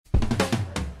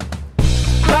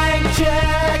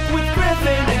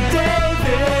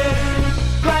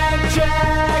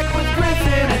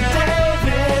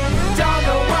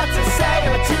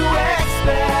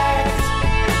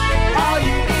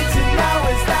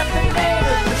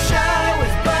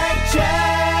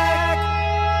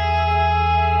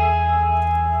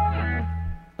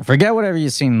Forget whatever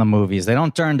you've seen in the movies. They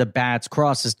don't turn to bats.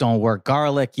 Crosses don't work.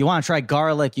 Garlic. You want to try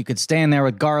garlic? You could stand there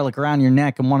with garlic around your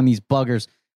neck, and one of these buggers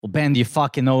will bend you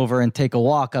fucking over and take a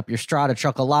walk up your strata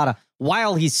chocolata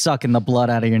while he's sucking the blood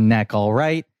out of your neck, all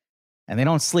right? And they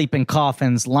don't sleep in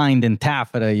coffins lined in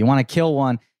taffeta. You want to kill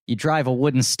one, you drive a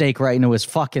wooden stake right into his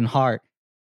fucking heart.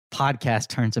 Podcast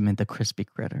turns him into crispy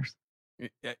critters.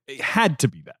 It had to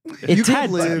be that. It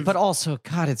did, but also,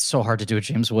 God, it's so hard to do a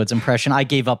James Woods impression. I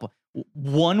gave up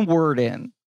one word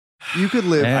in. You could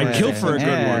live. I'd kill for a good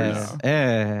word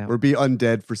now. Or be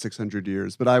undead for 600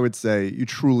 years. But I would say you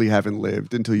truly haven't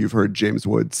lived until you've heard James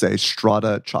Woods say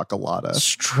strata chocolata.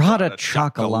 Strata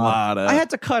chocolata. I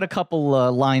had to cut a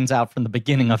couple lines out from the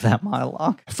beginning of that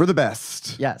monologue. For the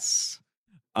best. Yes.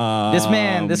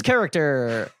 This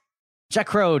character, Jack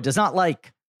Crow, does not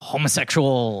like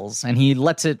homosexuals, and he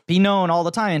lets it be known all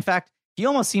the time. In fact, he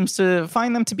almost seems to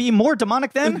find them to be more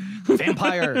demonic than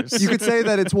vampires. You could say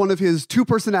that it's one of his two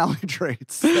personality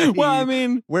traits. Well, I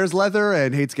mean, wears leather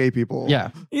and hates gay people.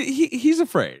 Yeah. He's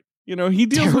afraid. You know, he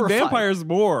deals with vampires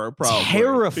more, probably.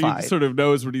 Terrified. He sort of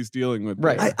knows what he's dealing with.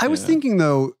 Right. I was thinking,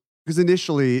 though, because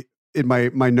initially in my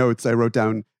notes, I wrote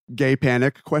down gay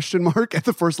panic ? At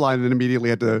the first line and immediately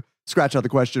had to scratch out the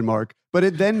question mark. But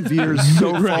it then veers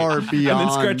so far beyond. And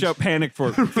then scratch out panic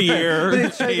for fear.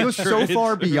 But it goes so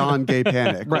far beyond gay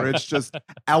panic, where it's just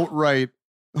outright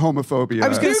homophobia. I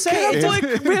was going to say, it's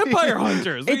like vampire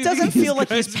hunters. It doesn't feel like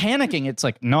he's panicking. It's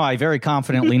like, no, I very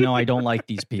confidently know I don't like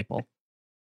these people.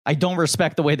 I don't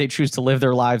respect the way they choose to live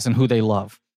their lives and who they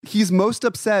love. He's most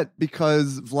upset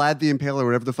because Vlad the Impaler,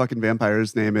 whatever the fucking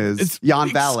vampire's name is, Jan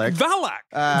Valak. Valak.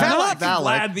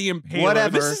 Vlad the Impaler.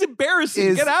 Whatever. This is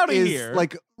embarrassing. Get out of here.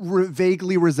 Like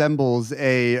vaguely resembles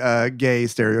a gay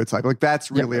stereotype. Like that's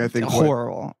really, I think,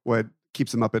 horrible. What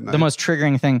keeps him up at night. The most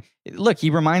triggering thing. Look, he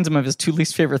reminds him of his two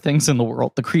least favorite things in the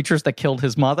world: the creatures that killed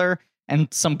his mother,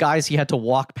 and some guys he had to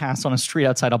walk past on a street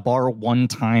outside a bar one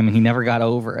time, and he never got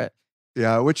over it.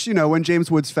 Yeah, which, you know, when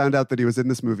James Woods found out that he was in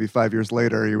this movie 5 years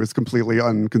later, he was completely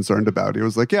unconcerned about. He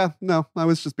was like, yeah, no, I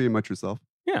was just being my true self.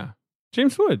 Yeah.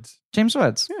 James Woods.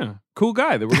 Yeah. Cool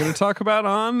guy that we're going to talk about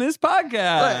on this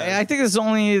podcast. I think this is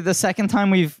only the second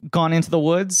time we've gone into the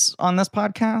woods on this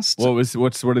podcast.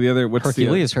 What are the other?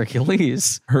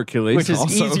 Hercules. Which is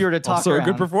also, easier to talk also around. A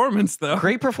good performance, though.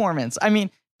 Great performance. I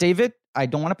mean, David, I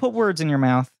don't want to put words in your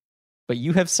mouth, but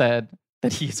you have said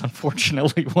that he's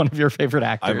unfortunately one of your favorite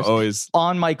actors. I've always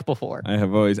on mic before. I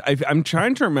have always. I'm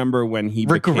trying to remember when he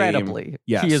regrettably.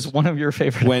 Yes, he is one of your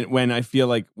favorite. When I feel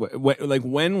like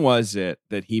when was it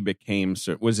that he became?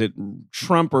 Was it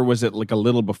Trump or was it like a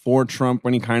little before Trump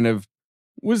when he kind of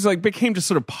was like became just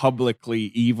sort of publicly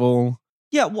evil?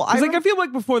 Yeah, well, I feel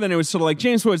like before then it was sort of like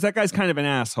James Woods. That guy's kind of an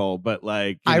asshole, but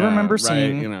like I remember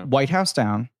seeing White House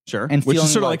Down, and which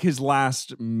is sort of like his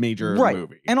last major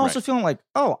movie, and also feeling like,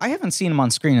 oh, I haven't seen him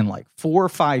on screen in like 4 or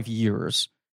 5 years,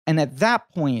 and at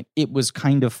that point, it was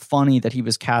kind of funny that he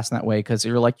was cast in that way because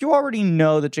you're like, you already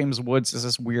know that James Woods is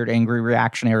this weird, angry,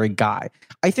 reactionary guy.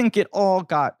 I think it all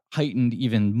got heightened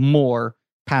even more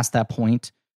past that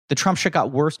point. The Trump shit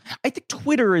got worse. I think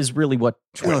Twitter is really what.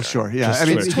 Oh, sure, yeah. I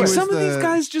mean, some of these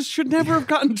guys just should never have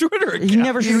gotten Twitter. He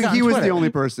never should have gotten He was Twitter. the only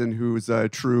person whose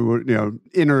true,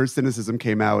 inner cynicism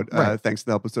came out thanks to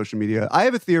the help of social media. I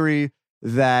have a theory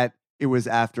that it was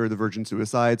after the Virgin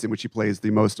Suicides, in which he plays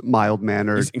the most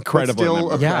mild-mannered, incredible,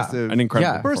 still aggressive, an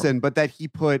incredible person, but that he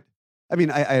put. I mean,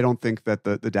 I don't think that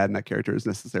the dad in that character is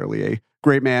necessarily a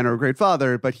great man or a great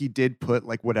father, but he did put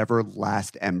like whatever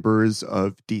last embers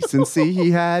of decency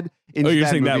he had into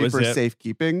that movie for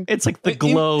safekeeping. It's like the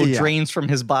glow drains from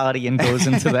his body and goes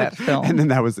into that film. And then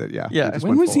that was it, yeah.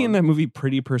 When was he in that movie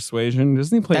Pretty Persuasion?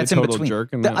 Doesn't he play a total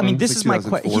jerk in that I mean, one? this is my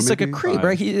question. He's like a creep,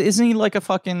 right? Isn't he like a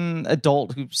fucking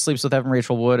adult who sleeps with Evan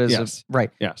Rachel Wood?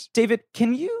 Right. Yes. David,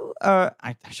 can you...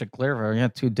 I should clarify. We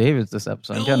got 2 Davids this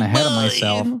episode. I'm getting ahead of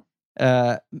myself.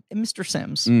 Mr.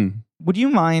 Sims, would you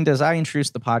mind, as I introduce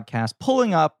the podcast,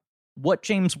 pulling up what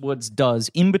James Woods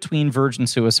does in between Virgin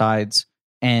Suicides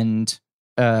and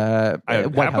White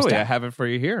House Down? I have it for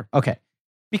you here. Okay.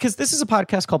 Because this is a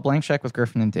podcast called Blank Check with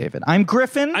Griffin and David. I'm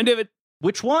Griffin. I'm David.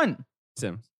 Which one?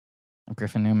 Sims. I'm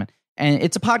Griffin Newman. And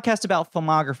it's a podcast about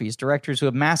filmographies, directors who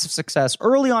have massive success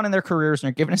early on in their careers and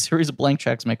are given a series of blank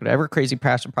checks, make whatever crazy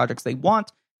passion projects they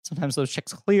want. Sometimes those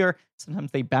checks clear.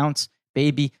 Sometimes they bounce.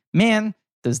 Baby, man,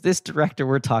 does this director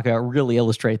we're talking about really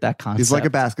illustrate that concept? He's like a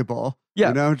basketball,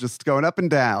 just going up and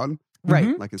down,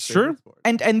 right? Like his sure. sport.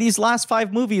 And these last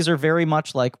 5 movies are very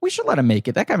much like, we should let him make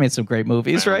it. That guy made some great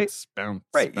movies, right? Bounce,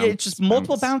 right. It's just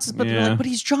multiple bounces, but they're like, but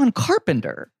he's John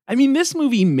Carpenter. I mean, this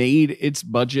movie made its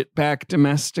budget back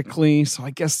domestically, so I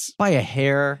guess by a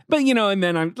hair. But and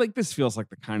then I'm like, this feels like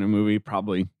the kind of movie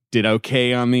probably did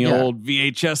okay on the old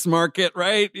VHS market,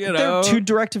 right? There are 2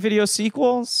 direct-to-video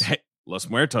sequels. Hey, Los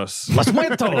Muertos. Los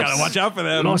Muertos. Gotta watch out for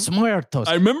them. Los Muertos.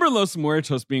 I remember Los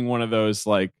Muertos being one of those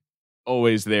like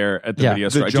always there at the video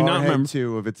store. The I do not remember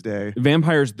 2 of its day.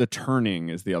 Vampires: The Turning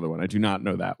is the other one. I do not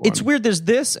know that one. It's weird. There's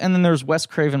this, and then there's Wes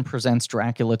Craven Presents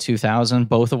Dracula 2000,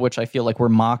 both of which I feel like were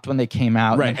mocked when they came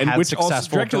out, right? and had which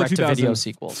successful also direct-to-video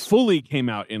sequels. Fully came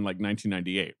out in like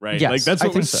 1998, right? Yes, like that's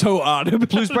what was so odd.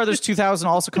 Blues Brothers 2000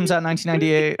 also comes out in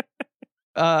 1998.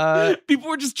 People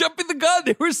were just jumping the gun.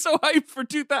 They were so hyped for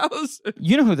 2000.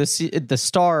 You know who the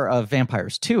star of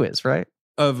Vampires 2 is, right?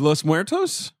 Of Los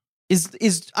Muertos?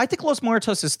 Is I think Los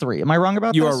Muertos is 3. Am I wrong about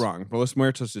this? You are wrong. But Los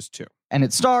Muertos is 2. And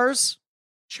it stars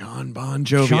John Bon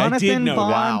Jovi. Jonathan I did know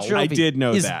Bon that. Jovi I did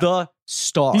know is that. the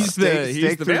star. He's the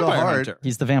Stake through the vampire heart. hunter.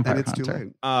 He's the vampire And it's too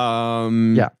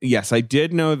hunter. late. Yes, I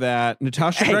did know that.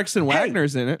 Natasha Gregson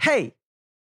Wagner's in it. Hey,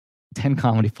 10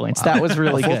 comedy points. That was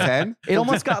really Full good. 10? It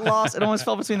almost got lost. It almost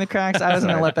fell between the cracks. I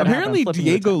wasn't gonna let that Apparently, happen.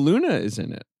 Diego Luna is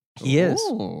in it. He is.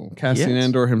 Oh, Cassian He is.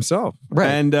 Andor himself. Right.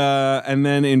 And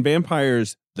then in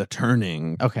Vampires: The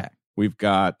Turning, Okay. we've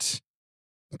got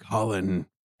Colin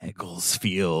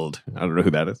Egglesfield. I don't know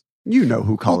who that is. You know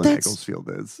who Colin that's- Egglesfield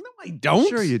is. No, I don't.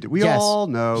 Sure you do. We Yes. all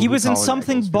know He who was in Colin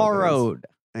Something Egglesfield is. Borrowed.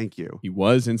 Thank you. He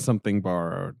was in Something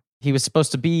Borrowed. He was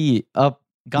supposed to be a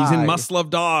guy. He's in Must Love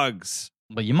Dogs.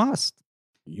 But you must.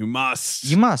 You must.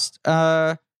 You must.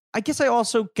 I guess I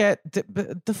also get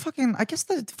the fucking. I guess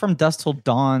the From Dusk Till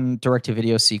Dawn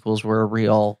direct-to-video sequels were a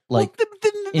real like this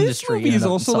industry movie in is and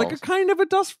of also like a themselves. kind of a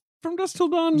From Dusk Till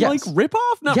Dawn Yes. like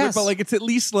ripoff. Not Yes. ripoff. Like it's at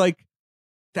least like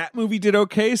that movie did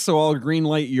okay. So I'll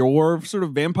greenlight your sort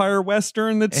of vampire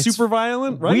western that's It's super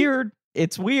violent. Right? weird.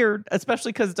 It's weird,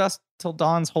 especially because Dusk Till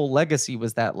Dawn's whole legacy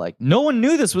was that like no one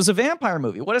knew this was a vampire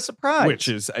movie. What a surprise! Which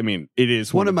is, I mean, it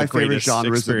is One of my the favorite greatest genres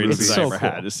of experiences movies. I It's ever so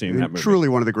had cool. is seeing that movie. Truly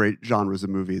one of the great genres of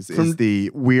movies is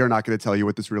we are not going to tell you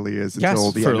what this really is Yes.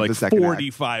 until the for end like of the second act.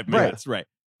 45 minutes. Right.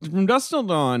 From Dusk Till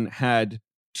Dawn had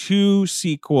 2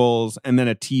 sequels and then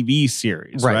a TV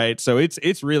series. Right. Right. So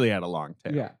it's really had a long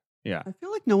tail. Yeah. I feel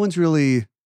like no one's really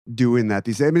doing that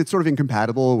these days. I mean, it's sort of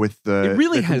incompatible with the It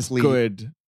really the has complete-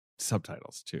 good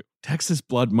subtitles too. Texas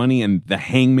Blood Money and The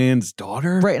Hangman's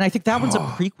Daughter. Right, and I think that one's a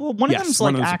prequel. One Yes, of them's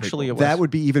one like of them's a actually prequel. a That would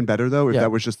be even better though if Yeah.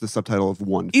 that was just the subtitle of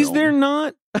one Is film. there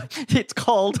not? it's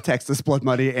called Texas Blood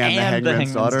Money and, And the Hangman's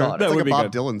Hangman's Daughter? Daughter. That's That like would a be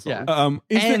Bob good. Dylan song.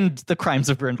 Yeah. Is there, and The Crimes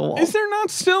of Grindelwald. is there not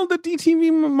still the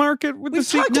DTV market with We've the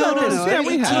sequels? talked about this. Yeah,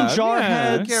 we 18 have. Jarheads.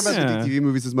 I don't care about the DTV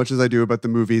movies as much as I do about the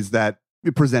movies that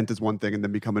present as one thing and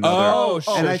then become another. Oh,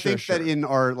 sure, and I sure, think that sure. in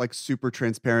our like super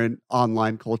transparent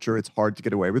online culture, it's hard to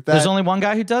get away with that. There's only one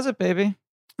guy who does it, baby.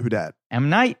 Who dat? M.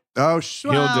 Night. Oh,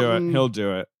 He'll do it. He'll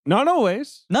do it. Not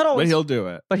always. Not always, But he'll do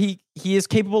it. but he is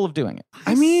capable of doing it.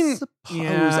 I mean, suppose.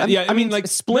 yeah, I mean, like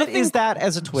Split nothing- is that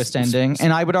as a twist ending,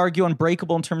 and I would argue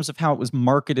Unbreakable in terms of how it was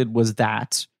marketed was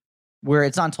that, where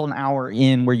it's not until an hour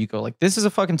in where you go like, this is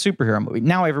a fucking superhero movie.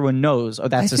 Now everyone knows, oh,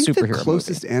 that's I a think superhero the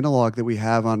closest movie. analog that we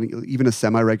have on even a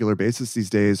semi-regular basis these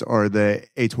days are the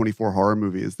A24 horror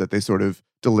movies that they sort of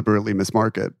deliberately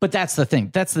mismarket. But that's the thing.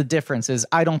 That's the difference. Is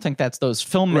I don't think that's those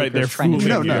filmmakers Right, they're trying to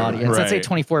trick fooling the you. audience. That's Right.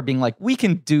 A24 being like, we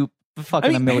can dupe fucking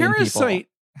I mean, a million Parasite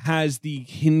people. has the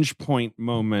hinge point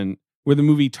moment where the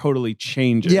movie totally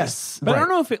changes. Yes. But I Right. don't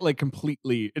know if it like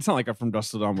completely. It's not like a From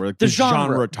Dusk Till Dawn where like The the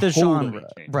genre, totally changes.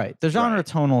 right? The genre Right.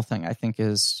 tonal thing, I think,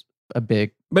 is a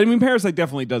big. But I mean, Parasite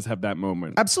definitely does have that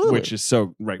moment, Absolutely. which is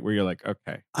so right where you're like,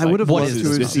 okay, I would have what loved is to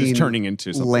have this seen is turning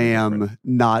into something Lamb different.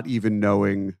 not even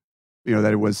knowing,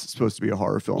 that it was supposed to be a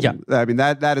horror film. Yeah. I mean,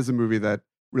 that is a movie that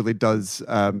really does,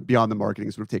 beyond the marketing,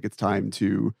 sort of take its time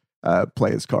to play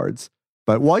its cards.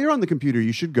 But while you're on the computer,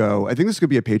 you should go. I think this could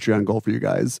be a Patreon goal for you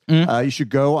guys. Mhm. You should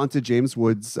go onto James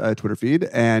Wood's Twitter feed,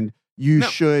 and you No.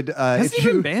 should. Has if he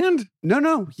been you, banned?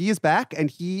 no, he is back, and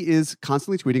he is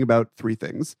constantly tweeting about 3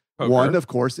 things. Poker. One, of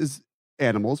course, is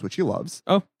animals, which he loves.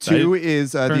 Oh, 2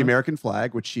 is the enough. American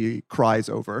flag, which he cries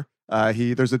over.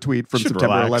 There's a tweet from Should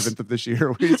September relax. 11th of this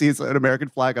year where he sees an American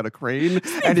flag on a crane,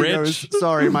 and he rich? goes,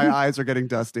 "Sorry, my eyes are getting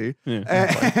dusty." Yeah.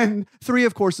 And 3,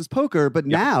 of course, is poker. But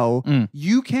now Mm.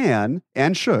 you can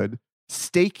and should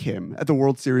stake him at the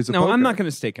World Series of No, Poker. I'm not going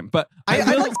to stake him, but I I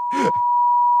will. like-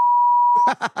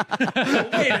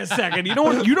 Wait a second. You don't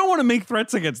want to make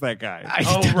threats against that guy.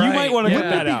 Oh, You right. might want to Yeah. put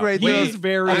that Wouldn't it be out. great? He Wait, is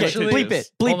very actually- Bleep it.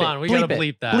 Bleep Hold it. on, we bleep gotta it.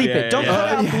 bleep that. Bleep Yeah, it. Don't yeah, cut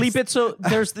it out. yeah. Bleep it. So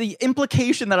there's the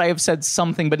implication that I have said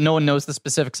something, but no one knows the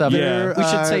specifics of Yeah. it. We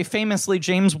should Uh, say famously,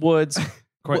 James Woods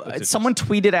someone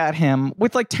tweeted at him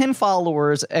with like 10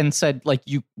 followers and said, like,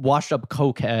 you washed up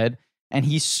cokehead. And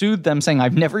he sued them saying,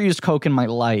 I've never used coke in my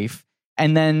life.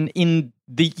 And then in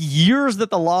the years that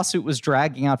the lawsuit was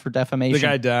dragging out for defamation,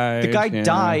 the guy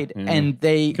died. And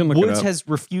Woods has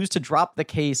refused to drop the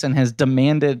case and has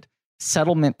demanded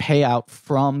settlement payout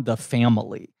from the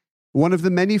family. One of the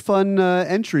many fun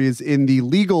entries in the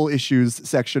legal issues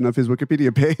section of his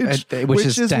Wikipedia page, which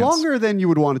is longer than you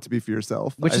would want it to be for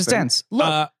yourself. Which is dense.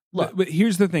 Look. But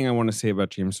here's the thing I want to say about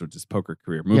James Woods' poker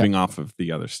career, moving off of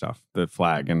the other stuff, the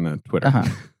flag and the Twitter.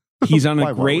 He's on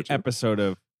a great episode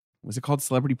of, was it called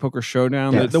Celebrity Poker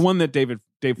Showdown? Yes. The one that Dave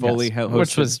Foley hosted.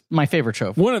 Which was my favorite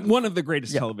show. One of the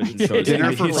greatest television shows in the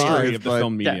history of the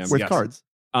film medium. With cards.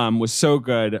 Was so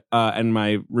good. And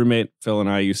my roommate Phil and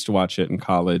I used to watch it in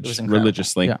college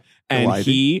religiously. Yeah. And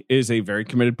he is a very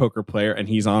committed poker player. And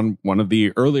he's on one of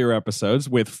the earlier episodes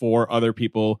with 4 other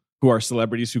people who are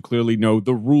celebrities who clearly know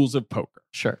the rules of poker.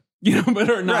 Sure.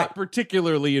 But are not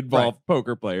particularly involved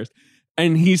poker players.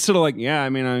 And he's sort of like, yeah, I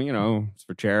mean, it's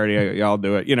for charity. Y'all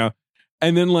do it,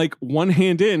 And then like one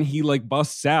hand in, he like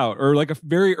busts out or like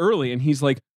very early. And he's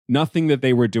like, nothing that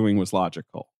they were doing was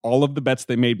logical. All of the bets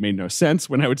they made no sense.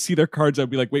 When I would see their cards,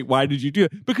 I'd be like, wait, why did you do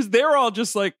it? Because they're all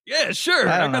just like, yeah, sure.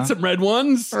 I got some red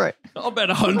ones. Right. I'll bet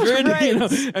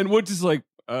 100. And Woods is like,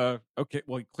 okay,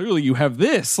 well, clearly you have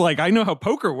this. Like, I know how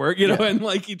poker works, and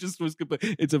like he just was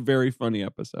complete. It's a very funny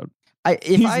episode.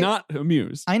 He's not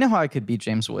amused. I know how I could beat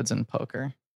James Woods in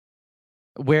poker.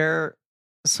 Wear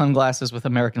sunglasses with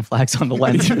American flags on the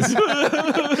lenses.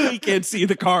 You can't see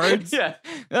the cards. Yeah.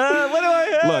 What do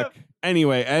I have? Look,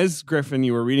 anyway, as Griffin,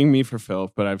 you were reading me for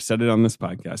filth, but I've said it on this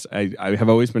podcast. I have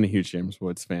always been a huge James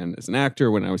Woods fan as an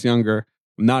actor when I was younger.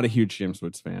 I'm not a huge James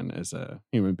Woods fan as a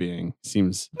human being.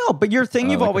 Seems no, but your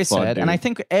thing you've like always said, dude. and I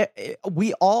think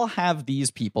we all have these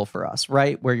people for us,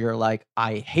 right? Where you're like,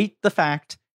 I hate the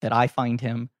fact that I find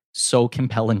him so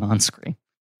compelling on screen.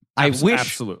 I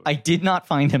wish I did not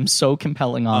find him so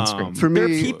compelling on screen. For me, there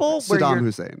are people Saddam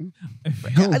Hussein.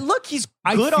 Look, he's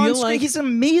good on screen. He's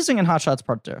amazing in Hot Shots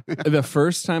Part 2. The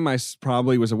first time I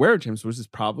probably was aware of James Woods is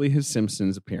probably his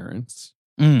Simpsons appearance.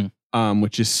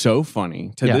 Which is so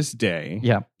funny to this day.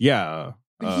 Yeah.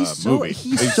 He's so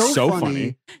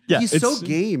funny. Yeah, he's so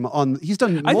game on. He's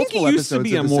done. I think he used to episodes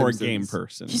be a of The more Simpsons. game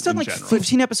person. He's done like general.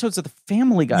 15 episodes of The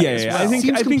Family Guy. Yeah, as well. I think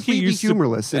he completely used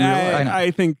humorless to. in real life.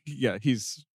 I think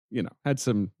he's had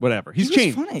some whatever. He's He was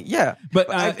changed. funny, yeah. But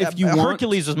if you want,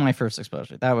 Hercules was my first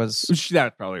exposure. That's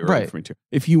probably right for me too.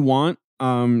 If you want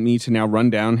me to now run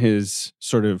down his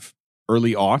sort of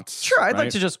early aughts. Sure, I'd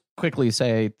like to just quickly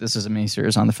say this is a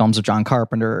miniseries on the films of John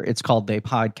Carpenter. It's called They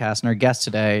Podcast, and our guest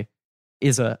today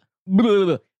is a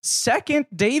second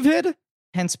David,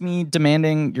 hence me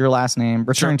demanding your last name.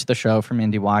 Returning to the show from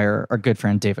IndieWire, our good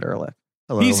friend David Ehrlich.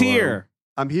 Hello, He's here.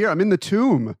 I'm here. I'm in the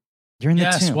tomb. You're in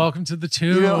the tomb. Welcome to the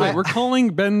tomb. We're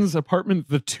calling Ben's apartment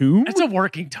the tomb. It's a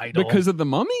working title because of the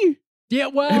mummy. Yeah,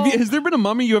 well, has there been a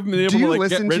mummy you haven't been able to like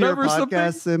get rid of or something?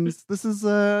 Podcast, Sims? This is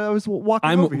I was walking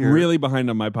I'm over here. really behind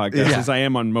on my podcast as I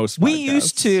am on most podcasts. We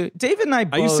used to, David and I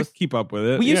both. I used to keep up with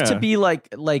it. We used to be like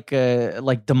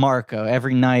DeMarco.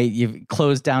 Every night you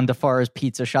close down DeFara's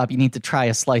pizza shop. You need to try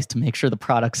a slice to make sure the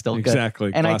product's still good.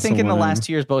 Exactly. And I think in the last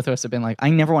 2 years, both of us have been like, I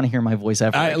never want to hear my voice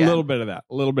ever again. A little bit of that.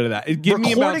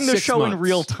 Recording the show in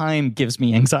real time gives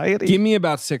me anxiety. Give me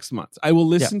about 6 months. I will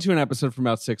listen to an episode from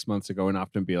about 6 months ago and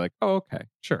often be like, oh, okay,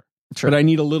 sure. But I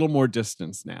need a little more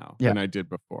distance now than I did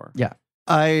before. Yeah.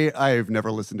 I've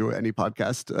never listened to any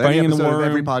podcast. Fighting any in the War Room,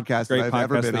 every podcast great that I've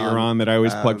ever podcast been that you're on that I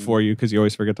always plug for you because you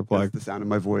always forget to plug. That's the sound of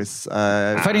my voice.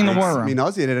 Fighting in the War Room. Me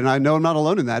nauseated, and I know I'm not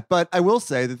alone in that. But I will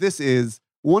say that this is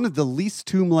one of the least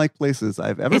tomb-like places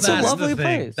I've ever It's been. a lovely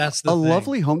place. That's the thing.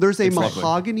 Lovely home. There's a It's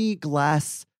mahogany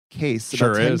glass case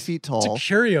Sure about 10 is. feet It's tall. a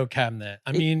curio cabinet.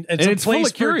 I mean, it's and a it's full place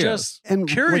of for curios. just And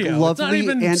curio. like It's not lovely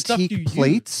even stuff you antique use.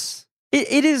 plates.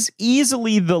 It is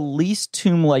easily the least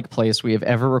tomb-like place we have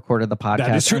ever recorded the podcast.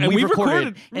 That is true. And And we've we've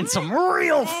recorded in some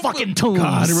real fucking tombs.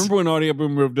 God, I remember when Audio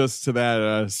Boom moved us to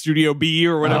that Studio B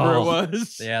or whatever it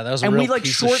was. Yeah, that was a And real we like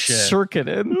piece of shit.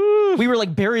 short-circuited. We were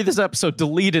like, bury this episode,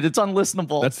 delete it. It's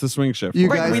unlistenable. That's the swing shift. You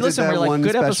Right, guys we did listened, that we're like, one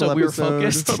good special episode. We were episode.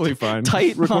 focused. Totally fine.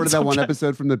 Tight. Recorded that one subject.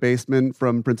 episode from the basement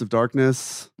from Prince of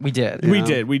Darkness. We did.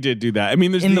 Yeah. We did do that. I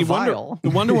mean, there's In the the vial.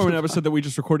 Wonder Woman episode that we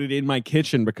just recorded in my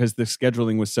kitchen because the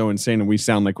scheduling was so insane and we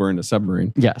sound like we're in a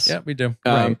submarine. Yes. Yeah, we do.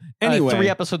 Anyway, 3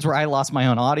 episodes where I lost my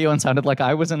own audio and sounded like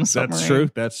I was in a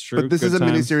submarine. That's true. But this Good is a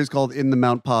times. miniseries called In the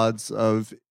Mount Pods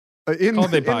of in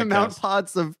Called They the Mount Podcast.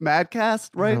 Pods of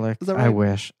Madcast, right? Like, Is that right?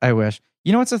 I wish.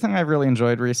 You know what's the thing I've really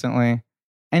enjoyed recently?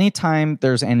 anytime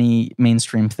there's any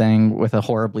mainstream thing with a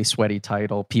horribly sweaty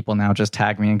title, people now just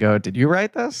tag me and go, "Did you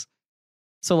write this?"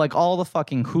 So like all the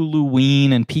fucking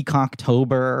Huluween and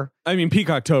Peacocktober. I mean,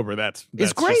 Peacocktober. That's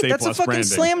it's great. just That's a fucking branding.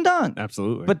 slam dunk.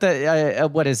 Absolutely. But the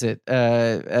what is it?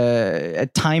 A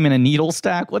Time in a Needle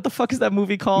Stack. What the fuck is that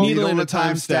movie called? Needle in a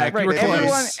Time Stack. Right. You were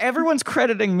close. Everyone's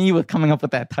crediting me with coming up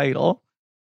with that title.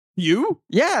 You?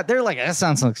 Yeah, they're like, that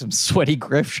sounds like some sweaty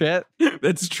Griff shit.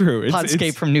 That's true.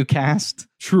 Podscape from New Cast.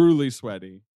 Truly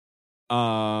sweaty.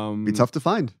 Be tough to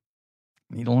find.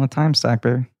 Needle in a Time Stack,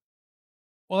 baby.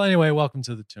 Well, anyway, welcome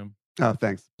to the tomb. Oh,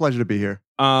 thanks. Pleasure to be here.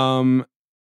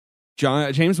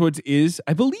 James Woods is,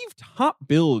 I believe, top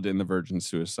billed in the Virgin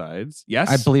Suicides. Yes,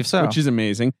 I believe so. Which is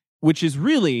amazing. Which is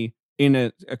really in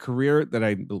a career that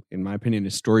in my opinion,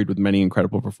 is storied with many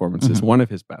incredible performances. Mm-hmm. One of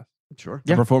his best. Sure.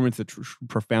 A performance that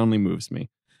profoundly moves me.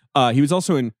 He was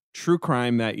also in True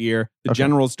Crime that year, The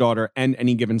General's Daughter, and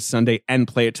Any Given Sunday, and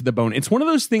Play It to the Bone. It's one of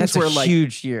those things where like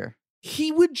huge year.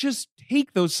 He would just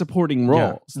take those supporting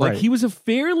roles. Yeah, like right. he was a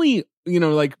fairly,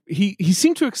 like he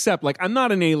seemed to accept like I'm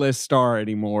not an A-list star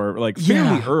anymore. Like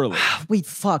fairly early. Wait,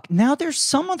 fuck. Now there's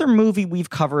some other movie we've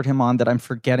covered him on that I'm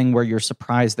forgetting where you're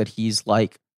surprised that he's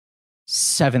like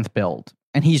seventh build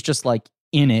and he's just like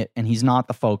in it and he's not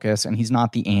the focus and he's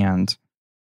not the and.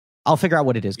 I'll figure out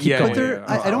what it is. Keep going.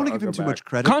 I don't want to give him too much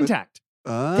credit. Contact.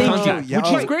 Thank you. Which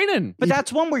he's great in. But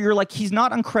that's one where you're like, he's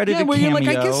not uncredited. Yeah, where you're like,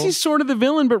 I cameo. guess he's sort of the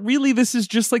villain, but really this is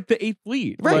just like the eighth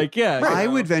lead. Right. Like, yeah. I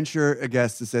would venture a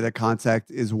guess to say that Contact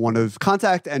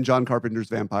and John Carpenter's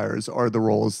Vampires are the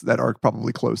roles that are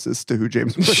probably closest to who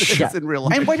James Woods is in real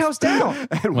life. And White House Down.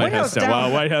 And White House Down.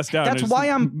 Wow, White House Down. That's is why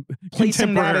I'm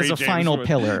placing that as a contemporary final James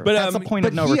pillar. But, that's the point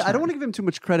of no return. I don't want to give him too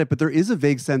much credit, but there is a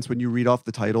vague sense when you read off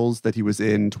the titles that he was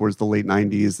in towards the late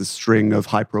 90s, the string of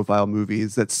high-profile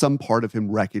movies, that some part of him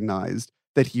recognized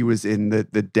that he was in the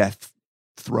death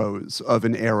throes of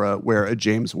an era where a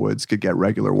James Woods could get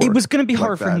regular work. It was going to be like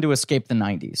hard for him to escape the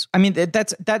 90s. I mean,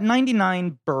 that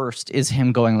 99 burst is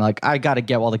him going like, I got to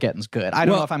get while the getting's good. I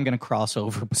don't know if I'm going to cross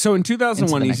over. So in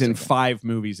 2001, he's in next 5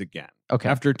 movies again. Okay.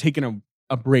 After taking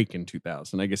a break in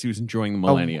 2000. I guess he was enjoying the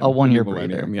millennium. A one-year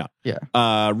millennium, breather.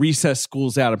 Yeah. Recess,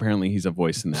 School's Out. Apparently, he's a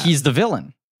voice in that. He's the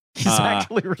villain. He's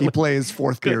actually really... He plays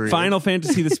fourth period. Final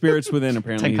Fantasy, The Spirits Within.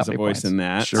 Apparently, he's a voice in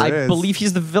that. Sure I is. believe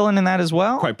he's the villain in that as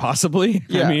well. Quite possibly.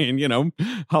 Yeah. I mean,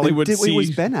 Hollywood.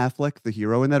 Was Ben Affleck the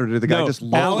hero in that, or did the guy just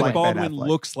look Alec like Baldwin Ben Affleck?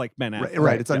 looks like Ben Affleck.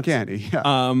 Right, it's uncanny.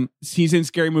 Yeah. He's in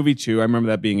Scary Movie 2. I remember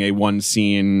that being a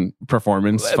one-scene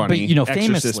performance. Funny, But, Exorcist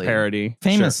famously, parody.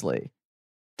 Famously,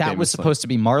 that was supposed to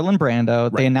be Marlon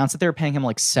Brando. Right. They announced that they were paying him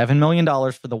like $7 million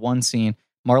for the one scene.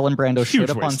 Marlon Brando showed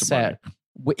up on waste of set.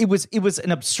 It was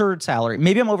an absurd salary.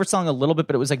 Maybe I'm overselling a little bit,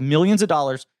 but it was like millions of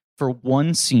dollars for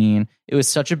one scene. It was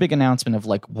such a big announcement of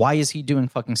like, why is he doing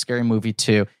fucking Scary Movie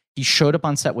 2? He showed up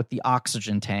on set with the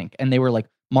oxygen tank, and they were like,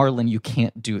 Marlon, you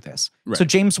can't do this. Right. So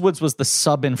James Woods was the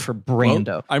sub-in for Brando,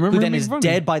 Well, I remember who him then is being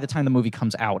funny. dead by the time the movie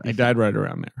comes out. He died right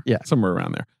around there. Yeah. Somewhere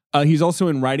around there. He's also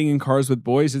in Riding in Cars with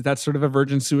Boys. Is that sort of a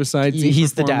Virgin Suicide?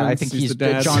 He's the dad. I think he's the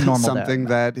dad. John Normal Something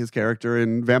that his character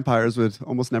in Vampires would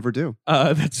almost never do.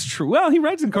 That's true. Well, he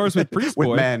rides in cars with Priest With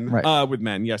Boy. men. Right. With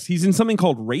men, yes. He's in something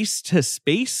called Race to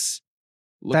Space.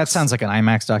 That sounds like an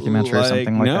IMAX documentary or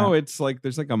something like that. No, it's like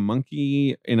there's like a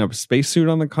monkey in a spacesuit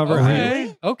on the cover.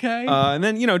 Okay. And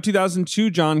then, 2002,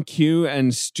 John Q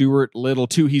and Stuart Little,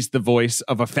 too. He's the voice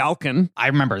of a falcon. I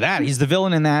remember that. He's the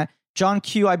villain in that. John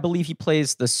Q, I believe he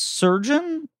plays the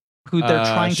surgeon who they're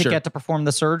trying to sure. get to perform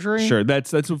the surgery. Sure,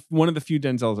 that's one of the few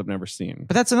Denzels I've never seen.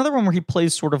 But that's another one where he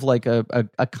plays sort of like a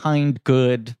kind,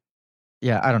 good...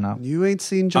 Yeah, I don't know. You ain't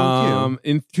seen John Q.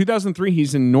 In 2003,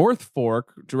 he's in North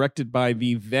Fork, directed by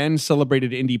the then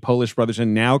celebrated indie Polish brothers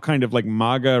and now kind of like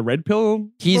MAGA Red Pill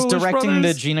He's Polish directing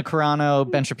brothers. the Gina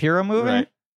Carano, Ben Shapiro movie.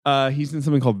 Right. He's in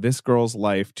something called This Girl's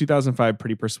Life, 2005,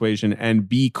 Pretty Persuasion, and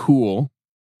Be Cool.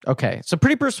 Okay, so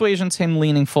Pretty Persuasion's him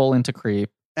leaning full into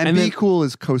Creep. And Be Cool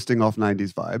is coasting off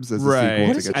 90s vibes as a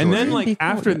sequel to Get And then Shorty. like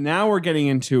after now we're getting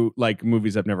into like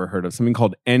movies I've never heard of. Something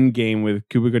called Endgame with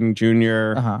Cuba Gooding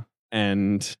Jr.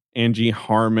 And Angie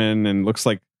Harmon, and looks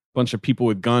like a bunch of people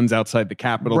with guns outside the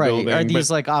Capitol building. Are these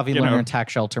like Avi Lerner and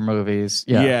Tax Shelter movies?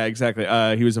 Yeah, exactly.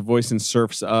 He was a voice in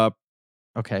Surf's Up.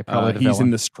 Okay, probably the he's villain.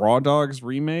 in the Straw Dogs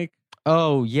remake.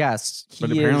 Oh, yes.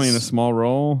 But apparently in a small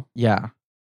role. Yeah.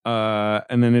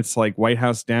 And then it's like White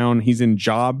House Down. He's in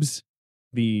Jobs.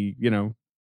 The,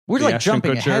 With We're The like Ashton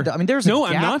jumping Kutcher. ahead. I mean, there's No, a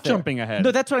I'm gap not there. jumping ahead.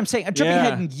 No, that's what I'm saying. I'm jumping Yeah.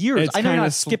 ahead in years. It's I know you're kinda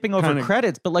not skipping over kinda-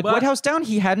 credits, but like Well- White House Down,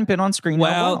 he hadn't been on screen.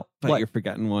 Well, but What? you're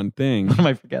forgetting one thing. What am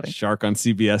I forgetting? Shark on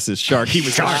CBS's Shark. He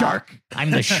was Shark. a shark.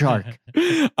 I'm the shark.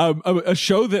 A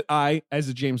show that I, as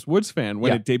a James Woods fan,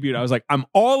 when it debuted, I was like, I'm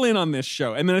all in on this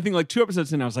show. And then I think like 2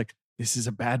 episodes in, I was like, this is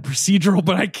a bad procedural,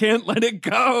 but I can't let it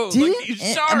go.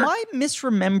 Am I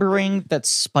misremembering that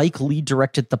Spike Lee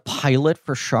directed the pilot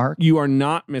for Shark? You are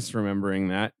not misremembering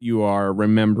that. You are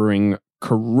remembering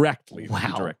correctly that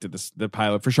he Wow. directed the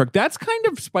pilot for Shark. That's kind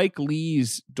of Spike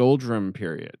Lee's doldrum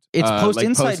period. It's post like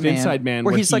Inside Man,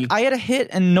 where he's like, I had a hit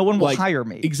and no one will like, hire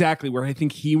me. Exactly, where I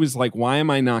think he was like, why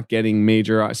am I not getting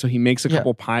major? So he makes a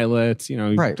couple pilots, he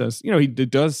does, he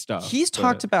does stuff. He's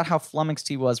talked about how flummoxed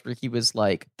he was, where he was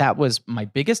like, that was my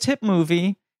biggest hit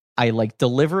movie. I like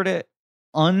delivered it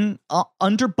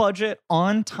under budget,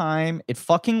 on time. It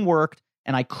fucking worked.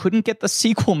 And I couldn't get the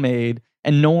sequel made,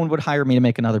 and no one would hire me to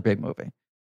make another big movie.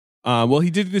 Well, he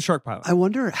did the Shark pilot. I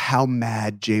wonder how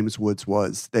mad James Woods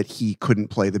was that he couldn't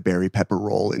play the Barry Pepper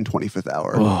role in 25th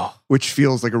Hour, which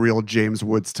feels like a real James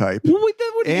Woods type. Well,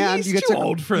 And he's you get too to-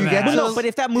 old for you that. get to- No, but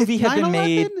if that movie It's had been 9/11,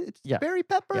 made, it's Barry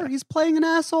Pepper. He's playing an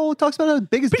asshole. Talks about how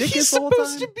big his But dick he's is the whole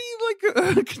supposed time. to be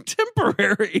like a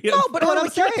contemporary. no, but what I'm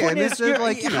like, your saying, point it's is, just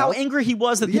like, you how know, angry he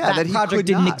was that yeah, that that he project could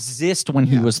didn't not. exist when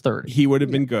he was 30. He would have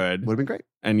been good. Would have been great.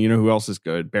 And you know who else is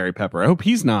good? Barry Pepper. I hope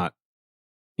he's not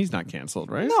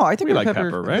canceled, right? No, I think we Barry like Pepper-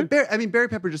 Pepper, right? Barry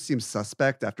Pepper just seems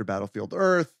suspect after Battlefield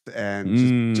Earth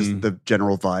and just the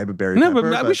general vibe of Barry No, Pepper.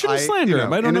 but we shouldn't slander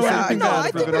him. I don't know innocent anything no, bad I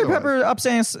about think it. Barry Pepper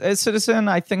upstanding citizen.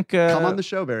 I think Come on the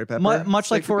show, Barry Pepper. much like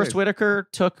Sake of Forrest faith. Whitaker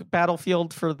took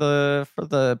Battlefield for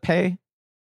the pay.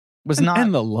 Was not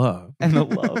and the love. and the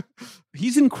love.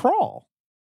 He's in Crawl.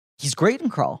 He's great in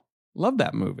Crawl. Love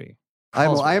that movie.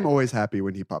 I am always happy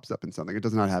when he pops up in something. It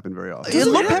does not happen very often.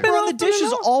 Doesn't Look, happen Pepper on the often dish is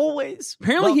enough. always.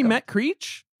 Apparently, he welcome. met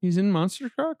Creech. He's in Monster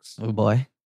Trucks. Oh boy,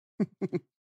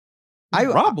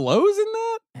 Rob Lowe's in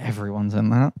that. everyone's in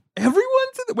that.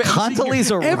 Everyone's in that. Wait, I'm seeing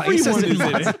Condoleezza here. Rice is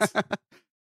Everyone in is in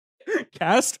it.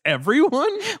 Cast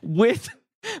everyone. with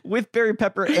Barry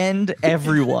Pepper and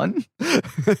everyone.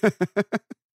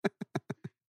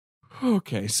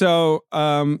 Okay, so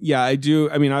I do.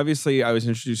 I mean, obviously, I was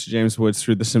introduced to James Woods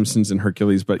through The Simpsons and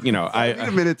Hercules, but you know, I need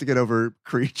a minute to get over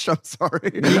Creech. I'm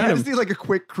sorry. Yeah. I just need like a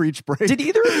quick Creech break. Did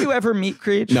either of you ever meet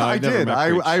Creech? No, I I've never did. met I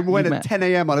Creech. went You at 10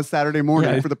 a.m. on a Saturday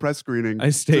morning Yeah. for the press screening. I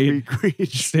stayed- to meet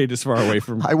Creech. stayed as far away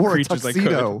from I wore a Creech as I could.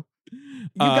 tuxedo.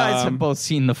 You guys have both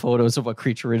seen the photos of what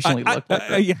Creech originally looked like.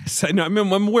 right? Yes, I know. I'm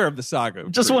aware of the saga.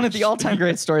 of Just one of Creech. the all-time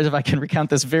great stories, if I can recount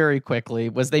this very quickly,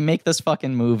 was they make this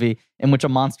fucking movie in which a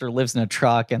monster lives in a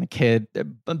truck and a kid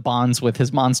bonds with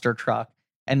his monster truck,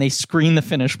 and they screen the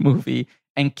finished movie,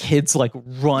 and kids like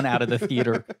run out of the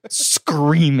theater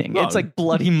screaming. It's like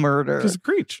bloody murder. Because of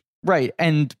Creech. Right.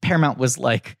 And Paramount was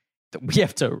like, we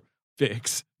have to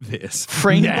Fix this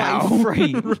frame now. by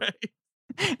frame. Right.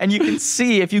 And you can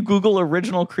see if you Google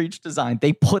original Creech design,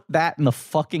 they put that in the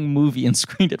fucking movie and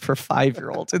screened it for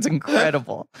 5-year-olds. It's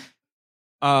incredible.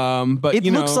 But It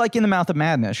you looks know, like In the Mouth of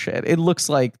Madness shit. It looks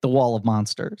like the Wall of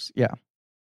Monsters. Yeah.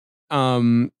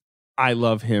 I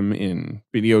love him in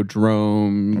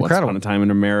Videodrome, Once Incredible. Upon a Time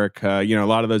in America. You know, a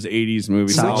lot of those '80s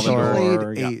movies. South Which he Shore.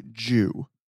 played yeah. a Jew.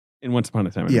 In Once Upon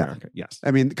a Time in Yeah. America. Yes.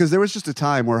 I mean, because there was just a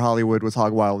time where Hollywood was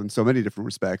hog wild in so many different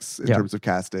respects in Yeah. terms of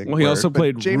casting. Well, he also but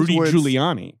played James Rudy Woods-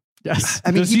 Giuliani. Yes. I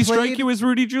mean, Does he strike played- you as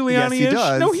Rudy Giuliani? Yes, he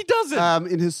does. No, he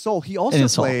doesn't. In his soul, he also In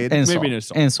his soul. played. In his Maybe soul. in his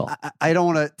soul. In his soul. I don't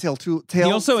want to tell he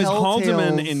also is tell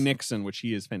Haldeman tales. in Nixon, which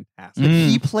he is fantastic. Mm.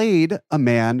 He played a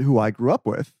man who I grew up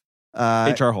with.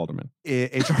 H.R. Haldeman.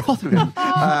 H.R.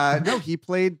 Haldeman. No, he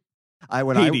played.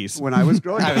 Hades. When I was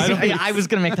growing up, I was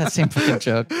going to make that same fucking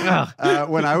joke. Ugh.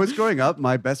 when I was growing up,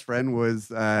 my best friend was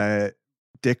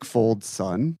Dick Fold's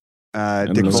son.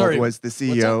 don't Dick know. Fold Sorry, was the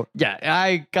CEO. Yeah,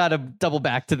 I got to double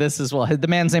back to this as well. The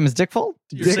man's name is Dick Fold?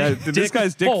 This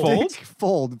guy's Dick Fold. Dick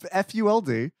Fold,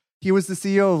 F-U-L-D. He was the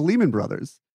CEO of Lehman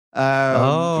Brothers.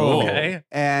 Cool. Okay.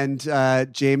 And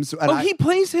James. And He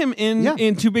plays him Yeah.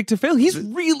 in Too Big to Fail. He's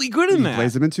really good in he that.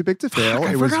 plays him in Too Big to Fail. Fuck,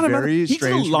 I It was forgot about very that. He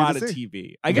strange. did a for me lot to of see.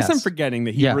 TV. I guess I'm Yes. forgetting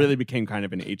that he Yeah. really became kind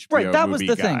of an HBO Right, that was movie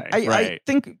the thing. guy. I right.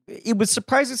 think it was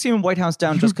surprising to see him in White House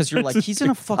Down just because you're like, he's in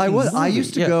a fucking I movie.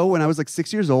 used to Yeah. go when I was like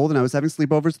 6 years old and I was having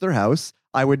sleepovers at their house.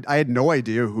 I had no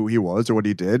idea who he was or what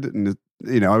he did. And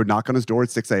I would knock on his door at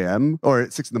 6 a.m. or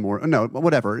at 6 in the morning. No,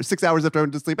 whatever. 6 hours after I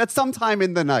went to sleep at some time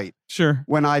in the night. Sure.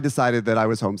 When I decided that I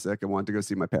was homesick and wanted to go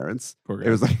see my parents. Poor guy. It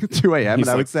was like 2 a.m. He's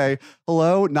and I would say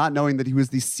hello, not knowing that he was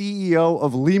the CEO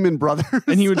of Lehman Brothers.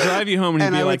 And he would drive you home and he'd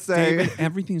And be I would like, say- David,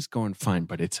 everything's going fine,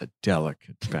 but it's a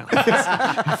delicate balance.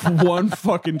 If one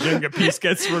fucking Jenga piece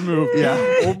gets removed, Yeah.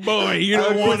 oh boy, you I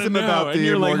don't would want quiz to him know. about And the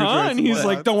you're like, mortgage huh? rates And and he's what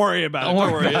like, not. don't worry about it.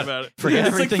 Don't worry about it. Forget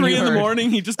It's like everything 3 you in the heard. morning.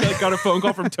 He just got a phone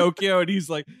call from Tokyo and he's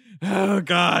like, oh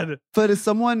God. But as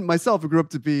someone myself who grew up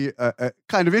to be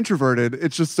kind of introverted,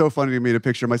 it's just so funny to me to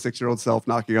picture my 6-year-old self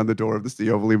knocking on the door of the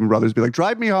CEO of Lehman Brothers, be like,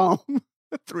 drive me home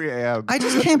at 3 a.m. I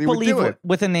just can't He would do believe it.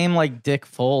 with a name like Dick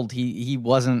Fold, he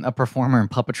wasn't a performer in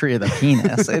puppetry of the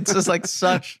penis. It's just like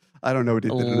such I don't know what he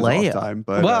did in his layup. off time,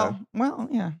 but well,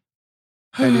 yeah.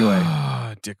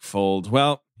 Anyway. Dick Fold.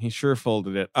 Well, he sure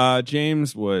folded it.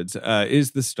 James Woods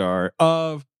is the star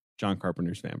of John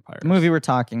Carpenter's Vampires. The movie we're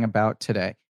talking about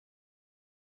today.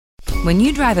 When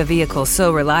you drive a vehicle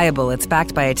so reliable it's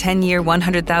backed by a 10-year,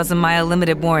 100,000-mile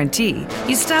limited warranty,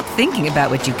 you stop thinking about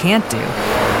what you can't do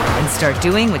and start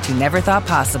doing what you never thought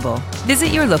possible. Visit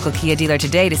your local Kia dealer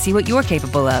today to see what you're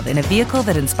capable of in a vehicle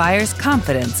that inspires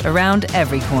confidence around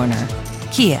every corner.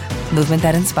 Kia, movement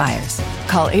that inspires.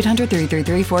 Call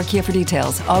 800-333-4KIA for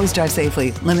details. Always drive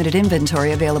safely. Limited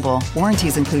inventory available.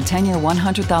 Warranties include 10-year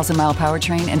 100,000-mile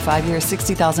powertrain and 5-year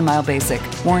 60,000-mile basic.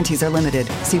 Warranties are limited.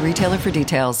 See retailer for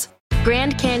details.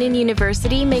 Grand Canyon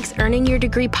University makes earning your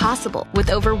degree possible with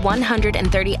over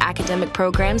 130 academic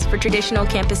programs for traditional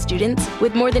campus students,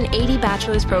 with more than 80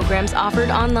 bachelor's programs offered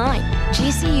online.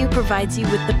 GCU provides you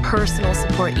with the personal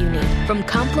support you need, from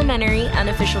complimentary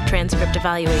unofficial transcript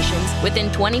evaluations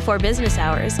within 24 business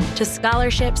hours to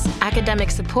scholarships, academic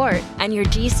support, and your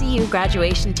GCU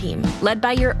graduation team, led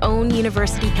by your own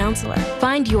university counselor.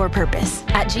 Find your purpose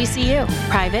at GCU.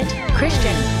 Private,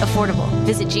 Christian, affordable.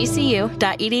 Visit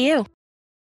gcu.edu.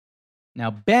 Now,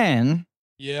 Ben,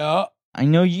 Yeah. I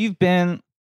know you've been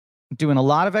doing a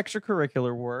lot of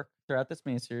extracurricular work throughout this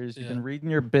miniseries. You've Yeah. been reading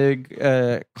your big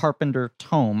Carpenter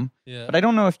tome, Yeah. but I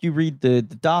don't know if you read the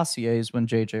dossiers when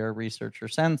JJ, our researcher,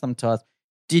 sends them to us.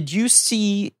 Did you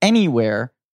see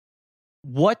anywhere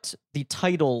what the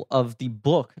title of the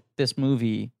book this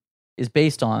movie is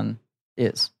based on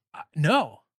is?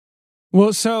 No.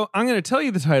 Well, so I'm going to tell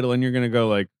you the title and you're going to go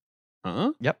like,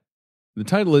 huh? Yep. The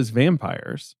title is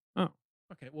Vampires. Oh,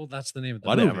 Okay, well, that's the name of the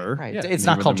whatever. movie. Right. Yeah. It's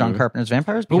Name not of called the John movie. Carpenter's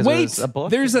Vampires But because it wait, was a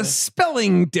book. there's a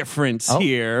spelling difference Oh.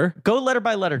 here. Go letter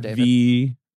by letter, David.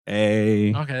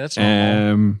 V-A-M-P-I-R-E. Okay, that's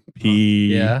normal.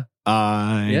 Yeah.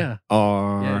 Yeah.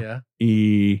 Yeah.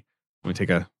 Let me take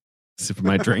a sip of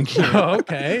my drink here. Oh,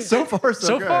 okay. So far,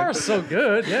 so good. far, so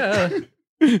good. Yeah.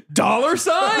 Dollar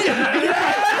sign?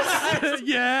 Yes.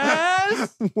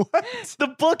 Yes. What? The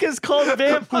book is called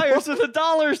Vampires with a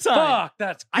dollar sign. Fuck,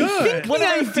 that's good. I think one of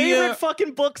my favorite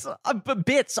fucking books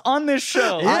bits on this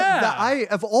show. Yeah. I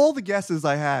of all the guesses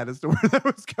I had as to where that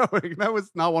was going, that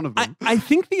was not one of them. I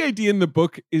think the idea in the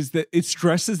book is that it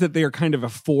stresses that they are kind of a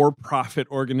for-profit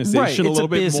organization Right, a it's little a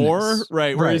bit business. more.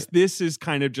 Right. Whereas Right. this is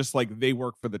kind of just like they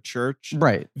work for the church.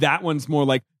 Right. That one's more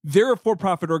like they're a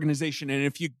for-profit organization, and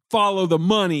if you follow the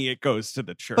money, it goes to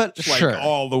the church, But- like Sure.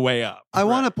 all the way up. I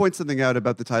want to point something out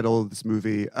about the title of this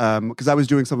movie because I was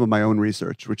doing some of my own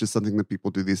research, which is something that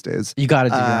people do these days. You got to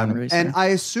do your own research.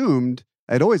 And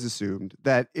I'd always assumed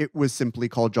that it was simply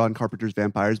called John Carpenter's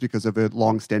Vampires because of a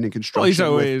long-standing Well, construction he's with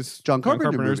always John Carpenter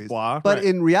Carpenter's movies. blah. But right.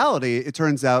 in reality, it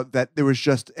turns out that there was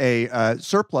just a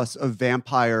surplus of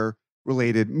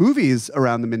vampire-related movies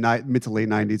around the mid to late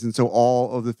 90s. And so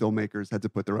all of the filmmakers had to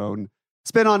put their own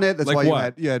spin on it. That's Like why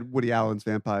what? you had Woody Allen's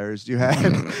Vampires. You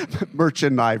had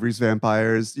Merchant Ivory's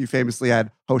Vampires. You famously had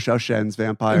Ho Xiao Shen's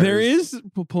Vampires. there is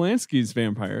Polanski's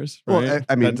Vampires. Right? Well,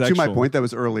 I mean, That's to my actual- point, that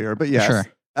was earlier, but yes. Sure.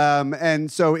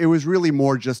 And so it was really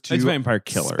more just to It's Vampire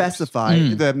Killers. specify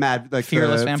the Fearless Vampire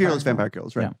Fearless Killers. Vampire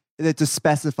Killers, right? To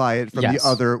specify it from Yes. the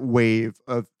other wave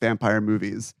of vampire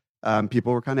movies.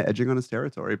 People were kind of edging on his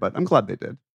territory, but I'm glad they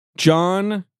did.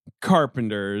 John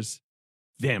Carpenter's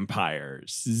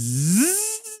Vampires.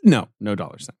 No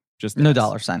dollar sign. Just no S.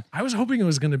 dollar sign. I was hoping it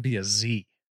was going to be a Z.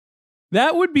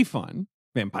 That would be fun.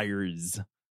 Vampires.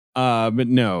 But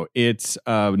no, it's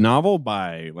a novel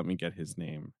by, let me get his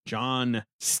name, John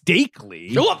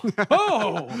Stakely.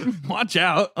 Oh, watch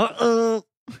out.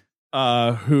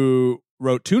 Who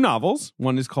wrote 2 novels.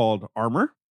 One is called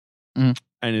Armor Mm.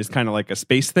 and is kind of like a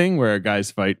space thing where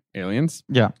guys fight aliens.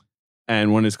 Yeah.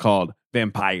 And one is called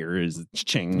Vampires.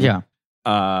 Ching. Yeah.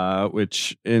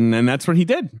 And that's what he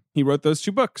did. He wrote those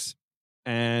 2 books.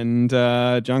 And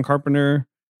John Carpenter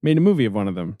made a movie of one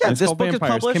of them. Yeah, And it's this called book is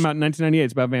Vampires. published- Came out in 1998.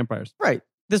 It's about vampires. Right.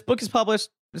 this book is published.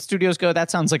 The studios go, that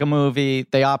sounds like a movie.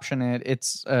 They option it.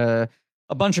 It's a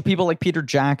bunch of people like Peter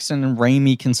Jackson and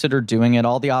Raimi considered doing it.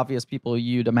 All the obvious people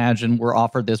you'd imagine were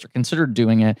offered this or considered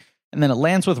doing it. And then it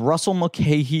lands with Russell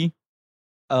Mulcahy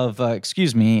of,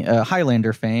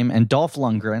 Highlander fame, and Dolph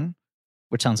Lundgren,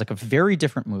 which sounds like a very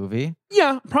different movie.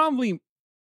 Yeah, probably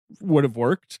would have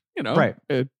worked, Right.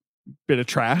 A bit of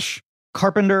trash.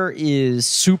 Carpenter is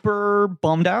super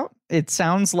bummed out. It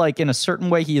sounds like in a certain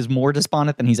way he is more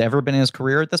despondent than he's ever been in his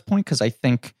career at this point, because I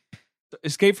think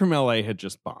Escape from LA had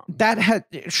just bombed. that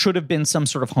should have been some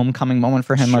sort of homecoming moment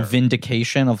for him, a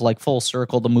vindication of like full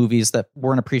circle. The movies that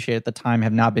weren't appreciated at the time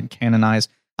have now been canonized.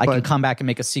 I can come back and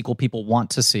make a sequel people want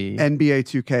to see. NBA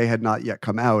 2K had not yet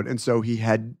come out, and so he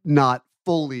had not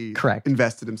fully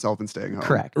invested himself in staying home.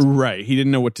 Correct. Right. He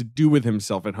didn't know what to do with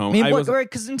himself at home. I mean,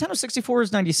 because Nintendo 64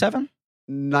 is 97?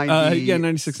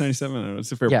 96, 97.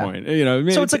 It's a fair point.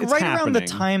 So it's like right around the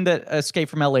time that Escape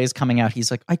from LA is coming out,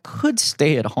 he's like, I could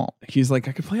stay at home. He's like,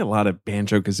 I could play a lot of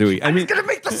Banjo-Kazooie. I mean, gonna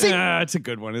make the sequel. It's a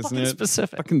good one, isn't Fucking it?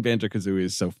 specific. Fucking Banjo-Kazooie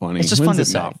is so funny. It's just fun to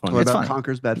say. What about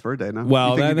Conker's Bad Fur Day? No?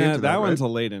 Well, You think you'd be into that one's right?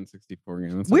 a late N64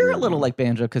 game. We're a little like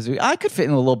Banjo-Kazooie. I could fit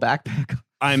in a little backpack.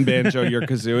 I'm Banjo, you're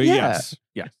Kazooie. Yeah.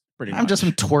 Yes. Pretty I'm much. just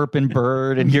some twerping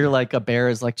bird, and you're like a bear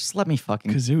is like, just let me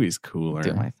fucking Kazooie's cooler.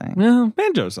 do my thing. Well,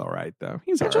 Banjo's all right, though.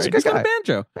 He's Banjo's all right. a good He's got guy. a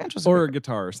banjo. Banjo's Or a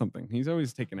guitar or something. He's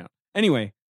always taken out.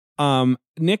 Anyway,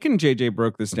 Nick and JJ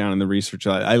broke this down in the research.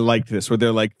 I liked this, where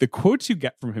they're like, the quotes you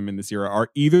get from him in this era are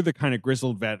either the kind of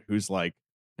grizzled vet who's like,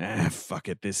 fuck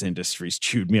it, this industry's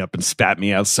chewed me up and spat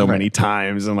me out so many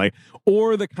times, and like,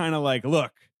 or the kind of like,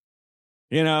 look,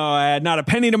 I had not a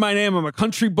penny to my name. I'm a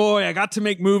country boy. I got to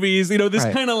make movies. This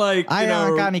kind of like, I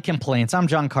don't got any complaints. I'm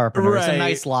John Carpenter. It's a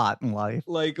nice lot in life.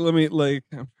 Like, I'm trying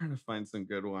to find some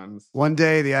good ones. One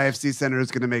day, the IFC Center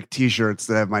is going to make T-shirts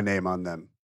that have my name on them.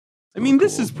 I mean,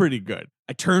 this is pretty good.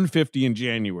 I turned 50 in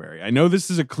January. I know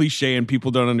this is a cliche and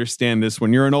people don't understand this.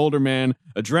 When you're an older man,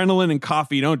 adrenaline and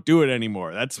coffee don't do it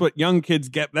anymore. That's what young kids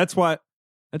get. That's what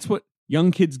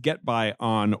young kids get by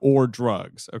on or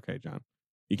drugs. Okay, John.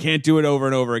 You can't do it over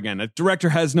and over again. A director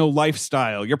has no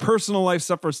lifestyle. Your personal life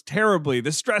suffers terribly.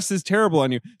 The stress is terrible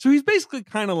on you. So he's basically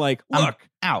kind of like, look,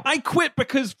 I quit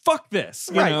because fuck this,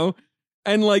 you know?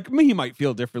 And like me, he might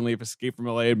feel differently if Escape from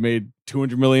LA had made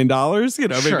 $200 million.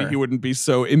 Maybe he wouldn't be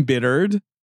so embittered.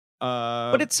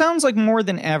 But it sounds like more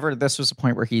than ever, this was a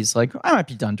point where he's like, I might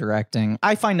be done directing.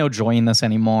 I find no joy in this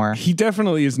anymore. He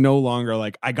definitely is no longer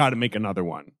like, I got to make another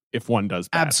one if one does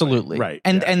badly. Absolutely. Right.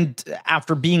 And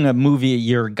after being a movie a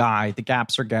year guy, the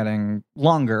gaps are getting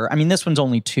longer. I mean, this one's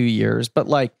only 2 years, but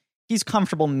like he's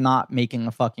comfortable not making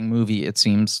a fucking movie, it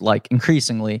seems like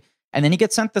increasingly. And then he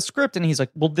gets sent the script and he's like,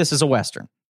 well, this is a Western.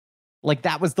 Like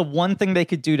that was the one thing they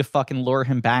could do to fucking lure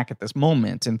him back at this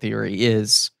moment, in theory,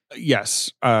 is... Yes.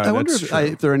 I wonder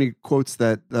if there are any quotes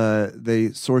that they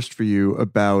sourced for you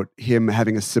about him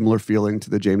having a similar feeling to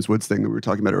the James Woods thing that we were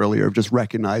talking about earlier, of just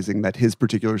recognizing that his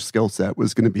particular skill set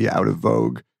was going to be out of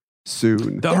vogue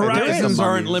soon. The horizons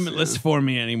aren't limitless for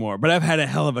me anymore, but I've had a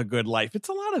hell of a good life. It's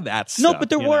a lot of that stuff. No, but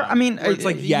there were, I mean, it's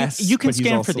like, yes, you can but he's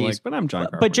scan also for these. like, but I'm John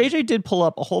Carpenter. But JJ did pull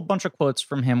up a whole bunch of quotes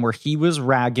from him where he was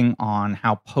ragging on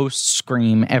how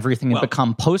post-Scream everything had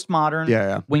become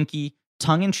postmodern, winky,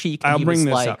 tongue-in-cheek. I'll bring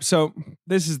this up. So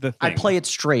this is the thing. I play it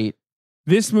straight.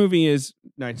 This movie is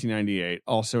 1998.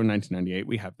 Also in 1998,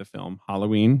 we have the film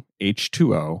Halloween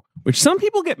H2O, which some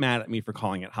people get mad at me for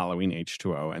calling it Halloween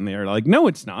H2O. And they're like, no,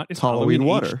 it's not. It's Halloween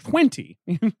water. H20.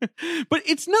 But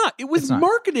it's not. It was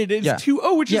marketed as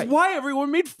 2O, which is why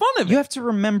everyone made fun of it. You have to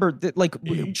remember that, like,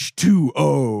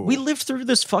 H2O. We lived through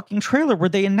this fucking trailer where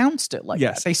they announced it like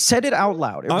that. They said it out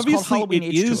loud. It was called Halloween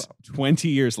it H2O. Is 20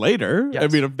 years later. Yes. I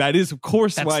mean, that is, of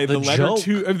course, why the letter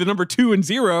two, the number 2 and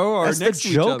 0 are That's next the to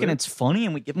each joke, other. and it's funny,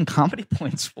 and we give him comedy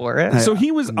points for it. So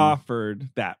he was offered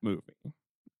that movie,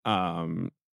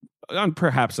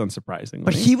 perhaps unsurprisingly.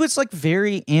 But he was like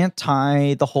very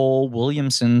anti the whole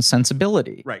Williamson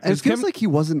sensibility. Right. And it feels like he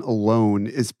wasn't alone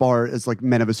as far as like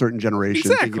men of a certain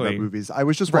generation thinking about movies. I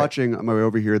was just watching on my way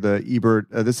over here the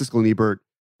Siskel and Ebert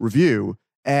review,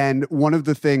 and one of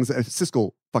the things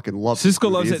Siskel fucking loves.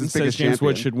 Siskel loves it and says James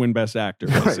Woods should win Best Actor.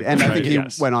 Right. And I think he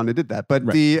went on and did that. But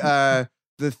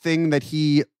the thing that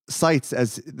he cites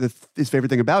as his favorite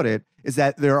thing about it is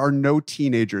that there are no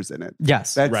teenagers in it.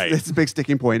 Yes. That's a big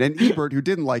sticking point. And Ebert, who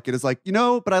didn't like it, is like,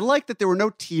 but I like that there were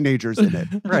no teenagers in it.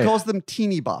 He calls them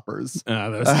teeny boppers.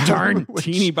 Those darn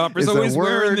teeny boppers always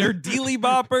wearing their dealy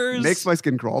boppers. Makes my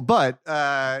skin crawl. But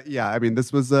I mean,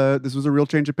 this was a real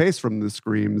change of pace from the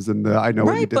screams and the I know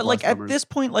what you did but like last summer. at this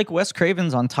point, like Wes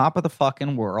Craven's on top of the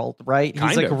fucking world, right?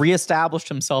 He's like reestablished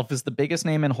himself as the biggest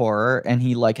name in horror, and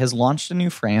he like has launched a new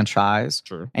franchise.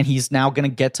 Sure. And he's now gonna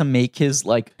get to make his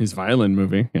violin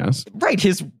movie, yes. Right,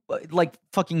 his like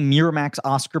fucking Miramax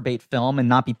Oscar bait film and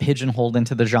not be pigeonholed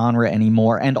into the genre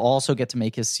anymore, and also get to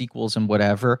make his sequels and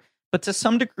whatever. But to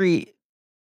some degree,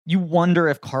 you wonder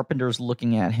if Carpenter's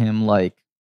looking at him like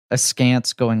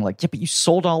askance, going like, yeah, but you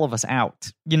sold all of us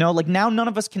out. Like now none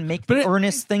of us can make the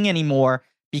earnest thing anymore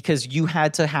because you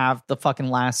had to have the fucking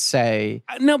last say.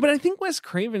 No, but I think Wes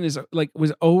Craven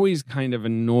was always kind of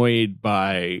annoyed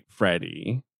by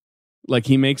Freddy. Like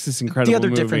he makes this incredible The other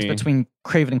movie. difference between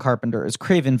Craven and Carpenter is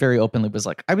Craven very openly was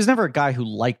like, I was never a guy who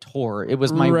liked horror. It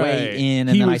was my way in,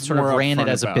 and then I sort of ran it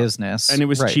as a business. And it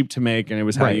was cheap to make, and it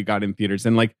was how you got in theaters.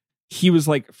 And like he was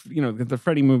like, the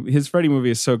Freddy movie, his Freddy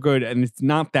movie is so good, and it's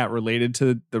not that related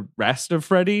to the rest of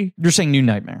Freddy. You're saying New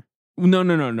Nightmare? No,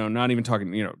 not even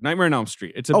talking, Nightmare on Elm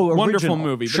Street. It's a wonderful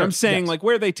movie, but I'm saying like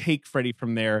where they take Freddy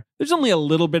from there, there's only a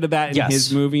little bit of that in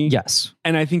his movie. Yes.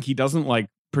 And I think he doesn't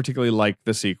particularly like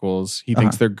the sequels. He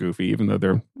thinks they're goofy, even though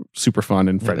they're super fun,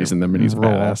 and Freddy's in them, and he's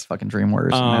badass. Fucking dream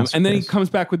words. And then he comes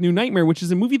back with New Nightmare, which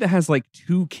is a movie that has like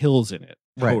 2 kills in it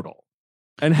total.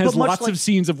 And has lots of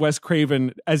scenes of Wes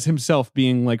Craven as himself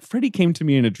being like, Freddy came to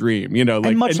me in a dream,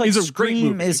 and much like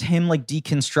Scream is him like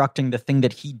deconstructing the thing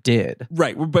that he did.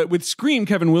 Right. But with Scream,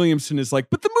 Kevin Williamson is like,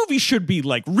 but the movie should be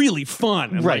like really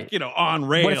fun and on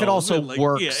rails. What if it also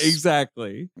works? Yeah,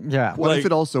 exactly. Yeah. What if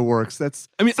it also works? That's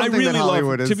I really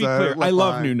Hollywood love, to be clear, I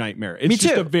love New Nightmare. It's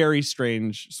just a very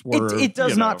strange swerve. It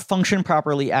does not function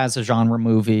properly as a genre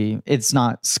movie. It's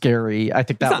not scary. I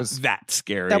think that was that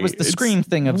scary. That was the Scream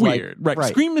thing of weird.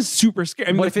 Right. Scream is super scary.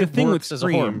 I mean, what if the it thing works with as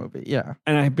a horror movie? Yeah.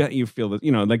 And I bet you feel that,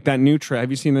 like that new have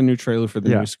you seen the new trailer for the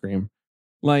new Scream?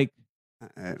 Like,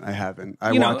 I haven't.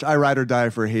 I Ride or Die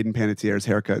for Hayden Panettiere's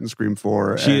haircut in Scream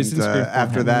 4. She is in Scream 4.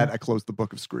 After that, I closed the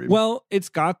book of Scream. Well, it's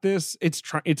got this. It's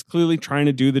clearly trying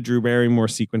to do the Drew Barrymore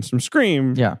sequence from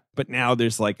Scream. Yeah. But now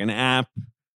there's like an app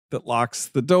that locks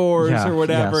the doors or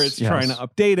whatever. It's trying to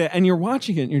update it. And you're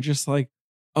watching it and you're just like,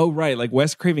 oh, right. Like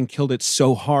Wes Craven killed it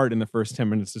so hard in the first 10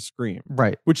 minutes of Scream.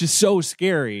 Right. Which is so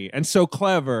scary and so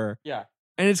clever. Yeah.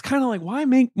 And it's kind of like, why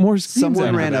make more Screams?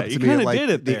 Someone ran up to me at like did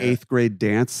it the 8th grade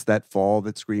dance that fall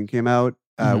that Scream came out,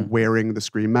 wearing the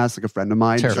Scream mask, like a friend of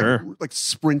mine. Like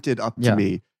sprinted up to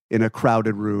me in a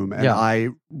crowded room. And I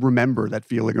remember that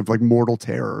feeling of like mortal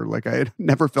terror. Like I had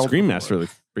never felt Scream mask really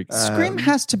freaked. Scream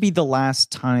has to be the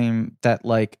last time that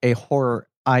like a horror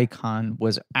icon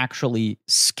was actually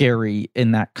scary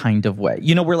in that kind of way,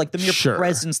 where like the mere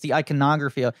presence, the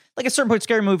iconography of like at a certain point,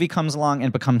 scary movie comes along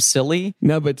and becomes silly.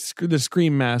 No, but the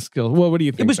Scream mask. Well, what do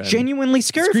you think? It was Ben? genuinely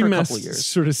scary Scream for a couple of years.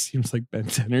 Sort of seems like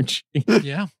Ben's energy.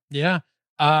 Yeah.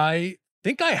 I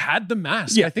think I had the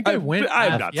mask. I think I went.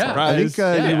 I'm not surprised.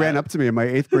 I think you ran up to me in my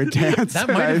 8th grade dance. That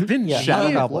might have been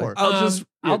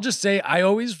I'll just say I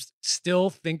always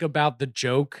still think about the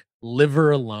joke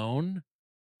 "liver alone"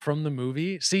 from the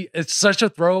movie. See, it's such a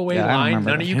throwaway line.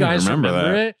 None of you guys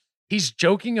remember it. He's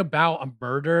joking about a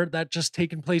murder that just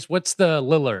taken place. What's the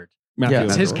Lillard?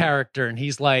 It's his character, and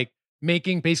he's like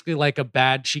making basically like a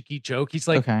bad cheeky joke. He's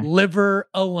like liver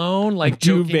alone, like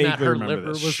joking that her liver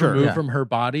was removed from her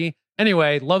body.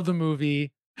 Anyway, love the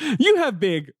movie. You have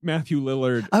big Matthew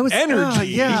Lillard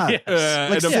energy. Like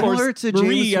and of course,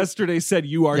 Marie yesterday said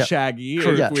you are Shaggy.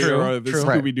 True. If we are the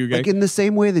Scooby-Doo gang. Like in the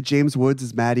same way that James Woods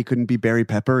is mad he couldn't be Barry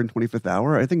Pepper in 25th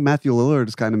Hour, I think Matthew Lillard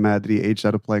is kind of mad that he aged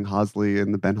out of playing Hosley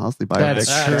in the Ben Hosley biopic.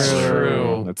 That's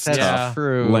true. That's tough.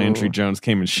 True. Landry Jones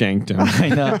came and shanked him. I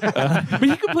know. But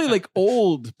he could play like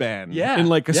old Ben. In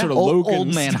like a sort of Logan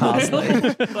old man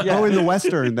Hosley. Oh, in the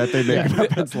Western that they make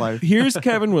about Ben's life. Here's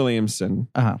Kevin Williamson.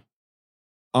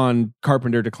 On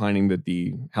Carpenter declining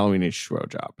the Halloween H2O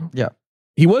job. Yeah.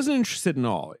 He wasn't interested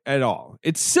at all.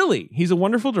 It's silly. He's a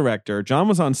wonderful director. John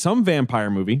was on some vampire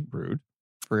movie, Brood.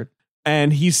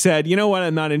 And he said, you know what?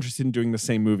 I'm not interested in doing the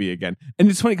same movie again. And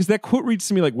it's funny because that quote reads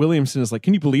to me like Williamson is like,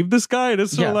 can you believe this guy? And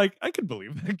it's sort of like, I could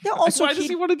believe that guy. Yeah, also, why does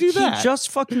he want to do that? He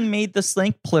just fucking made the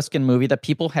Slank Plissken movie that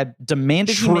people had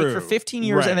demanded he make for 15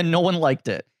 years and then no one liked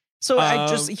it. So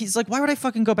he's like, why would I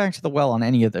fucking go back to the well on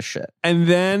any of this shit? And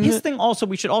then his thing also,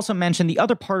 we should also mention the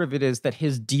other part of it is that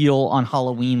his deal on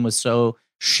Halloween was so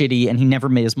shitty and he never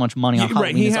made as much money on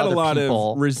Halloween He as had other a lot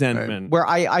people. of resentment. Where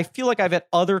I feel like I've at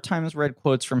other times read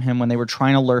quotes from him when they were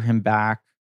trying to lure him back.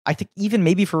 I think even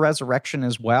maybe for Resurrection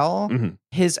as well,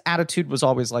 his attitude was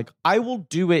always like, I will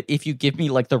do it if you give me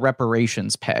like the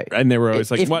reparations pay. And they were always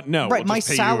like, what? No. Right. We'll My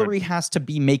salary has to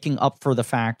be making up for the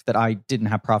fact that I didn't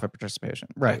have profit participation.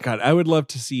 Right. God, I would love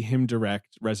to see him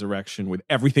direct Resurrection with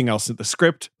everything else in the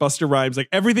script, Busta Rhymes, like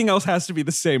everything else has to be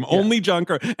the same. Only John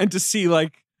Carpenter, and to see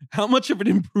like how much of an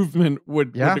improvement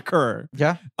would occur.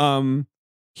 Yeah.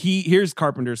 Here's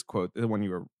Carpenter's quote, the one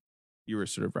you were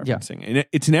sort of referencing. And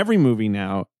it's in every movie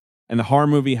now, and the horror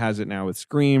movie has it now with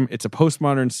Scream. It's a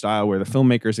postmodern style where the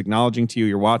filmmaker is acknowledging to you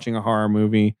you're watching a horror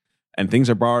movie and things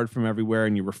are borrowed from everywhere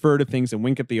and you refer to things and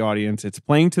wink at the audience. It's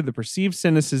playing to the perceived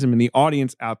cynicism in the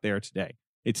audience out there today.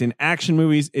 It's in action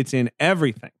movies. It's in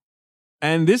everything.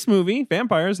 And this movie,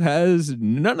 Vampires, has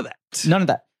none of that. None of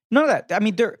that. I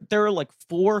mean, there are like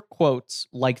 4 quotes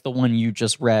like the one you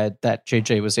just read that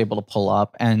JJ was able to pull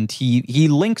up, and he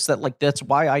links that like that's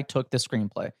why I took the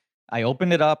screenplay. I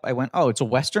opened it up. I went, oh, it's a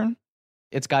Western.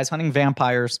 It's guys hunting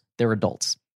vampires. They're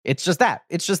adults. It's just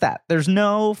that. There's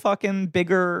no fucking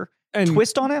bigger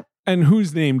twist on it. And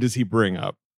whose name does he bring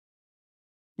up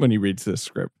when he reads this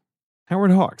script?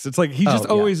 Howard Hawks. It's like he just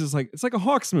always is like, it's like a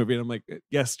Hawks movie. And I'm like,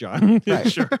 yes, John. Right.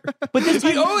 Sure. But this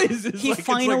he always is. He like,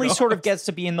 finally like sort of gets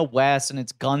to be in the West and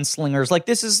it's gunslingers. Like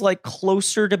this is like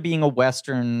closer to being a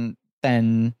Western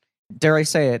than, dare I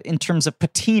say it, in terms of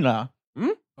patina.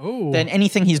 Than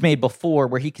anything he's made before,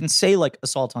 where he can say like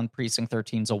Assault on Precinct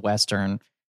 13 is a Western,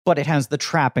 but it has the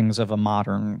trappings of a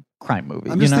modern crime movie.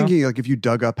 I'm just thinking, like, if you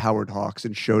dug up Howard Hawks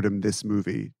and showed him this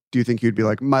movie, do you think he'd be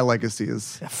like, my legacy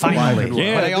is finally?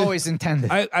 Yeah, but I always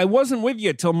intended. I wasn't with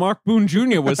you till Mark Boone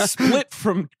Jr. was split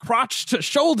from crotch to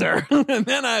shoulder, and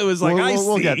then I was like,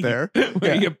 we'll get there.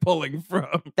 Where you're pulling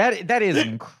from? That is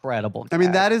incredible. I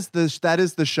mean, that is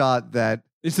the shot that.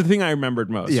 It's the thing I remembered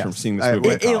most from seeing this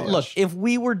movie. Look, if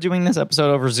we were doing this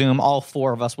episode over Zoom, all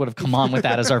 4 of us would have come on with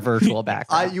that as our virtual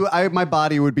background. My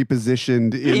body would be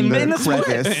positioned in the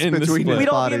crevice between his We'd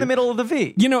all body. be in the middle of the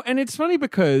V. You know, and it's funny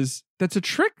because that's a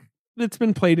trick that's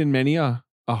been played in many a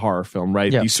horror film,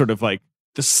 right? Yeah. You sort of like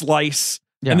the slice,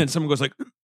 and then someone goes like,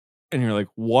 and you're like,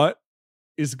 what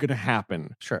is going to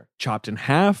happen? Sure. Chopped in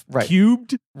half,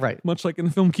 cubed, much like in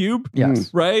the film Cube.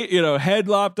 Yes. Right? You know, head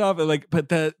lopped off, like, but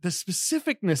the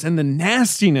specificness and the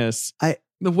nastiness,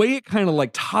 the way it kind of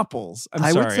like topples.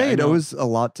 I would say it owes a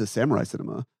lot to samurai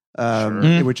cinema,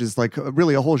 which is like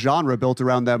really a whole genre built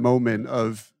around that moment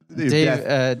of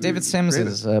David Sims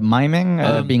is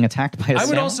miming being attacked by a I would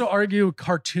samurai. also argue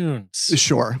cartoons.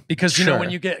 Sure. Because, you know, when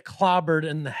you get clobbered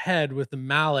in the head with a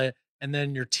mallet and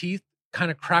then your teeth kind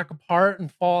of crack apart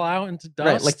and fall out into dust.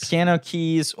 Right, like piano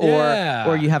keys,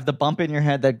 or you have the bump in your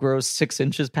head that grows 6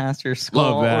 inches past your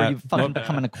skull, or you fucking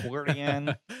become an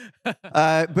accordion.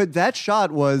 But that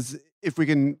shot was, if we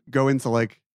can go into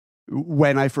like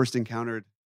when I first encountered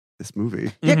this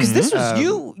movie. Yeah, because this was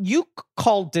you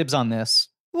called dibs on this.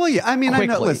 Well, yeah, I mean,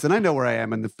 quickly. I know where I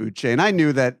am in the food chain. I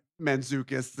knew that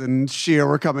Mantzoukas and Shear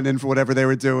were coming in for whatever they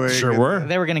were doing. Sure were.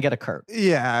 They were going to get a curve.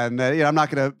 Yeah, and I'm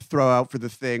not going to throw out For the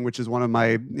Thing, which is one of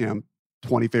my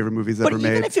 20 favorite movies ever made.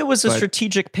 But even if it was a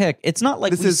strategic pick, it's not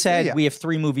like we said we have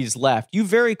 3 movies left. You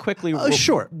very quickly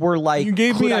were like, you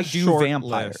gave me I do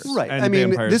vampires? Right. I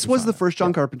mean, this was the first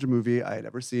John Carpenter movie I had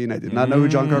ever seen. I did not know who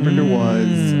John Carpenter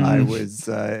was. I was,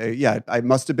 I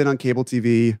must have been on cable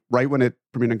TV right when it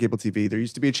premiered on cable TV. There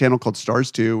used to be a channel called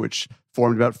Stars 2, which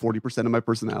formed about 40% of my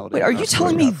personality. Wait, are you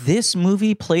telling me this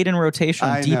movie played in rotation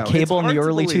on deep cable in the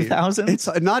early 2000s? It's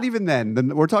not even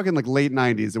then. We're talking like late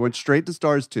 90s. It went straight to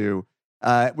Stars 2.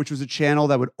 Which was a channel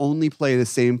that would only play the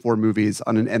same 4 movies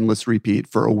on an endless repeat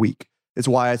for a week. It's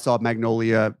why I saw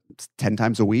Magnolia 10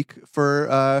 times a week for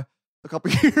a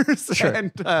couple years,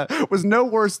 and was no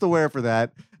worse to wear for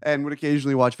that, and would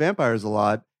occasionally watch Vampires a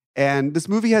lot. And this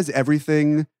movie has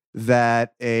everything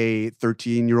that a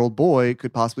 13-year-old boy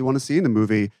could possibly want to see in a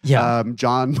movie. Yeah.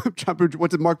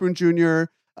 Mark Boone Jr.,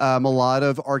 a lot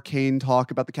of arcane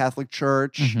talk about the Catholic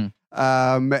Church. Mm-hmm.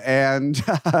 And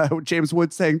James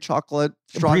Wood saying chocolate,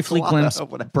 briefly glimpsed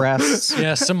breasts.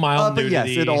 Yeah, some mild nudity. But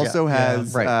yes, it also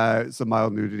has some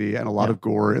mild nudity and a lot of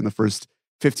gore in the first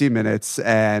 15 minutes.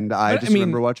 And I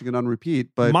remember watching it on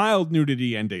repeat. But mild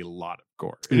nudity and a lot of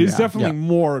gore. It is definitely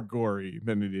more gory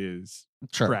than it is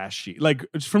trashy. Like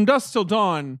From Dusk Till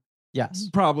Dawn. Yes,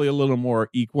 probably a little more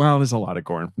equal. Well, there's a lot of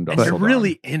gore in From Dusk Till Dawn. You're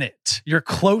really in it. You're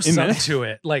close up to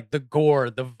it. Like the gore,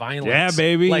 the violence. Yeah,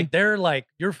 baby. Like they're like,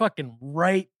 you're fucking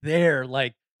right there.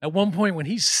 Like At one point when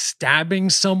he's stabbing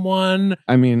someone,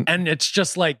 I mean, and it's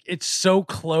just like, it's so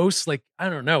close. Like, I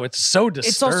don't know. It's so disturbing.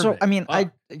 It's also, I mean,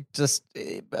 I just,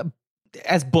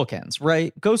 as bookends,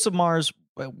 right? Ghosts of Mars,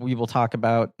 we will talk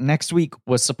about next week,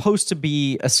 was supposed to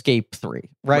be Escape 3,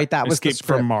 right? That was Escape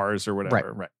from Mars or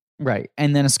whatever. Right.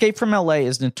 And then Escape from LA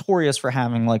is notorious for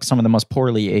having like some of the most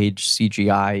poorly aged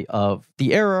CGI of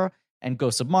the era. And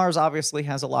Ghosts of Mars obviously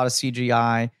has a lot of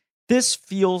CGI. This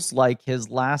feels like his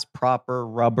last proper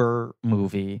rubber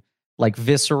movie, like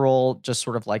visceral, just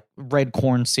sort of like red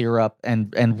corn syrup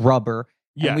and rubber.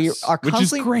 Yes, and we are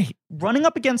constantly running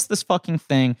up against this fucking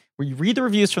thing where you read the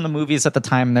reviews from the movies at the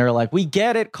time and they're like, we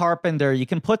get it, Carpenter, you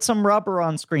can put some rubber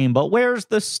on screen, but where's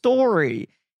the story?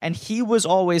 And he was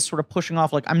always sort of pushing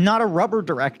off like, I'm not a rubber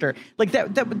director. Like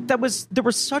there was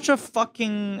such a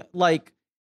fucking, like,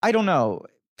 I don't know.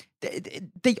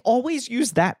 They always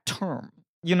use that term,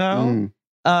 you know?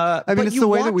 I mean, it's the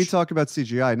way that we talk about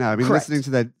CGI now. I mean, Correct. listening to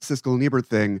that Siskel and Ebert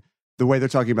thing, the way they're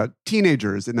talking about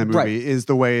teenagers in that movie is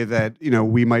the way that,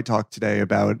 we might talk today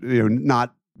about,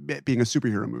 not being a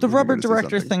superhero movie. The rubber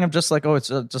director thing of just like, oh, it's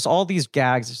just all these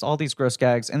gags, just all these gross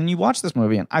gags. And then you watch this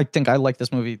movie, and I think I like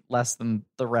this movie less than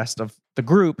the rest of the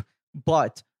group,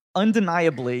 but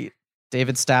undeniably,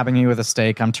 David's stabbing you with a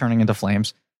stake. I'm turning into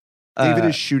flames. David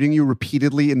is shooting you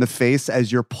repeatedly in the face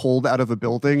as you're pulled out of a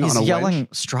building. He's on a yelling wedge.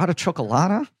 Strata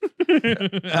Chocolata.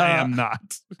 I am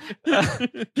not.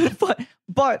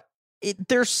 but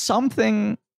there's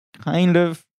something kind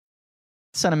of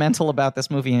sentimental about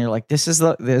this movie, and you're like, this is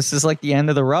like the end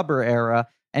of the rubber era.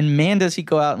 And man, does he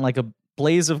go out in like a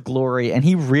blaze of glory, and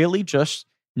he really just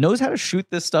knows how to shoot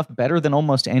this stuff better than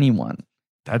almost anyone.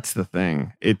 That's the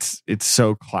thing. It's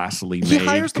so classily made. He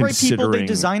hires the right people, they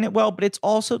design it well, but it's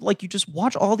also like you just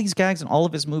watch all these gags in all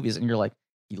of his movies, and you're like,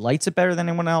 he lights it better than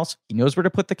anyone else. He knows where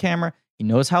to put the camera. He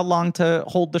knows how long to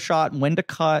hold the shot and when to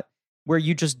cut, where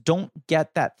you just don't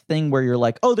get that thing where you're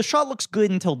like, oh, the shot looks good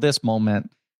until this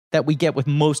moment that we get with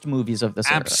most movies of this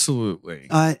era. Absolutely.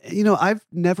 I've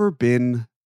never been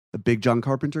a big John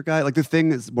Carpenter guy. Like, The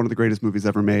Thing is one of the greatest movies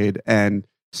ever made, and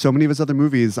so many of his other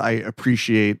movies I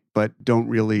appreciate, but don't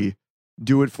really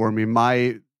do it for me.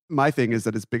 My thing is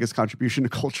that his biggest contribution to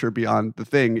culture beyond The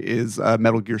Thing is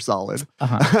Metal Gear Solid,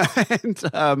 and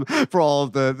for all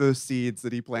of the seeds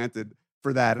that he planted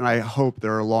for that. And I hope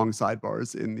there are long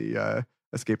sidebars in the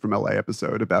Escape from LA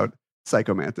episode about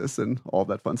Psycho Mantis and all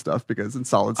that fun stuff, because in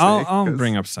Solid Snake, I'll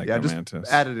bring up Psycho Mantis.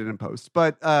 Just add it in post.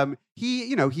 But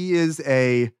he is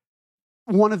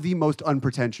one of the most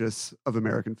unpretentious of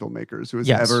American filmmakers who has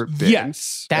ever been.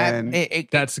 Yes,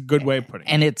 that's a good way of putting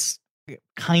it. And it's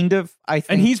kind of, I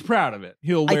think, and he's proud of it.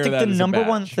 He'll wear that. I think the number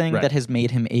one thing that has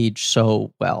made him age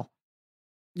so well.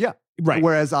 Yeah, right.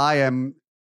 Whereas I am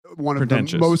one of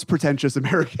the most pretentious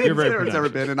Americans there's ever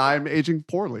been, and I'm aging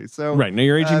poorly. So right now,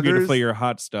 you're aging beautifully. You're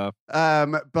hot stuff.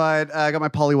 But I got my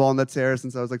poly walnut hair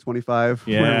since I was like 25.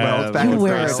 Yeah, it's back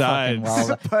in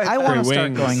style. I want to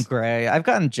start going gray. I've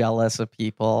gotten jealous of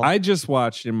people. I just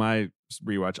watched in my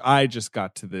rewatch. I just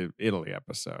got to the Italy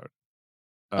episode.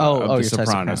 of The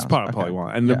Sopranos. Polly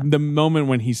Walnut. And the moment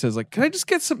when he says, like, can I just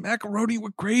get some macaroni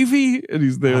with gravy? And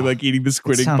he's there like eating the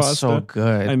squid sounds pasta. So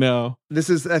good. I know. I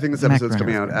think this episode's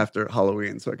coming out after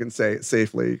Halloween, so I can say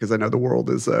safely, because I know the world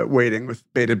is waiting with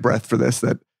bated breath for this,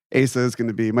 that Asa is going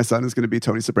to be, my son is going to be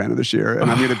Tony Soprano this year, and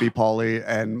I'm going to be Paulie,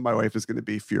 and my wife is going to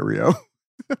be Furio.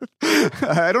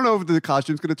 I don't know if the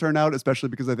costume's going to turn out, especially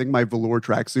because I think my velour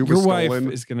tracksuit was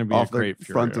stolen is going to be off a great the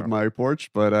front of my porch,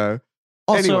 but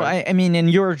also, anyway. I mean, in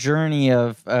your journey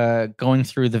of going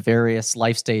through the various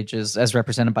life stages as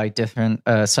represented by different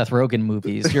Seth Rogen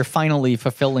movies, you're finally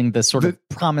fulfilling the sort of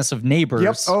promise of Neighbors.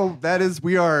 Yep. Oh,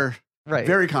 we are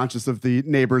very conscious of the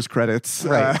Neighbors credits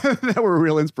that were a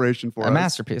real inspiration for us. A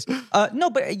masterpiece. No,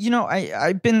 but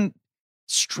I've been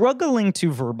struggling to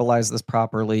verbalize this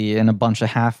properly in a bunch of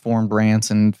half-formed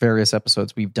rants and various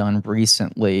episodes we've done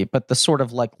recently, but the sort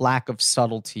of like lack of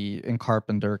subtlety in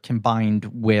Carpenter combined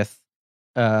with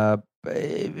the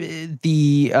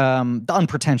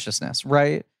unpretentiousness,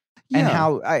 right? Yeah. And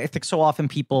how I think so often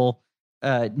people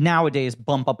nowadays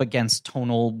bump up against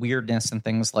tonal weirdness and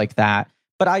things like that.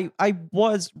 But I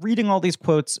was reading all these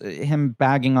quotes, him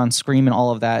bagging on Scream and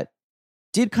all of that,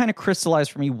 did kind of crystallize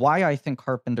for me why I think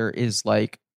Carpenter is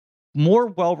like more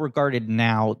well regarded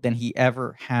now than he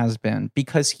ever has been,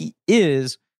 because he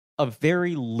is a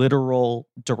very literal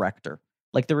director.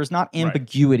 Like, there is not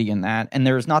ambiguity in that, and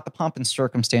there is not the pomp and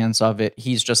circumstance of it.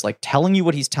 He's just like telling you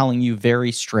what he's telling you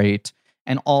very straight,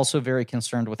 and also very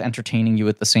concerned with entertaining you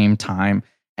at the same time.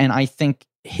 And I think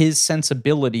his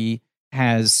sensibility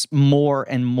has more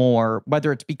and more,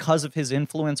 whether it's because of his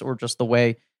influence or just the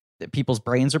way people's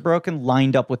brains are broken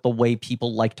lined up with the way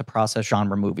people like to process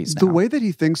genre movies now. The way that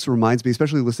he thinks reminds me,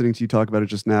 especially listening to you talk about it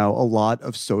just now, a lot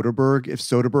of Soderbergh. If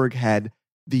Soderbergh had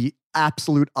the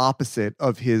absolute opposite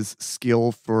of his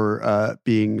skill for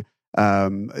being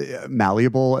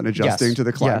malleable and adjusting to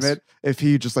the climate, if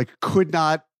he just like could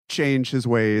not change his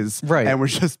ways and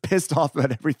was just pissed off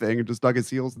about everything and just dug his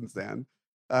heels in the sand.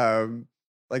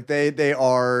 Like they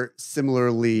are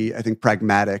similarly, I think,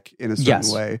 pragmatic in a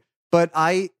certain way. But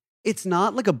it's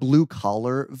not like a blue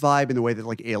collar vibe in the way that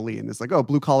like Alien is like, oh,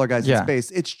 blue collar guys in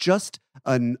space. It's just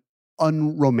an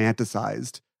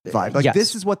unromanticized vibe. Like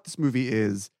this is what this movie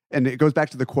is. And it goes back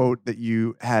to the quote that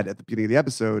you had at the beginning of the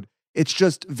episode. It's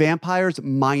just vampires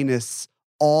minus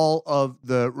all of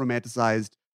the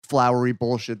romanticized flowery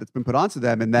bullshit that's been put onto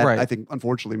them. And that I think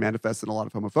unfortunately manifests in a lot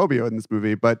of homophobia in this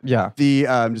movie. But the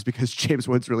just because James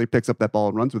Woods really picks up that ball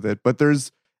and runs with it. But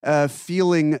there's a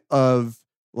feeling of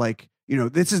like, you know,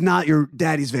 this is not your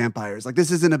daddy's vampires. Like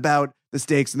this isn't about the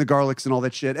stakes and the garlics and all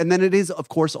that shit. And then it is, of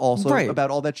course, also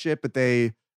about all that shit, but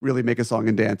they really make a song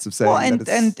and dance of saying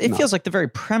and it feels like the very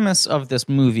premise of this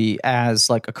movie as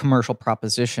like a commercial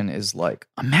proposition is like,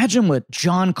 imagine what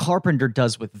John Carpenter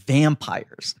does with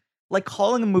vampires. Like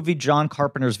calling a movie John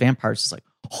Carpenter's Vampires is like,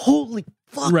 holy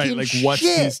fucking like shit. What's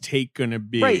his take gonna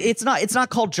be? Right. It's not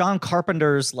called John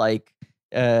Carpenter's like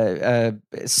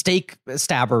steak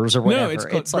stabbers or whatever.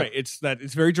 No, it's like, it's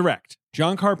very direct.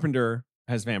 John Carpenter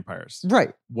has vampires.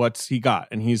 Right. What's he got?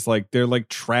 And he's like, they're like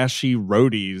trashy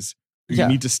roadies. You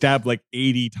need to stab like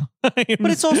 80 times.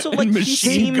 But it's also like he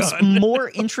seems more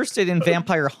interested in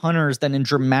vampire hunters than in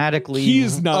dramatically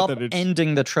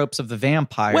upending the tropes of the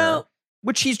vampire. Well,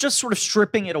 which he's just sort of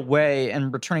stripping it away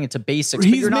and returning it to basics.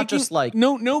 But you're not just like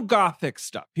no gothic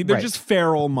stuff. They're just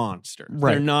feral monsters.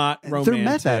 Right. They're not romantic. They're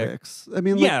meth addicts. I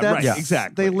mean, like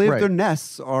exactly. They live. Their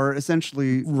nests are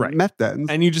essentially meth dens,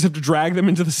 and you just have to drag them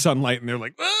into the sunlight, and they're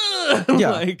like,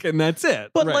 like, and that's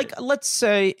it. But like, let's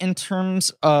say in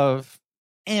terms of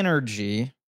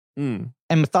energy and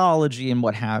mythology and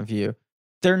what have you,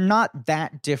 they're not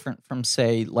that different from,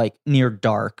 say, like Near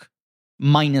Dark,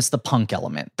 minus the punk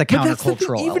element, the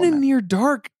countercultural element. Even in Near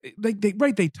Dark, like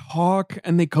they talk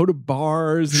and they go to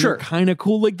bars. And they're kind of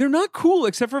cool. Like they're not cool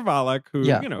except for Valak, who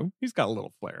you know he's got a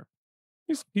little flair.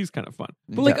 He's kind of fun,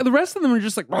 but like the rest of them are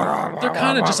just like they're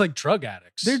kind of just like drug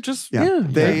addicts. They're just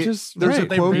there's a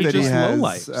quote that he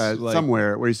has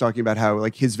somewhere where he's talking about how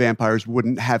like his vampires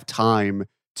wouldn't have time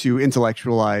to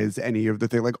intellectualize any of the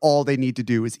thing. Like all they need to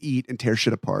do is eat and tear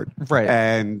shit apart. Right.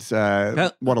 And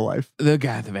what a life. The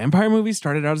vampire movie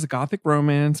started out as a gothic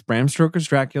romance. Bram Stoker's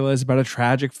Dracula is about a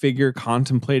tragic figure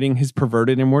contemplating his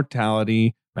perverted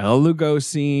immortality. Bela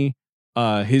Lugosi,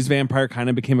 his vampire kind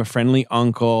of became a friendly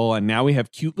uncle. And now we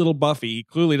have cute little Buffy. He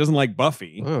clearly doesn't like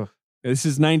Buffy. Ugh. This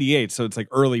is 98, so it's like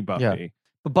early Buffy. Yeah.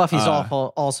 But Buffy's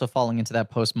also falling into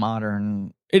that postmodern.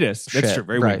 It is. That's shit. true.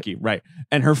 Very winky. Right.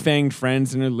 And her fanged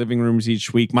friends in her living rooms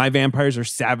each week. My vampires are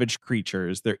savage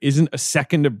creatures. There isn't a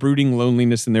second of brooding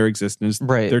loneliness in their existence.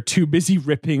 Right. They're too busy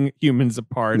ripping humans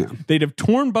apart. Yeah. They'd have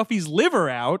torn Buffy's liver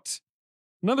out.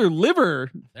 Another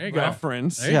liver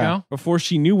reference. There you go. Before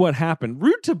she knew what happened.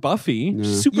 Rude to Buffy. Yeah.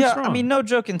 Super strong. I mean, no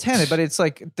joke intended, but it's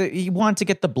like you want to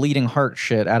get the bleeding heart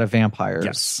shit out of vampires.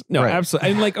 Yes. No,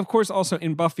 absolutely. And like, of course, also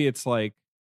in Buffy, it's like,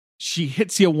 she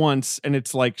hits you once and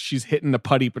it's like she's hitting the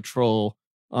putty patrol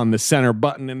on the center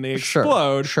button and they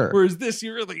explode. Sure. Whereas this,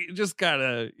 you really just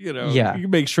gotta, you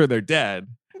make sure they're dead.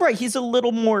 Right. He's a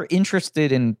little more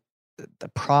interested in the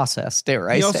process there.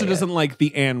 He also doesn't like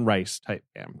the Anne Rice type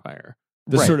vampire.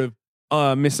 The sort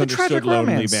of misunderstood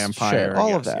lonely vampire. Shit,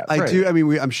 all of that. I do. I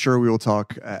mean, I'm sure we will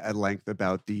talk at length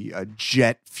about the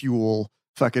jet fuel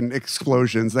fucking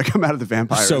explosions that come out of the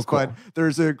vampires. So cool. But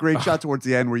there's a great shot towards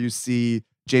the end where you see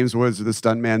James Woods, or the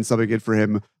stuntman, subbing it for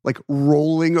him, like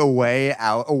rolling away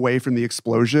from the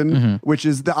explosion, which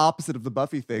is the opposite of the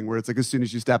Buffy thing, where it's like as soon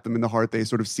as you stab them in the heart, they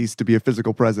sort of cease to be a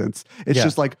physical presence. It's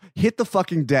just like, hit the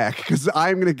fucking deck, because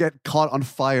I'm going to get caught on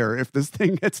fire if this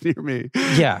thing gets near me.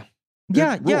 Yeah.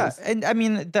 And I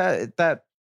mean, that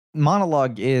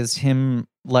monologue is him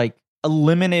like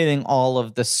eliminating all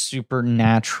of the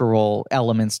supernatural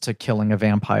elements to killing a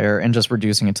vampire and just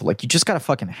reducing it to like, you just gotta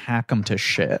fucking hack them to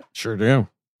shit. Sure do.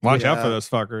 Watch out for those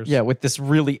fuckers. Yeah, with this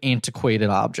really antiquated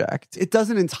object. It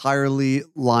doesn't entirely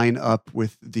line up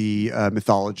with the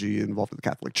mythology involved with the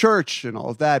Catholic Church and all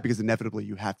of that, because inevitably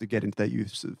you have to get into that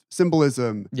use of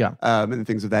symbolism and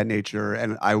things of that nature.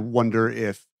 And I wonder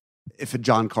if a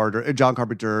John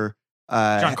Carpenter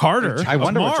John Carter. I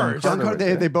wonder what Mars. John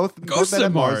Carter. They both Ghosted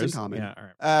had Mars in Mars. common. Yeah, all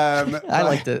right. I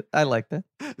liked it. I liked it.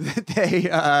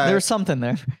 There's something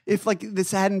there. If like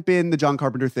this hadn't been the John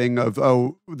Carpenter thing of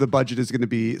the budget is going to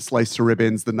be sliced to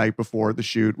ribbons the night before the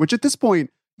shoot, which at this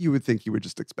point you would think you would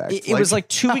just expect. It was like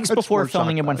 2 weeks before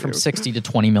filming. It went from $60 to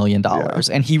 $20 million,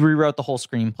 and he rewrote the whole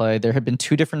screenplay. There had been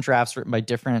 2 different drafts written by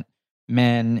different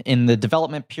men in the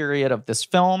development period of this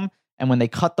film. And when they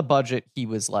cut the budget, he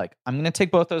was like, I'm going to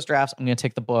take both those drafts. I'm going to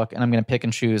take the book and I'm going to pick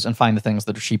and choose and find the things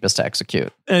that are cheapest to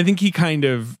execute. And I think he kind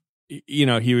of,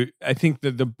 I think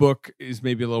that the book is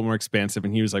maybe a little more expansive.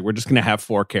 And he was like, we're just going to have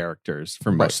 4 characters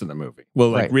for most of the movie.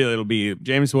 Well, really, it'll be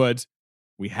James Woods.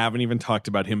 We haven't even talked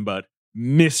about him, but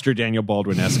Mr. Daniel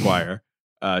Baldwin Esquire,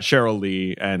 Cheryl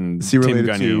Lee, and Is he Tim related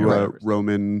Gunny. to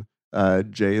Roman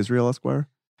J. Israel Esquire?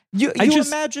 You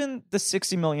imagine the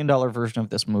 $60 million version of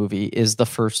this movie is the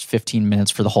first 15 minutes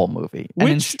for the whole movie. And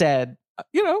instead,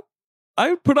 I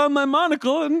would put on my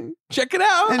monocle and check it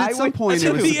out. And at some point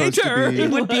it was supposed to be...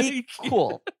 It would be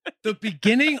cool. The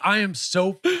beginning, I am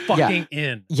so fucking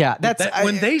in. Yeah,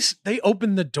 when they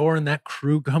open the door and that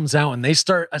crew comes out and they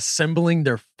start assembling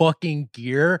their fucking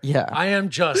gear. Yeah, I have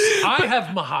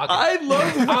mahogany.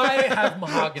 I have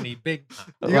mahogany. Big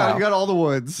time. You got all the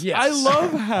woods. Yes. I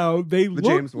love how they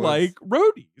look like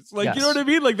roadies. Like, you know what I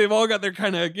mean? Like they've all got their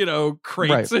kind of,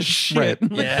 crates of shit.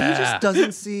 Right. Like, he just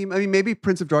doesn't seem, I mean, maybe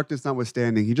Prince of Darkness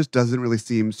notwithstanding, he just doesn't really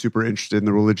seem super interested in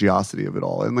the religiosity of it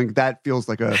all. And like that feels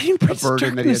like a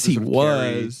burden that he has to sort of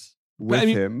carry with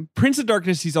him. Prince of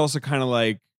Darkness, he's also kind of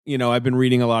like, I've been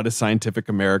reading a lot of Scientific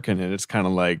American, and it's kind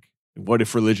of like, what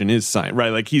if religion is science, right?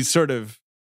 Like he's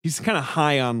kind of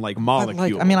high on like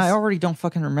molecules. I already don't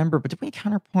fucking remember, but did we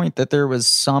counterpoint that there was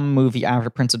some movie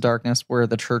after Prince of Darkness where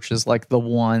the church is like the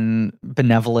one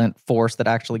benevolent force that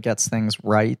actually gets things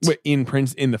right? Wait, in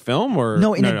the film or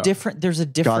no? There's a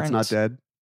different. God's Not Dead.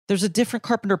 There's a different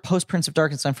Carpenter post Prince of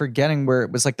Darkness. I'm forgetting where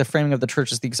it was like the framing of the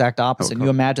church is the exact opposite. You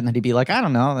imagine that he'd be like, I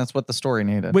don't know, that's what the story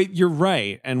needed. Wait, you're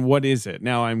right. And what is it?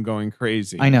 Now I'm going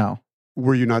crazy. I know.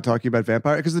 Were you not talking about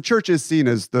vampire? Because the church is seen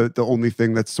as the only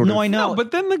thing that's sort of... No, I know. No,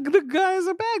 but then the guy is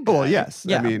a bad guy. Well, yes.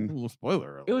 Yeah. I mean... A little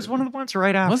spoiler alert. It was one of the ones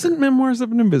right after. Wasn't Memoirs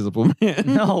of an Invisible Man?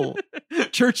 No.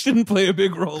 Church didn't play a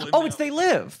big role in Oh, it's They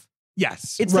Live.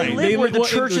 Yes. It's They Live where the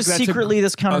church is secretly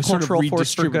this countercultural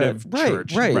force for good.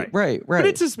 Right. But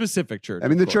it's a specific church. I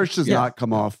mean, the church does not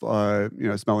come off,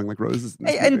 smelling like roses.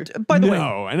 And by the way...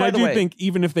 No, and I do think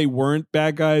even if they weren't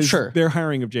bad guys, their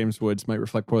hiring of James Woods might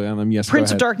reflect poorly on them. Yes,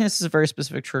 Prince of Darkness is a very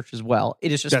specific church as well.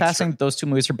 It is just fascinating that those two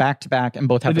movies are back to back and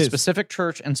both have a specific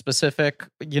church and specific,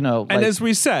 And as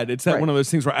we said, it's that one of those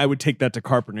things where I would take that to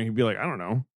Carpenter. He'd be like, I don't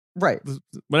know. Right.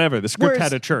 Whatever. The script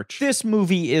had a church. This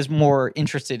movie is more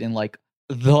interested in like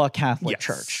the Catholic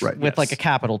Church with like a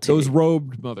capital T. Those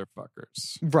robed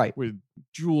motherfuckers. Right. With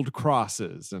jeweled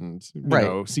crosses and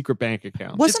secret bank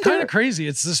accounts. It's kind of crazy.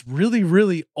 It's this really,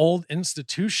 really old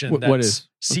institution that's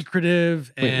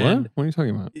secretive. And what are you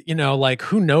talking about? Like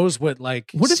who knows what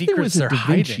like what secrets they're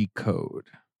hiding. Da Vinci Code?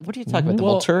 What are you talking about? The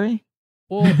Volturi?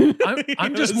 Well,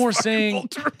 I'm just more saying,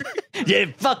 yeah,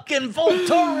 fucking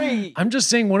Volturi. I'm just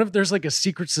saying, what if there's like a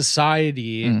secret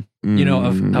society, of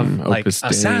like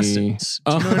assassins?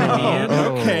 Do you know what I mean?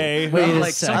 Okay, wait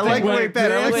like second. I like way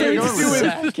better. I like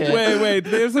wait.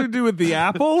 There's something to do with the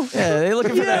apple. Yeah, they're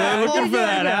looking for that. Looking for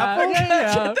that apple.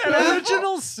 Yeah. The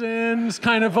original sin's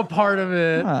kind of a part of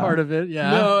it. Part of it.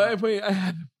 Yeah. No, wait.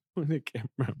 I can't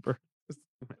remember.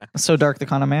 So Dark the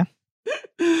Con of Man.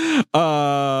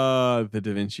 The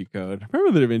Da Vinci Code.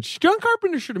 Remember the Da Vinci? John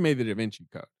Carpenter should have made the Da Vinci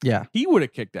Code. Yeah, he would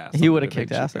have kicked ass. He would have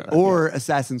kicked ass. Or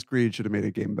Assassin's Creed should have made a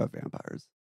game about vampires.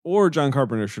 Or John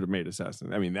Carpenter should have made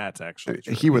Assassin. I mean, that's actually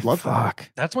true. He would love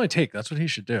that. That's my take. That's what he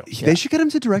should do. They should get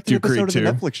him to direct an episode of the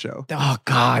Netflix show. Oh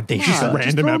God, they should.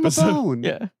 Random episode.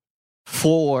 Yeah.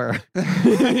 4.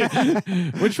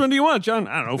 Which one do you want, John?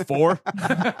 I don't know. 4.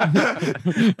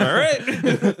 All right.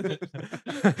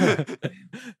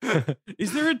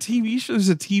 Is there a TV show? There's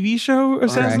a TV show.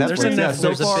 Assassin's Creed. Netflix.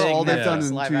 So far, all they've done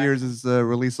in 2 years is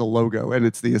release a logo, and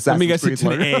it's the Assassin's Creed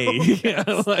logo.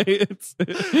 Yeah, like it's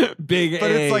big. But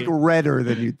it's like redder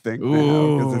than you'd think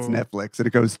because it's Netflix, and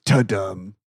it goes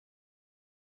ta-dum.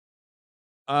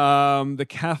 The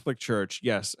Catholic Church,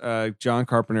 yes. John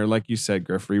Carpenter, like you said,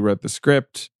 Griff, rewrote the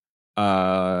script.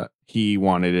 He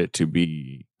wanted it to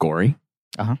be gory.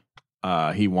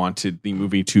 He wanted the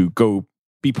movie to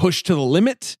be pushed to the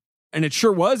limit, and it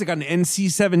sure was. It got an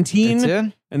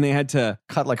NC-17, and they had to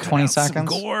cut like 20 seconds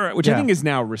gore, which I think is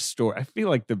now restored. I feel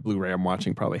like the Blu-ray I'm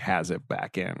watching probably has it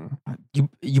back in.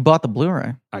 You bought the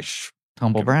Blu-ray?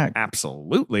 Humble brag.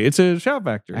 Absolutely, it's a Shout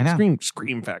Factory,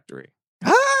 Scream Factory.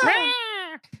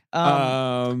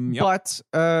 But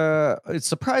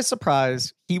surprise,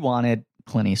 surprise, he wanted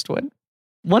Clint Eastwood.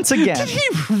 Once again,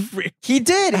 he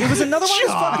did. It was another one of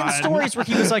those fucking stories where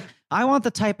he was like, I want the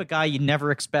type of guy you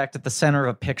never expect at the center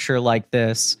of a picture like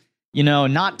this. You know,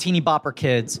 not teeny bopper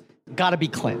kids. Gotta be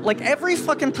Clint. Like every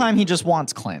fucking time he just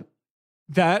wants Clint.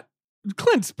 That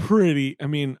Clint's pretty. I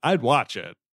mean, I'd watch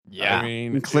it. Yeah. I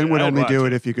mean, Clint would only do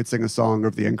it if he could sing a song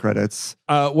of the end credits.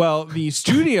 Well, the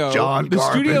studio Carpenter's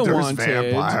wanted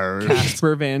Vampires.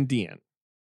 Casper Van Dien.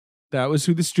 That was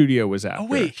who the studio was after. Oh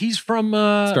wait, he's from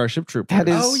Starship Troopers. That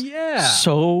is oh yeah.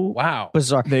 so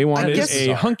bizarre. They wanted guess-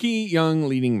 a hunky young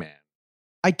leading man.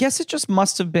 I guess it just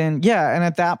must have been, yeah. And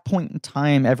at that point in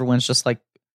time, everyone's just like,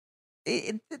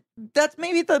 that's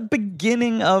maybe the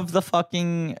beginning of the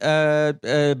fucking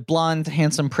blonde,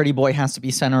 handsome, pretty boy has to be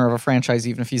center of a franchise,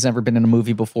 even if he's never been in a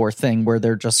movie before thing, where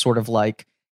they're just sort of like,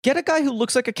 get a guy who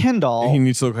looks like a Ken doll. He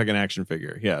needs to look like an action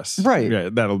figure. Yes, right. Yeah,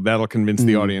 that'll convince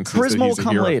the audience. Charisma will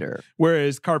come later.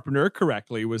 Whereas Carpenter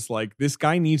correctly was like, this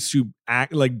guy needs to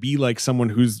act like be like someone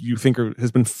who's you think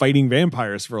has been fighting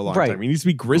vampires for a long time. He needs to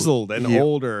be grizzled and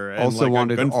older. And also like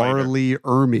wanted Arlie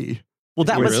Ermey. Well,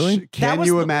 that was really. Can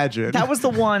you imagine? That was the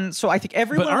one. So I think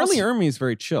everyone. But Arlie Ermey is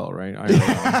very chill, right?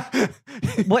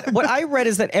 What I read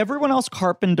is that everyone else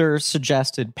Carpenter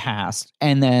suggested passed,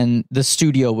 and then the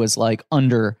studio was like,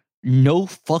 under no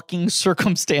fucking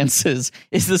circumstances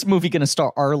is this movie going to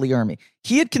star Arlie Ermey.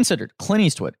 He had considered Clint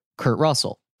Eastwood, Kurt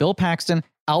Russell, Bill Paxton,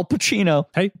 Al Pacino,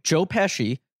 Joe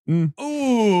Pesci.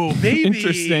 Ooh, baby.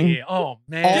 Interesting. Oh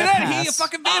man, get out of here, you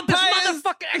fucking vampire!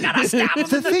 Motherfucker, I gotta stab him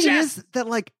The in the thing chest. is that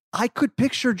like I could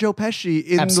picture Joe Pesci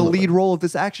in Absolutely. the lead role of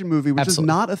this action movie, which is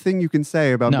not a thing you can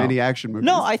say about many action movies.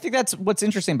 No, I think that's what's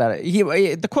interesting about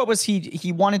it. The quote was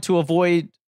he wanted to avoid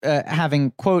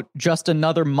having, quote, just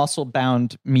another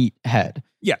muscle-bound meathead.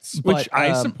 Yes, But, which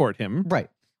I support him. Right.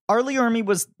 Arlie Ermey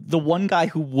was the one guy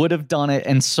who would have done it,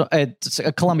 and so,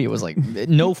 Columbia was like,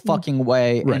 no fucking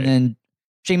way. Right. And then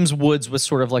James Woods was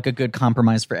sort of like a good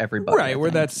compromise for everybody. Right, where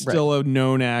that's still a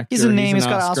known actor. He's a name. He's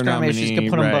got Oscar Oscar nominations. You can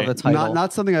put him above the title.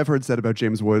 Not something I've heard said about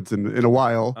James Woods in a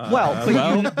while. But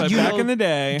you back know in the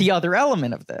day, the other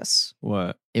element of this.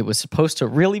 What? It was supposed to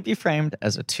really be framed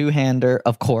as a two-hander,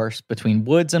 of course, between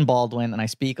Woods and Baldwin, and I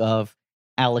speak of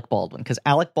Alec Baldwin, because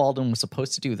Alec Baldwin was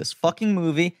supposed to do this fucking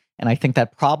movie, and I think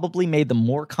that probably made them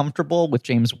more comfortable with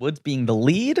James Woods being the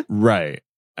lead. Right.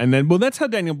 And then, well, that's how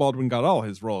Daniel Baldwin got all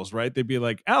his roles, right? They'd be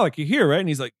like, Alec, you here, right? And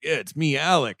he's like, yeah, it's me,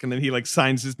 Alec. And then he like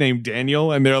signs his name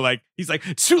Daniel, and they're like, he's like,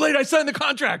 it's too late, I signed the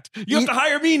contract. You have to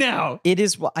hire me now. It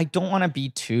is, I don't want to be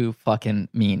too fucking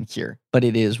mean here, but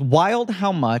it is wild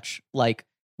how much, like,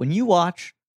 when you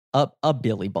watch a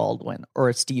Billy Baldwin or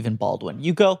a Stephen Baldwin,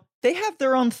 you go, they have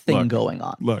their own thing going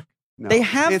on. Look. No, they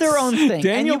have their own thing.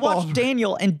 Daniel and you watch Baldwin.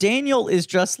 Daniel, and Daniel is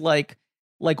just like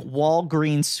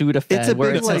Walgreens Sudafed, It's a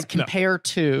where big, it says like, compare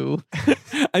to.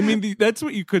 I mean, that's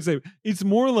what you could say. It's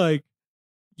more like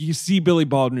you see Billy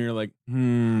Baldwin, and you're like,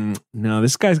 no,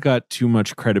 this guy's got too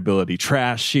much credibility.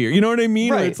 Trash here. You know what I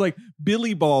mean? Right. Or it's like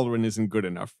Billy Baldwin isn't good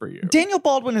enough for you. Daniel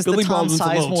Baldwin is Billy the Tom Baldwin's a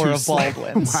little Sizemore too of slick.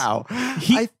 Baldwins. Wow.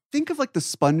 I think of like the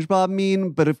SpongeBob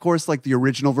meme, but of course, like the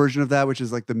original version of that, which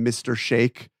is like the Mr.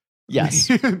 Shake. Yes.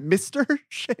 Mr.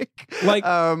 Shake. Like,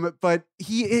 but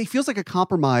he feels like a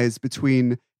compromise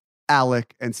between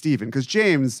Alec and Steven, because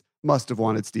James must have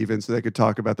wanted Steven so they could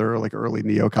talk about their like early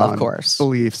neocon Of course.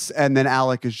 beliefs. And then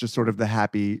Alec is just sort of the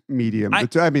happy medium.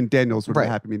 Daniel's sort of the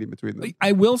happy medium between them.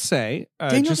 I will say,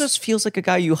 Daniel just feels like a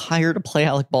guy you hire to play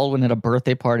Alec Baldwin at a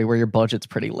birthday party where your budget's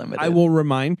pretty limited. I will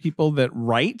remind people that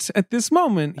right at this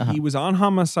moment, he was on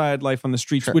Homicide: Life on the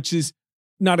Streets, which is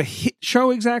not a hit show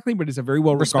exactly, but it's a very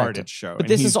well-regarded show. But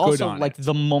this is also like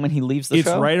the moment he leaves the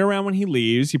show. It's right around when he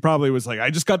leaves. He probably was like, I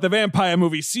just got the vampire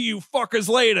movie. See you fuckers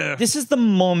later. This is the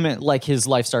moment like his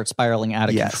life starts spiraling out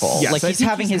of control. Yes, like I he's think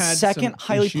having he's his had second some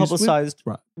highly issues with- publicized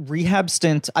rehab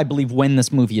stint, I believe, when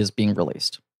this movie is being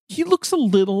released. He looks a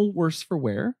little worse for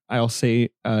wear, I'll say,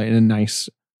 in a nice,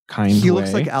 kind way. He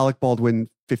looks like Alec Baldwin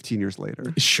 15 years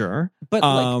later. Sure. But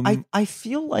like, I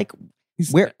feel like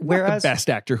he's whereas the best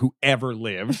actor who ever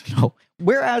lived. No.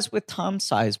 Whereas with Tom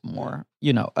Sizemore,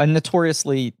 a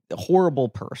notoriously horrible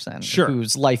person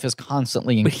whose life is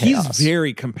constantly in But chaos. he's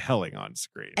very compelling on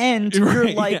screen. And you're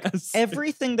Right, like, yes.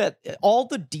 everything all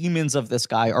the demons of this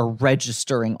guy are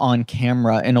registering on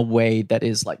camera in a way that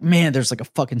is like, man, there's like a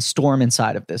fucking storm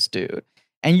inside of this dude.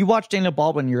 And you watch Daniel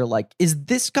Baldwin, you're like, is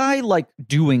this guy like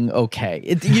doing okay?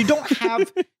 You don't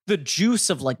have the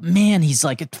juice of like, man, he's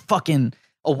like a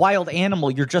wild animal.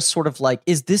 You're just sort of like,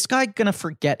 is this guy gonna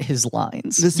forget his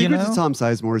lines? The secret to Tom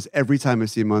Sizemore is every time I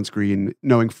see him on screen,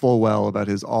 knowing full well about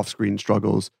his off-screen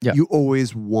struggles, you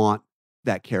always want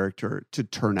that character to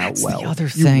turn out That's well. the other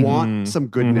thing. You want some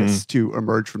goodness to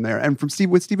emerge from there. And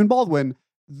with Stephen Baldwin,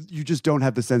 you just don't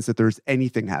have the sense that there's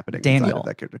anything happening inside of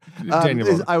that character.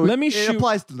 Let me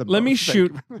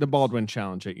shoot both. the Baldwin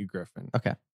challenge at you, Griffin.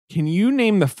 Okay. Can you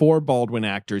name the 4 Baldwin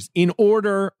actors in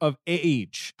order of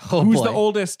age? Oh, Who's boy. the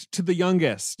oldest to the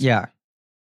youngest? Yeah.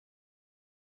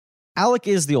 Alec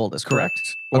is the oldest, correct?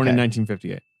 Born in Okay.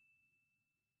 1958.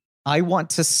 I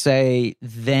want to say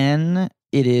then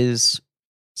it is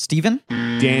Stephen.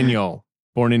 Daniel,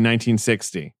 born in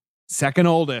 1960. Second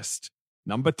oldest.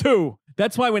 Number 2.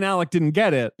 That's why when Alec didn't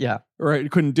get it, or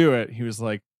couldn't do it, he was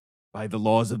like, by the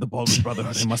laws of the Baldwin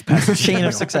Brotherhood, I must pass the chain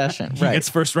of succession. He gets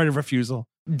first right of refusal.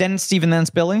 Then Stephen, then it's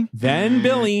Billy. Then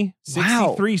Billy,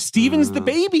 63. Stephen's the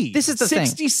baby. This is the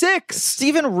 66. thing.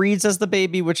 Stephen reads as the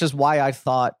baby, which is why I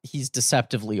thought he's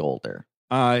deceptively older.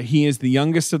 He is the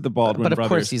youngest of the Baldwin brothers. But of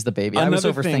course he's the baby. I was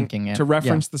overthinking it. To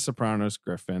reference The Sopranos,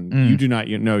 Griffin, you do not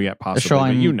know yet, possibly. The show but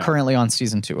I'm you know. currently on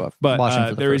season 2 of.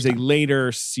 But there is a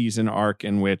later season arc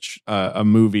in which a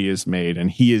movie is made, and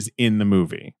he is in the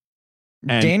movie.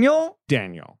 And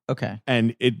Daniel. Okay.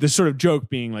 And the sort of joke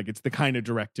being like, it's the kind of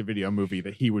direct-to-video movie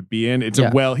that he would be in. It's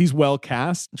he's well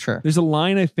cast. Sure. There's a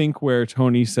line, I think, where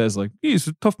Tony says, like, he's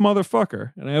a tough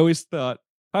motherfucker. And I always thought,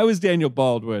 if I was Daniel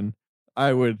Baldwin,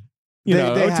 I would...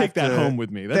 I would take that home with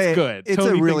me. That's good. It's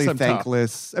Tony a really thinks I'm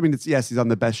thankless. I mean, he's on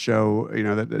the best show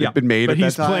that had been made. But at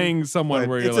he's that time, playing someone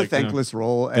where it's you're a thankless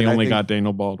role. They only got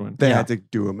Daniel Baldwin. They had to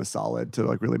do him a solid to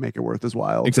like really make it worth his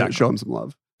while. Exactly. To show him some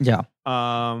love. Yeah.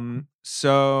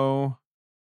 So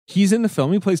he's in the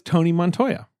film. He plays Tony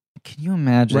Montoya. Can you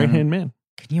imagine? Right-hand man.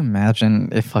 Can you imagine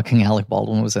if fucking Alec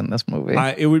Baldwin was in this movie?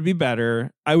 It would be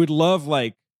better. I would love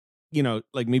like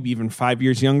maybe even 5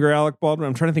 years younger Alec Baldwin.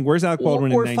 I'm trying to think, where's Alec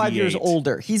Baldwin or in 98? 5 years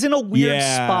older. He's in a weird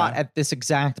spot at this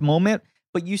exact moment,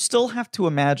 but you still have to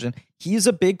imagine he's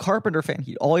a big Carpenter fan.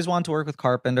 He always wanted to work with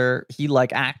Carpenter. He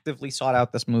like actively sought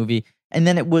out this movie. And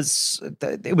then it was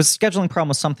scheduling problem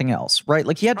with something else, right?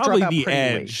 Like he had to probably drop out The pretty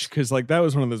Edge, because like that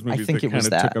was one of those movies that kind of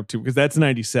took up too, because that's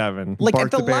 97. Like Bart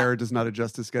the Bear does not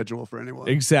adjust his schedule for anyone.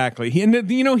 Exactly.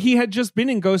 He had just been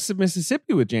in Ghosts of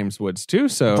Mississippi with James Woods too,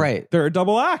 so they're a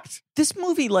double act. This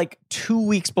movie, like 2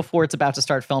 weeks before it's about to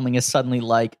start filming, is suddenly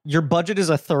like your budget is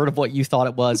a third of what you thought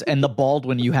it was, and the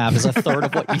Baldwin you have is a third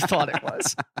of what you thought it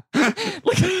was.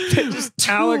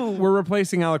 Alec, we're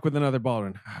replacing Alec with another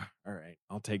Baldwin. All right,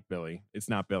 I'll take Billy. It's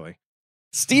not Billy.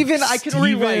 Steven, I can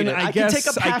rewrite it. I can take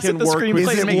a pass at the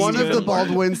screenplay. Is it one of the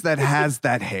Baldwins that has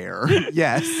that hair?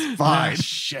 Yes, fine.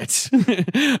 Shit.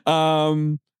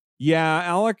 Yeah,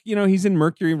 Alec, he's in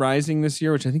Mercury Rising this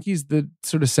year, which I think he's the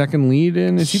sort of second lead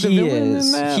in. Is he the villain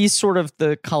in that? He's sort of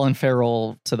the Colin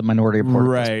Farrell to the Minority Report.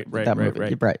 Right.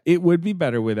 It would be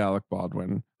better with Alec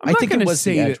Baldwin. I think it was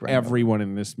say that everyone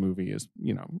in this movie is,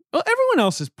 everyone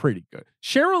else is pretty good.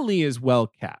 Cheryl Lee is well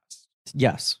cast.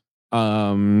 Yes.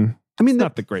 I mean,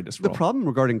 not the greatest role. The problem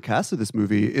regarding cast of this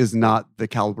movie is not the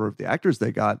caliber of the actors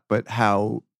they got, but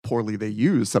how poorly they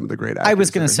use some of the great actors. I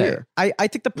was going to say, I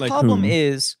think the problem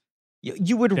is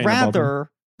you would Dana rather Baldwin.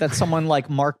 that someone like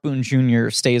Mark Boone Jr.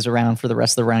 stays around for the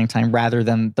rest of the running time rather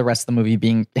than the rest of the movie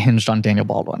being hinged on Daniel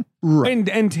Baldwin. Right.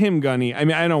 And Tim Gunny. I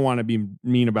mean, I don't want to be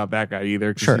mean about that guy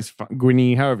either. Sure. He's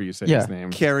Gwynny, however you say his name.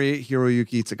 Carrie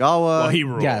Hiroyuki Tagawa. Well, he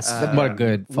rules. Yes. What a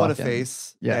good What a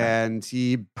face. Yeah. And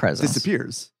he Presence.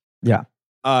 disappears. Yeah.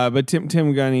 But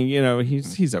Tim Gunny,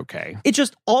 he's okay. It's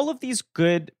just all of these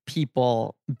good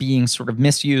people being sort of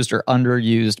misused or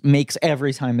underused makes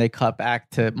every time they cut back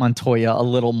to Montoya a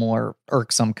little more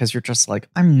irksome because you're just like,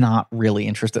 I'm not really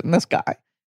interested in this guy.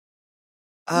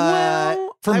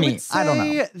 For me, I don't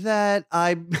know. That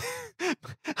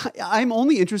I'm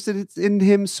only interested in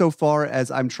him so far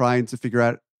as I'm trying to figure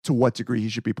out to what degree he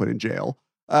should be put in jail.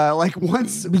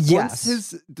 Once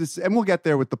his and we'll get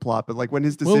there with the plot, but like when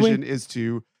his decision is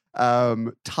to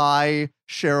tie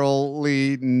Cheryl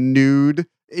Lee nude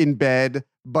in bed,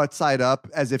 butt side up,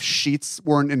 as if sheets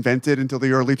weren't invented until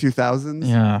the early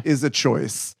 2000s, is a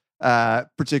choice.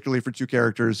 Particularly for two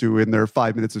characters who, in their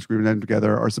 5 minutes of screen time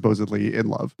together, are supposedly in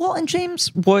love. Well, and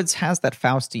James Woods has that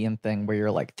Faustian thing where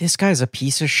you're like, this guy's a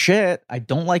piece of shit. I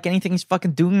don't like anything he's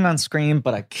fucking doing on screen,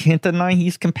 but I can't deny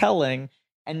he's compelling.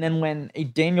 And then when a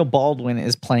Daniel Baldwin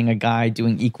is playing a guy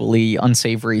doing equally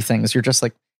unsavory things, you're just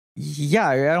like, yeah,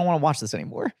 I don't want to watch this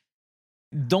anymore.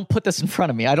 Don't put this in front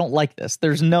of me. I don't like this.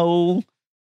 There's no...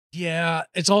 Yeah,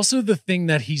 it's also the thing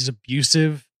that he's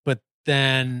abusive, but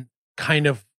then kind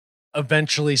of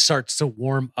eventually starts to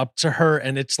warm up to her.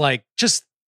 And it's like, just,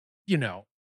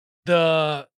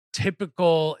 the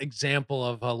typical example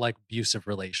of a like abusive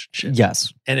relationship.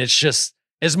 Yes. And it's just,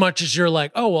 as much as you're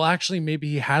like, oh, well, actually, maybe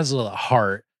he has a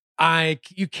heart.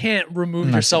 you can't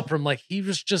remove yourself from like, he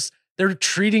was just, they're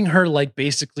treating her like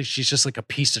basically she's just like a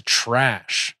piece of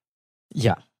trash.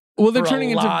 Yeah. Well, they're turning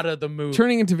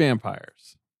into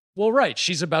vampires. Well, right.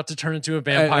 She's about to turn into a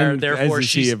vampire, therefore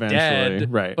she's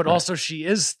dead. Right. But also she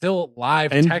is still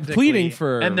alive and technically. pleading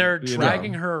for, and they're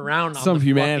dragging her around some on the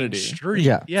humanity. Street.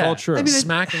 Yeah. Yeah. It's all true. I mean,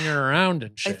 smacking her around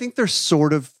and shit. I think they're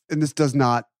sort of, and this does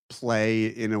not play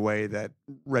in a way that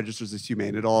registers as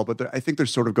humane at all, but I think they're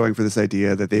sort of going for this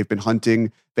idea that they've been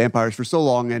hunting vampires for so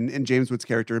long, and James Woods'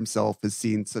 character himself has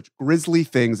seen such grisly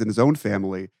things in his own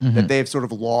family that they've sort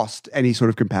of lost any sort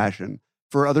of compassion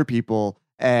for other people.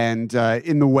 And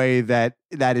in the way that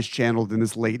is channeled in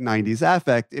this late 90s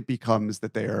affect, it becomes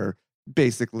that they are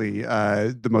basically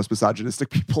the most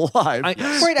misogynistic people alive.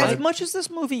 As much as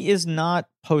this movie is not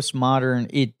postmodern,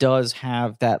 it does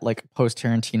have that like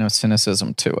post-Tarantino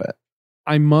cynicism to it.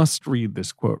 I must read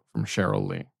this quote from Cheryl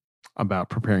Lee about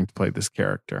preparing to play this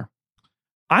character.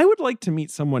 I would like to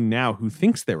meet someone now who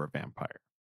thinks they're a vampire.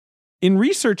 In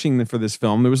researching for this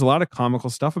film, there was a lot of comical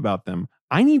stuff about them.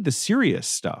 I need the serious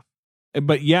stuff.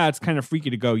 But yeah, it's kind of freaky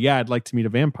to go, yeah, I'd like to meet a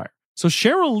vampire. So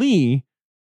Cheryl Lee,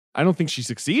 I don't think she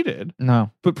succeeded.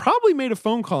 No. But probably made a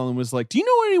phone call and was like, do you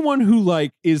know anyone who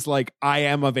like is like, I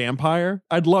am a vampire?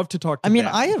 I'd love to talk to them.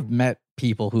 I have met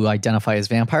people who identify as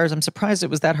vampires. I'm surprised it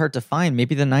was that hard to find.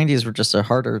 Maybe the 90s were just a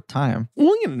harder time.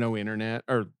 Well, no internet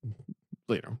or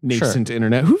nascent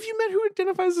internet. Who have you met who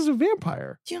identifies as a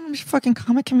vampire? Do you know how many fucking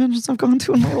comic conventions I've gone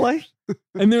to in my life?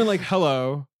 And they're like,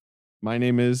 hello, my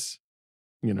name is...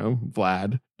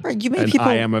 Vlad. Right, you meet and people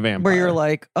I am a vampire. Where you're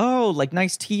like, oh, like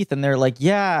nice teeth, and they're like,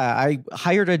 yeah, I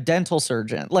hired a dental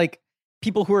surgeon. Like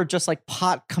people who are just like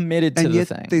pot committed to and the yet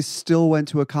thing. They still went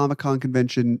to a Comic-Con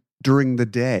convention during the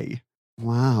day.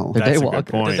 Wow, That's a good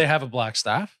point. Did they have a black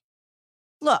staff?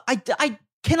 Look, I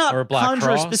cannot conjure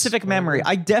a specific memory.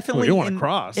 I definitely you don't want to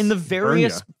cross in the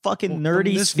various fucking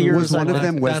nerdy was spheres. one of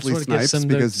them Wesley Snipes?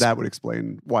 Because that would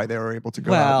explain why they were able to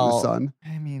go out in the sun.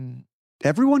 I mean,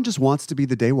 everyone just wants to be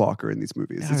the daywalker in these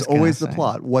movies. It's always the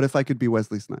plot. What if I could be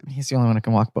Wesley Snipes? He's the only one who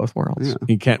can walk both worlds. Yeah.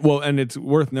 He can't. Well, and it's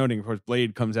worth noting, of course,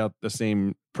 Blade comes out the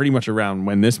same, pretty much around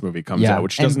when this movie comes out,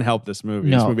 which doesn't help this movie.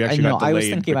 This movie actually got delayed I was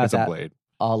thinking about that Blade.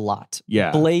 A lot. Yeah.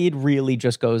 Blade really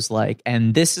just goes like,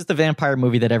 and this is the vampire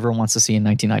movie that everyone wants to see in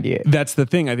 1998. That's the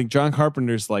thing. I think John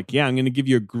Carpenter's like, yeah, I'm going to give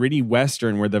you a gritty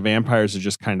Western where the vampires are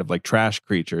just kind of like trash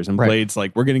creatures. And Blade's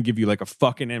like, we're going to give you like a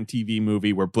fucking MTV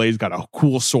movie where Blade's got a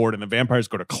cool sword and the vampires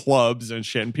go to clubs and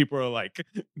shit. And people are like,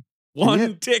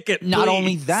 one ticket, Not please.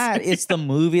 only that, it's the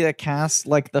movie that casts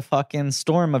like the fucking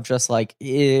storm of just like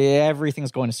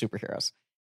everything's going to superheroes.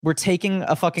 We're taking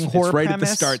a fucking horror right premise,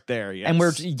 at the start there, yes. and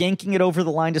we're yanking it over the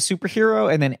line to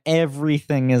superhero, and then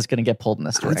everything is going to get pulled in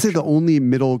this direction. I'd say the only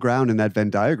middle ground in that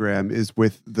Venn diagram is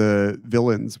with the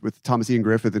villains, with Thomas Ian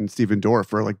Griffith and Stephen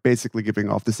Dorff, are like basically giving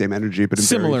off the same energy, but in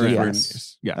similar very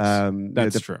energies. Yes,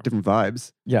 that's true. Different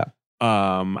vibes. Yeah,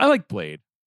 I like Blade.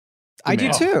 I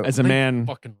do too. As a man,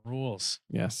 fucking rules.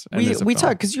 Yes, we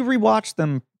talked because you rewatched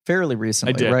them fairly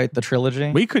recently, I did. right? The trilogy.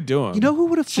 We could do them. You know who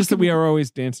would have? It's just that we are always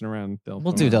dancing around.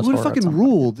 We'll do Del Who would Toro have at some fucking point.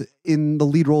 ruled in the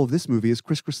lead role of this movie is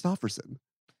Chris Christopherson.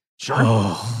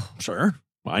 Sure, sure.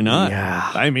 Why not?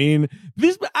 Yeah. I mean,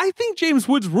 I think James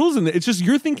Woods rules in it. It's just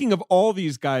you're thinking of all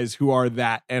these guys who are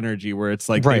that energy where it's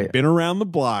like they've been around the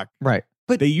block. Right.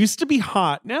 But they used to be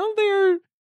hot. Now they're,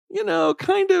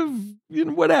 kind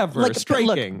of, whatever,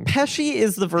 striking. Look, Pesci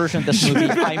is the version of this movie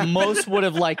I most would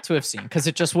have liked to have seen because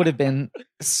it just would have been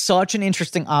such an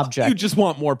interesting object. You just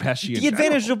want more Pesci. The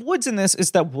advantage of Woods in this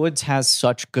is that Woods has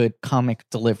such good comic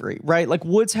delivery, right? Like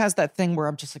Woods has that thing where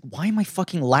I'm just like, why am I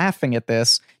fucking laughing at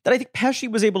this? That I think Pesci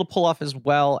was able to pull off as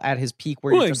well at his peak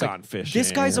where you're just like,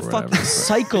 this guy's a fucking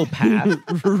psychopath.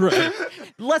 Right.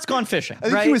 Let's go on fishing. I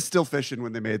think he was still fishing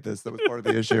when they made this. That was part of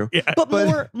the issue.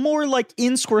 But more like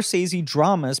in Scorsese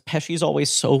dramas, Pesci's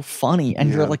always so funny,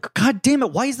 and you're like, God damn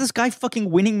it, why is this guy fucking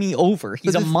winning me over?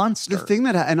 He's a monster. The thing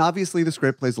and obviously the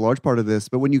script plays a large part of this,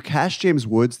 but when you cast James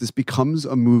Woods, this becomes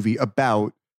a movie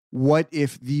about what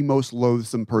if the most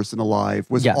loathsome person alive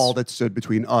was all that stood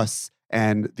between us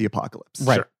and the apocalypse.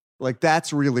 Right. Sure. Like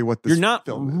that's really what this You're not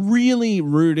film is. really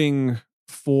rooting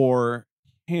for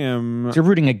him. You're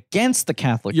rooting against the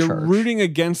Catholic Church. You're rooting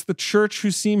against the church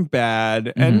who seem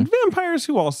bad and vampires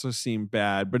who also seem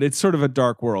bad, but it's sort of a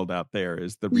dark world out there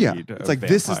is the read. It's like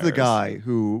this is the guy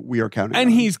who we are counting and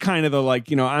on. he's kind of the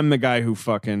like, I'm the guy who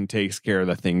fucking takes care of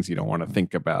the things you don't want to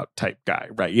think about type guy,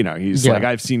 right? He's like,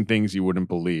 I've seen things you wouldn't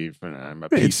believe and I'm a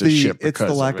piece of shit because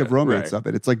it's the lack of romance of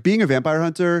it. It's like being a vampire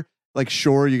hunter like,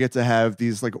 sure, you get to have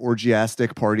these like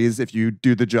orgiastic parties if you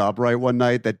do the job right one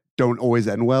night that don't always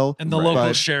end well. And the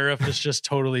local sheriff is just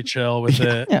totally chill with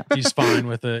it. Yeah. He's fine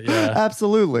with it. Yeah,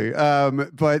 absolutely.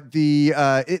 But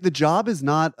the job is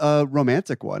not a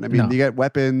romantic one. I mean, you get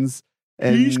weapons.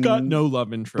 And, he's got no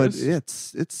love interest.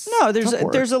 But it's no.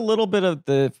 There's a little bit of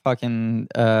the fucking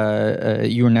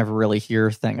you were never really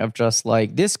here thing of just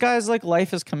like this guy's like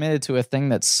life is committed to a thing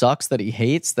that sucks that he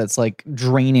hates that's like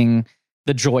draining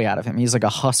the joy out of him. He's like a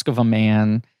husk of a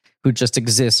man who just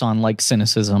exists on like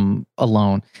cynicism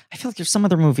alone. I feel like there's some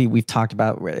other movie we've talked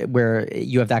about where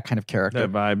you have that kind of character.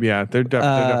 That vibe, yeah. They're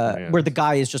definitely where the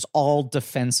guy is just all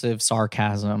defensive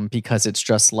sarcasm because it's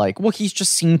just like, well, he's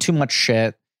just seen too much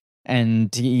shit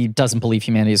and he doesn't believe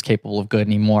humanity is capable of good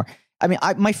anymore. I mean,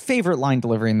 my favorite line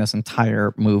delivery in this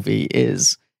entire movie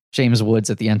is James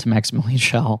Woods at the end to Maximilian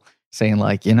Schell saying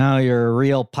like, you know, you're a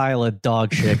real pile of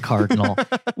dog shit, Cardinal,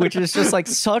 which is just like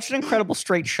such an incredible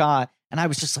straight shot. And I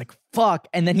was just like, fuck.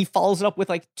 And then he follows it up with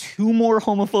like 2 more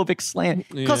homophobic slant.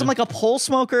 Because I'm like a pole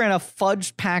smoker and a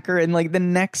fudge packer and like the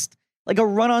next, like a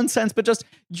run-on sentence, but just,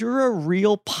 you're a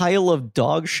real pile of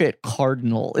dog shit,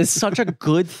 Cardinal is such a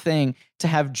good thing to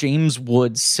have James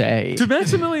Woods say. To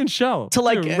Maximilian Schell. To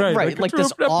like, right, like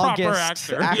this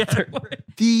August actor.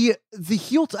 The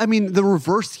heel, the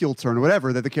reverse heel turn or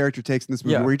whatever that the character takes in this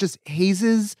movie where he just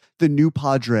hazes the new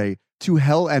Padre to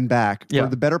hell and back for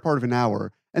the better part of an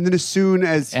hour. And then as soon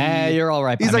as you're all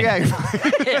right. He's like,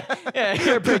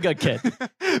 you're a pretty good kid.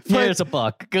 Here's a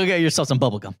buck. Go get yourself some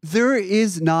bubble gum. There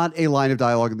is not a line of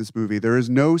dialogue in this movie. There is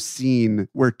no scene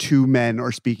where 2 men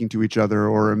are speaking to each other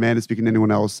or a man is speaking to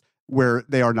anyone else where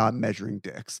they are not measuring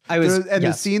dicks.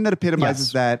 The scene that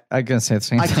epitomizes that I'm gonna say the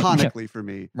same iconically for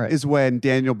me is when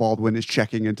Daniel Baldwin is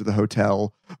checking into the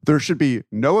hotel. There should be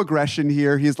no aggression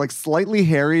here. He's like slightly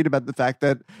harried about the fact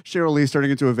that Cheryl Lee's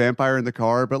turning into a vampire in the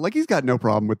car, but like he's got no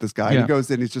problem with this guy. He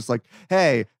goes in, he's just like,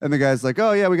 hey, and the guy's like,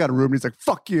 oh yeah, we got a room. And he's like,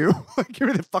 fuck you. Give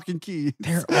me the fucking key.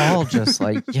 They're all just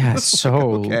like,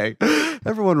 so okay.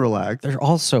 Everyone relax. They're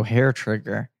also hair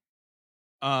trigger.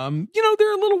 They're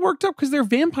a little worked up because they're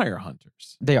vampire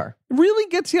hunters. They are. It really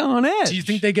gets you on edge. Do you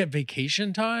think they get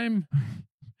vacation time?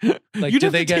 Like, you'd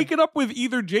have to take it up with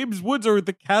either James Woods or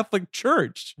the Catholic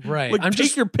Church. Right. Like,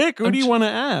 take your pick. Who do you want to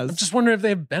ask? I'm just wondering if they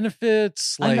have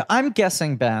benefits. Like, I'm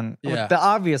guessing, Ben, the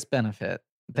obvious benefit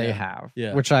they have,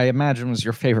 which I imagine was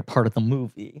your favorite part of the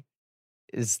movie,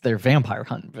 is their vampire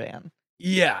hunt van.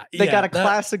 Yeah. They got a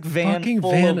classic van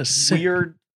full of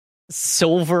weird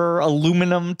silver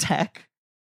aluminum tech.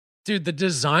 Dude, the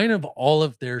design of all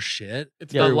of their shit,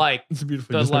 it's a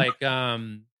beautiful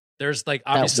design. There's like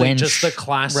obviously just the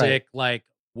classic like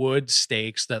wood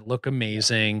stakes that look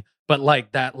amazing, but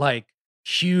like that like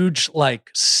huge like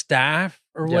staff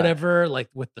or whatever, like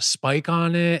with the spike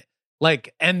on it,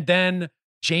 like, and then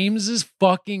James's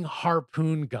fucking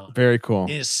harpoon gun. Very cool.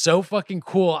 Is so fucking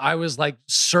cool. I was like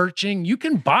searching. You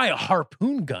can buy a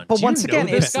harpoon gun. But once again,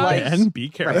 it's like, and be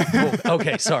careful.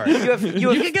 Okay, sorry. You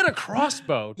can get a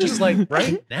crossbow just like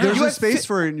right now. There's a space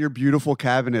for it in your beautiful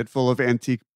cabinet full of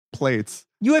antique plates.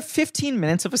 You have 15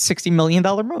 minutes of a $60 million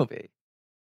movie.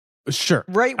 Sure.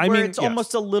 Right? Where it's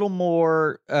almost a little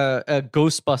more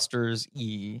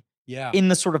Ghostbusters-y. Yeah. In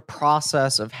the sort of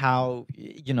process of how,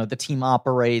 the team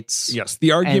operates. Yes.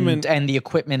 The argument. And the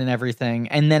equipment and everything.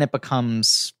 And then it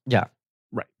becomes,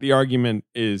 Right. The argument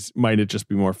is, might it just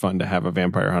be more fun to have a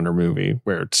vampire hunter movie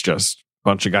where it's just a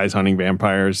bunch of guys hunting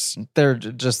vampires? They're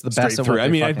just the best.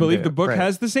 I believe the book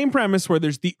has the same premise where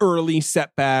there's the early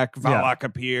setback. Valak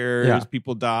appears,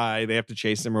 people die, they have to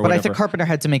chase him or whatever. But I think Carpenter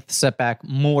had to make the setback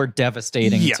more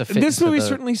devastating to fit this movie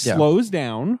certainly slows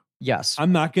down. Yes.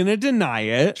 I'm not going to deny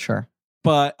it. Sure.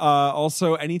 But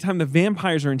also, anytime the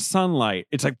vampires are in sunlight,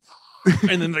 it's like,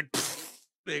 and then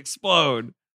they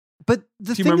explode. But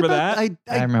the do you thing remember about, that?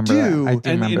 I remember do. that. I do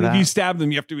and remember that. If you stab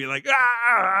them, you have to be like,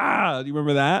 ah! Do you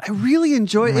remember that? I really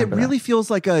enjoy it. It really feels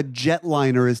like a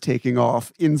jetliner is taking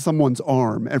off in someone's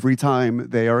arm every time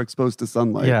they are exposed to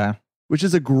sunlight. Yeah. Which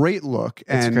is a great look.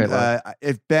 It's and a great look.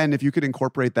 If you could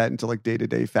incorporate that into like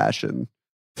day-to-day fashion,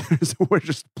 we're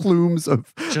just plumes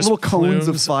of little cones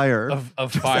of fire.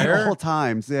 Of fire? At all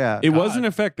times, yeah. It was an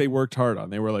effect they worked hard on.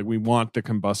 They were like, we want the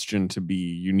combustion to be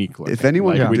unique looking. If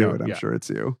anyone can do it, I'm sure it's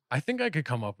you. I think I could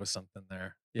come up with something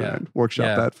there. Yeah. Right.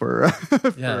 Workshop that for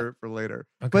later.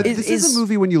 Okay. But this is a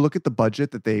movie, when you look at the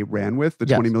budget that they ran with, the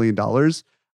 $20 million,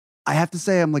 I have to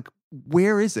say, I'm like,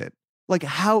 where is it? Like,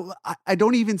 how I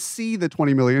don't even see the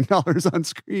 $20 million on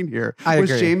screen here. Was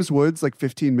James Woods like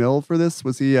 15 mil for this?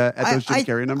 Was he at those Jim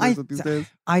Carrey numbers these days?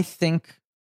 I think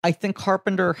I think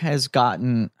Carpenter has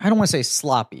gotten, I don't want to say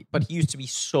sloppy, but he used to be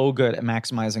so good at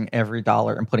maximizing every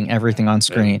dollar and putting everything on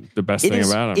screen. The best thing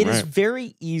about him, It is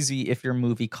very easy if your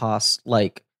movie costs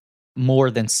like more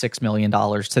than $6 million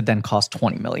to then cost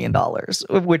 $20 million,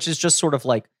 which is just sort of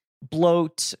like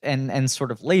bloat and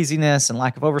sort of laziness and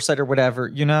lack of oversight or whatever,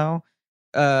 you know?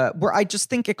 Where I just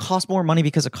think it costs more money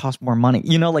because it costs more money.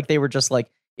 You know, like they were just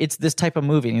like, it's this type of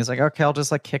movie. And he's like, okay, I'll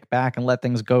just like kick back and let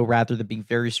things go rather than being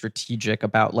very strategic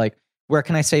about like, where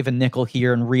can I save a nickel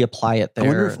here and reapply it there? I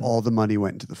wonder if all the money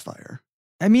went into the fire.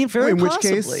 I mean, very in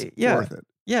possibly. which case, yeah. worth it.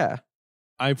 Yeah.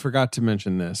 I forgot to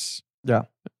mention this. Yeah.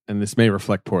 And this may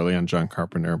reflect poorly on John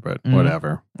Carpenter, but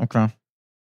whatever. Okay.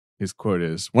 His quote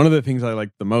is, one of the things I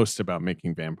liked the most about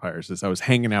making vampires is I was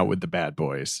hanging out with the bad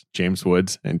boys, James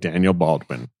Woods and Daniel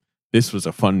Baldwin. This was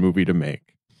a fun movie to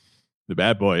make. The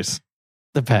Bad Boys.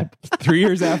 The Bad 3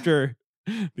 years after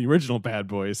the original Bad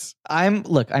Boys. I'm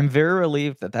very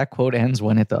relieved that quote ends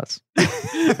when it does.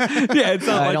 Yeah, it's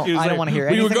not like he was I like, don't want to hear we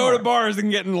anything would go more. to bars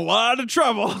and get in a lot of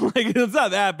trouble. Like, it's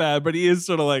not that bad, but he is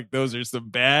sort of like, those are some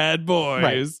bad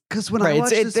boys. Because when I watch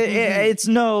this movie, it's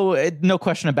no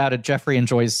question about it. Jeffrey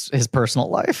enjoys his personal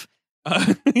life.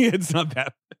 It's not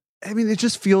that. I mean, it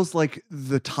just feels like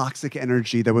the toxic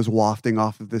energy that was wafting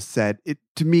off of this set.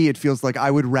 To me, it feels like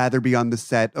I would rather be on the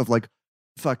set of like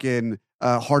fucking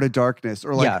Heart of Darkness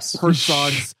or like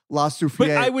Herzog's La Souffriere.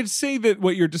 But I would say that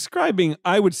what you're describing,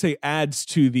 I would say adds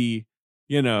to the,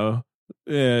 je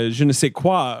ne sais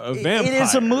quoi of vampires. It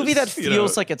is a movie that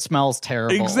feels like it smells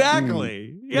terrible.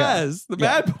 Exactly. Yes. The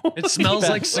Bad Boys. It smells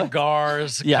like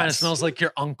cigars. It kind of smells like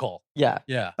your uncle. Yeah.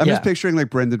 Yeah. I'm just picturing like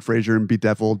Brendan Fraser and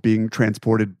Bedeviled being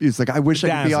transported. He's like, I wish I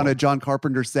could be on a John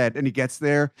Carpenter set. And he gets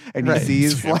there and he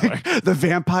sees like the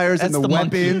vampires and the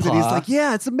weapons. And he's like,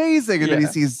 yeah, it's amazing. And then he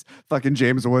sees fucking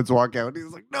James Woods walk out. And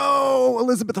he's like, no,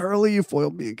 Elizabeth Hurley, you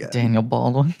foiled me again. Daniel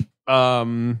Baldwin.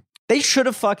 They should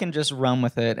have fucking just run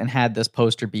with it and had this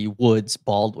poster be Woods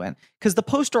Baldwin. Because the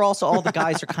poster also, all the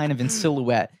guys are kind of in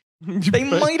silhouette. They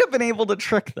might have been able to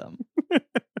trick them.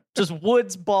 Just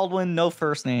Woods Baldwin, no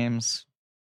first names.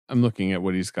 I'm looking at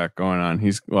what he's got going on.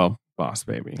 He's, Boss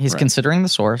Baby. He's considering The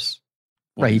Source.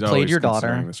 Well, he played your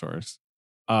daughter. The Source.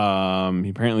 He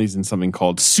apparently is in something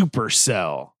called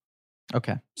Supercell.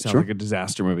 Okay. Sounds like a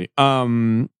disaster movie.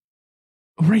 Right,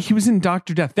 he was in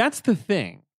Dr. Death. That's the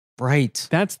thing. Right.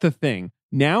 That's the thing.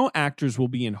 Now actors will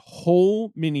be in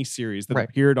whole miniseries that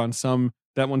appeared on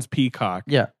that one's Peacock.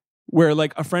 Yeah. Where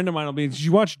like a friend of mine will be, did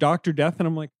you watch Dr. Death? And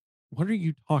I'm like, what are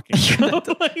you talking about?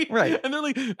 Right. And they're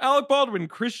like, Alec Baldwin,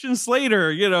 Christian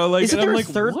Slater, like. Isn't there I'm a like,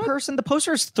 third what? person? The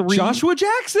poster is 3. Joshua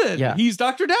Jackson. Yeah. He's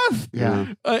Dr. Death.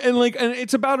 Yeah. And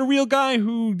it's about a real guy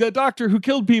the doctor who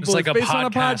killed people. It's like based on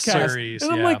a podcast series.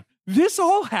 And I'm like, this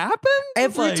all happened?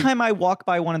 Every time I walk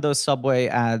by one of those Subway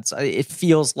ads, it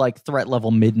feels like Threat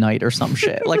Level Midnight or some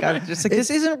shit. Like I'm just like,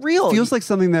 this isn't real. It feels like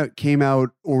something that came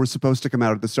out or was supposed to come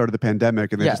out at the start of the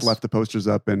pandemic, and they just left the posters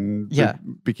up and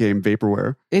it became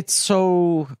vaporware. It's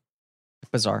so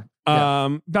bizarre.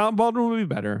 Baldwin would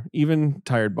be better. Even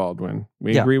tired Baldwin.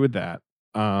 We agree with that.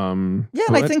 And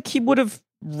I think he would have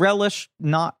relished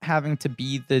not having to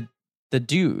be the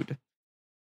dude.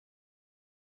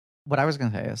 What I was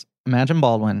going to say is, imagine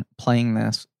Baldwin playing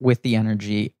this with the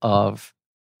energy of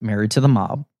Married to the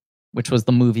Mob, which was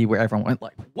the movie where everyone went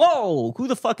like, whoa, who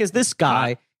the fuck is this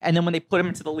guy? And then when they put him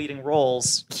into the leading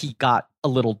roles, he got a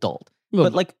little dulled.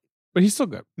 But he's still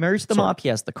good. Married to the Mob, he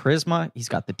has the charisma, he's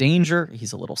got the danger,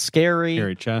 he's a little scary.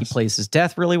 Harry Chess. He plays his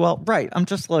death really well. Right. I'm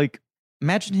just like,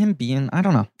 imagine him being, I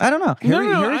don't know.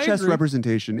 Harry Chess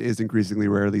representation is increasingly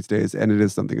rare these days, and it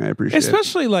is something I appreciate.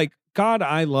 Especially God,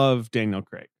 I love Daniel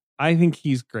Craig. I think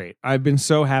he's great. I've been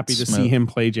so happy to see him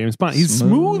play James Bond. He's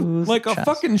smooth like a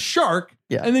fucking shark.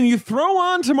 Yeah. And then you throw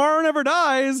on Tomorrow Never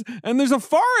Dies, and there's a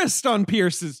forest on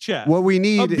Pierce's chest. What we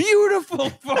need, a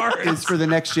beautiful forest, is for the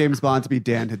next James Bond to be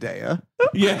Dan Hedaya.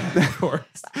 Yeah, of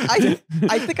course. I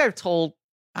think I've told,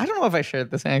 I don't know if I shared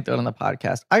this anecdote on the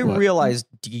podcast. I realized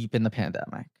deep in the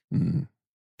pandemic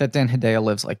that Dan Hedaya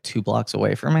lives like 2 blocks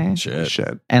away from me.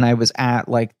 Shit. And I was at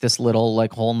like this little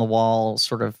like hole in the wall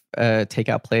sort of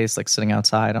takeout place, like sitting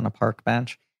outside on a park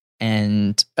bench.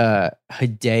 And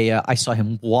Hedaya, I saw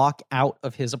him walk out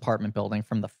of his apartment building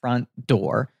from the front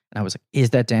door. And I was like, is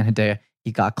that Dan Hedaya?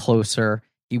 He got closer.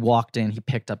 He walked in. He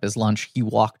picked up his lunch. He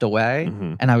walked away.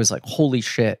 Mm-hmm. And I was like, holy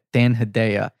shit, Dan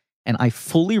Hedaya. And I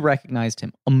fully recognized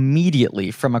him immediately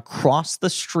from across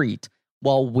the street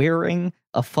while wearing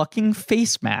a fucking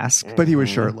face mask. But he was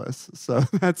shirtless, so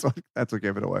that's what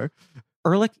gave it away.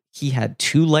 Ehrlich, he had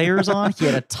 2 layers on. He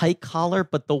had a tight collar,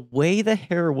 but the way the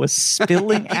hair was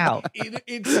spilling out,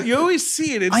 you always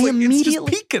see it. It's it's just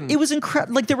peeking. It was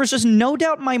incredible. Like there was just no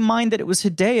doubt in my mind that it was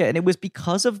Hideo, and it was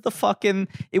because of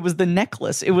it was the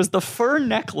necklace. It was the fur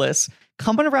necklace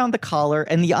coming around the collar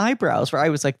and the eyebrows, where I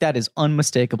was like, that is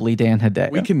unmistakably Dan Hideo.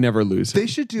 We can never lose him. They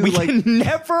should do can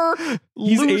never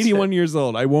He's lose 81 him. years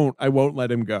old. I won't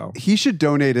let him go. He should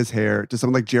donate his hair to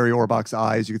someone like Jerry Orbach's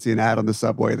eyes. You could see an ad on the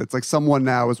subway that's like someone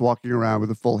now is walking around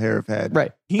with a full hair of head.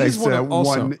 Right. He's one of,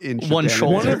 also, 1 inch one of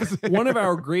shoulder. one of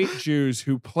our great Jews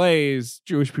who plays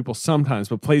Jewish people sometimes,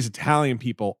 but plays Italian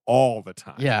people all the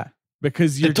time. Yeah.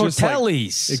 Because you're the just like,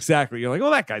 Tortellis. exactly. You're like,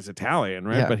 oh, that guy's Italian,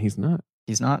 right? Yeah. But he's not.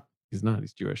 He's not. He's not.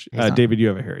 He's Jewish. He's not. David, you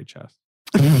have a hairy chest.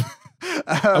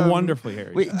 A wonderfully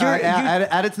hairy Wait, chest.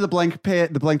 Add it to the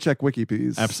blank check wiki,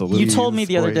 please. Absolutely. You told me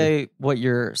the other Boy. day what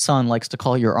your son likes to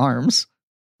call your arms.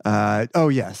 Oh,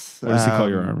 yes. What does he call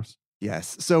your arms?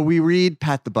 Yes. So we read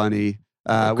Pat the Bunny,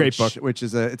 Great book. which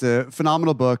is it's a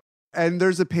phenomenal book. And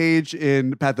there's a page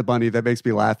in Pat the Bunny that makes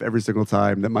me laugh every single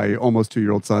time that my almost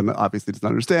 2-year-old son obviously doesn't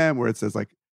understand, where it says like,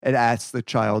 it asks the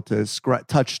child to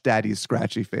touch daddy's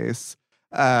scratchy face.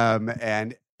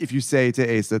 And if you say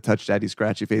to Asa, touch daddy's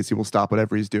scratchy face, he will stop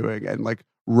whatever he's doing and like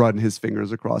run his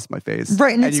fingers across my face.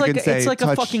 Right. And, you can say, it's like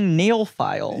a fucking nail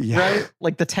file, Yeah. right?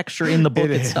 Like the texture in the book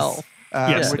It is. itself.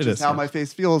 Yes, which it is is, how yes. my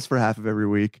face feels for half of every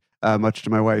week, much to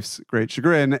my wife's great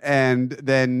chagrin. And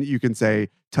then you can say,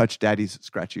 touch daddy's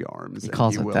scratchy arms. He and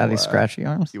calls he it will, daddy's scratchy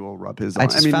arms. He will rub his I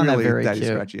arms. just found that really, very daddy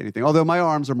cute. scratchy anything. Although my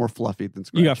arms are more fluffy than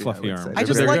scratchy. You got fluffy I would arms. say. I They're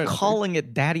just very like good. calling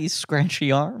it daddy's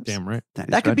scratchy arms. Damn right.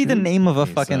 Daddy That could be the scratchy name of a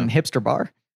He's, fucking hipster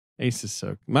bar. Ace is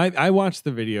so. I watched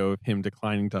the video of him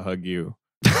declining to hug you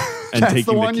and That's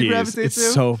taking the one you keys. gravitate It's to?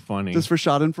 so funny. Just for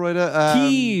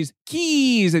Schadenfreude.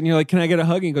 Keys, and you're like, "Can I get a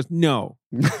hug?" And he goes, "No."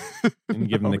 And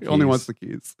give him the He only keys. wants the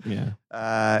keys.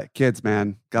 Yeah. Kids,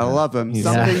 man, gotta love them. He's-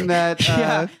 Something that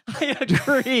Yeah, I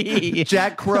agree.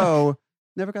 Jack Crow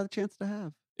never got the chance to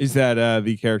have. Is that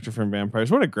the character from Vampires?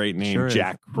 What a great name, Sure is.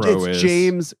 Jack Crow It's is.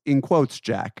 James in quotes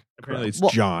Jack. Apparently, it's Well,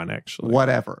 John. Actually,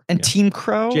 Whatever. And Team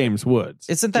Crow? James Woods.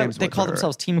 Isn't that James they Woods, call right.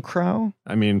 themselves Team Crow?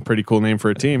 I mean, pretty cool name for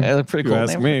a team. Yeah, pretty You cool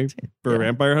ask name me, for a team. for a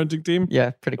vampire hunting team.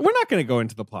 Yeah, pretty cool. We're not going to go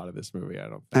into the plot of this movie. I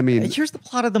don't. I mean, Here's the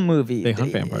plot of the movie. They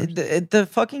hunt vampires. The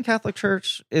fucking Catholic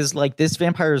Church is like, this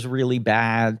vampire is really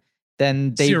bad. Then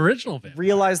It's they the original vampire.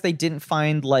 realized they didn't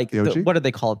find like, The OG? what do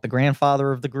they call it? The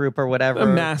grandfather of the group or whatever. A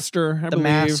master. I The believe.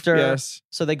 master. Yes.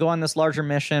 So they go on this larger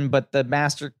mission, but the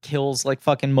master kills like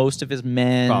fucking most of his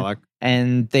men. Balak.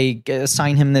 And they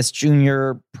assign him this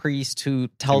junior priest who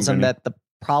tells him Timothy. that the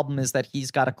problem is that he's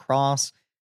got a cross.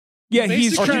 Yeah,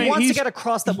 he's Or trying. he wants he's, to get a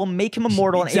cross that will make him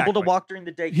immortal and able Exactly. to walk during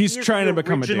the day. He's He is trying the to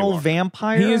become a original daywalker.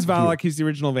 vampire. He is Valak. He's the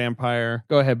original vampire.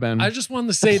 Go ahead, Ben. I just wanted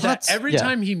to say that plot's- every yeah.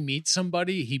 time he meets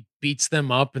somebody, he beats them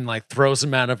up and like throws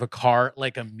them out of a car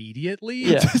like immediately.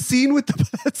 Yeah. the scene with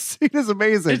that scene is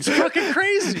amazing. It's fucking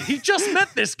crazy. He just met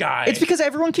this guy. It's because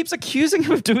everyone keeps accusing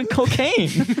him of doing cocaine.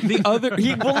 the other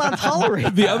He will not tolerate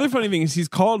The that. other funny thing is he's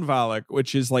called Valak,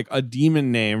 which is like a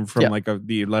demon name from Yeah. like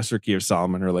the Lesser Key of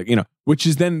Solomon, or like, which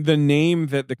is then the name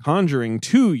that the Conjuring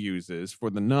 2 uses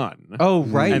for the nun. Oh,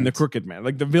 right. And the Crooked Man,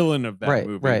 like the villain of that Right,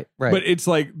 movie. right. But it's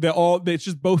like it's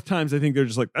just both times I think they're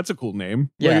just like, that's a cool name.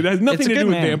 Yeah. Like, it has It's nothing a to good do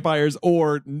with name. vampires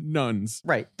or nuns.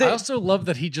 Right. I also love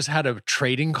that he just had a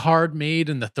trading card made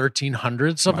in the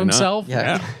 1300s of Why not? himself.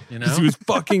 Yeah. You know? Because he was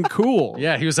fucking cool.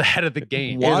 Yeah, he was ahead of the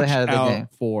game. He was Watch ahead of the out game.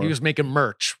 for He was making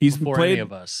merch He's before played- any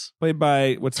of us. played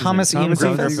by what's his Thomas name? Ian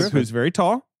Griffith, Griffith. who's very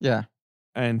tall Yeah.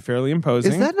 and fairly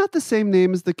imposing. Is that not the same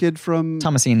name as the kid from?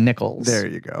 Thomas Ian Nichols. There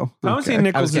you go. Thomas Okay. Ian I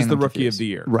Nichols was is getting the them rookie of confused. the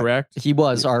year, Right. correct? He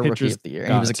was our rookie Pitcher's of the year.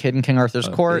 He was a got kid in King Arthur's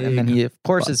a court, and then he, of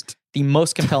course, is butt. the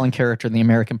most compelling character in the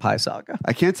American Pie saga.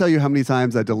 I can't tell you how many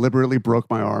times I deliberately broke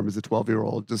my arm as a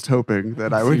 12-year-old, just hoping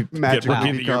that I would Get magically rookie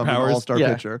of the year become an powers. all-star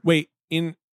Yeah. pitcher. Wait,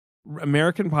 in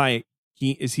American Pie,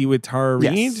 is he with Tara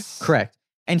Reid? Yes. Correct.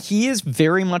 And he is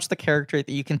very much the character that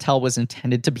you can tell was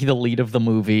intended to be the lead of the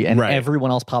movie, and Right. everyone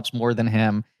else pops more than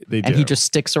him. They do. And he just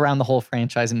sticks around the whole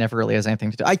franchise and never really has anything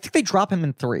to do. I think they drop him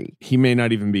in 3. He may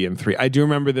not even be in 3. I do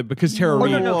remember that because Tara Oh,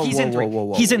 Reid. no, he's in 3.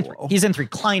 He's in 3. whoa. He's in 3.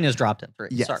 Klein is dropped in 3.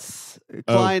 Sorry. Yes.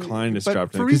 Klein is but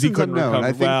dropped in for because he reasons couldn't unknown. recover.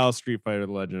 I think Well, Street Fighter: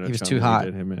 The Legend of He was Chun too Li hot.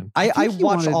 did him in. I think he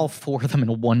watched wanted- all 4 of them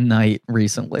in one night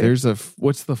recently. There's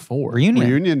what's the 4? Reunion.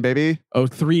 reunion, baby. Oh,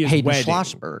 3 is Hayden wedding,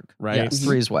 Schlossberg. right? Yes,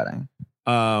 3 is wedding.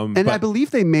 And but I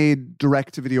believe they made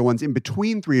direct-to-video ones in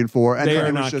between 3 and 4, and They then are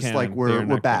it was not just canon. like They are we're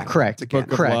not back. canon. Correct. to Book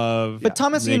canon. of Correct. Love. But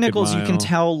Thomas Ian Naked Nichols, you can Mile.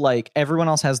 tell like everyone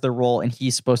else has their role, and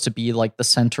he's supposed to be like the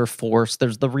center force.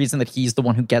 There's the reason that he's the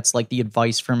one who gets like the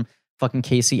advice from fucking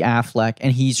Casey Affleck,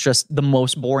 and he's just the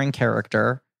most boring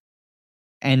character.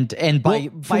 And by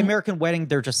American Wedding,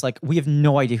 they're just like, we have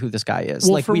no idea who this guy is.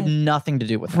 Like, we have nothing to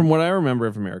do with him. From what I remember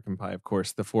of American Pie, of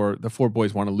course, the four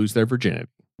boys want to lose their virginity.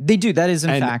 They do. That is,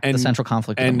 in fact, the central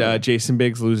conflict. And Jason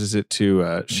Biggs loses it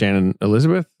to Shannon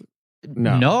Elizabeth.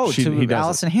 No, to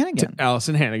Allison Hannigan. To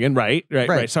Allison Hannigan, right.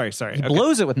 Sorry. He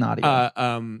blows it with Nadia.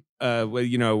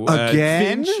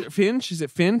 Again? Finch, is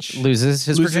it Finch? Loses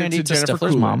his virginity to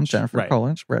Stifler's mom, Jennifer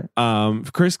Coolidge. Right.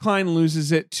 Chris Klein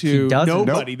loses it to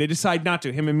nobody. Nope. They decide not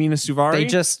to. Him and Mina Suvari. They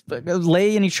just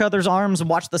lay in each other's arms and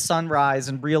watch the sun rise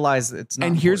and realize it's not.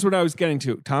 And here's what I was getting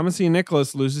to. Thomas Ian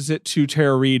Nicholas loses it to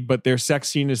Tara Reid, but their sex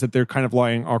scene is that they're kind of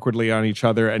lying awkwardly on each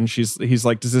other, and he's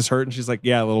like, "Does this hurt?" And she's like,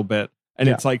 "Yeah, a little bit." And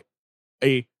it's like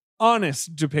a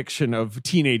honest depiction of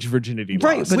teenage virginity loss.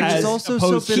 Right, but he's also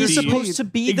he's supposed to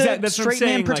be the straight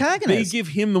man protagonist. Like, they give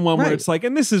him the one where it's like,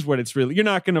 and this is what it's really, you're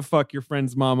not going to fuck your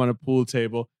friend's mom on a pool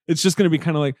table. It's just going to be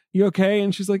kind of like, you okay?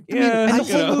 And she's like, yeah. And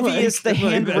the whole movie is the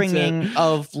hand-wringing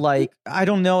of like, I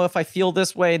don't know if I feel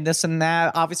this way and this and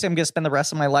that. Obviously, I'm going to spend the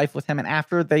rest of my life with him. And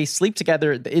after they sleep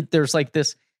together, there's like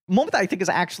this moment that I think is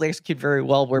actually executed very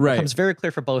well, where it becomes very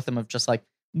clear for both of them of just like,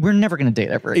 we're never going to date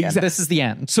ever again. Exactly. This is the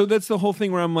end. So that's the whole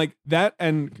thing where I'm like, that,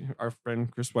 and our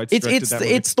friend Chris White.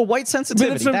 It's the white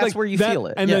sensitivity. That's like, where you feel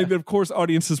it. And then, of course,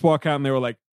 audiences walk out and they were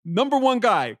like, number one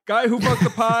guy who fucked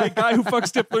the pie, guy who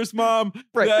fucked Stifler's mom,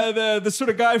 the sort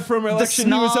of guy from Election,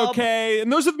 he was okay,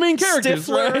 and those are the main characters,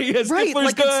 right? Yeah, Stifler's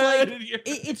like, good.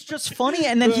 It's just funny,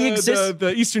 and then he exists.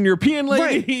 The Eastern European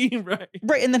lady,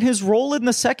 right, and then his role in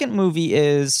the second movie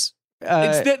is.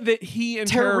 It's that he and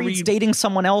Tara Reid's dating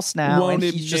someone else now, and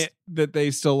he's just that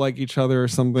they still like each other or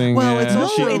something. Well, it's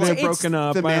they're broken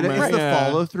up. It's the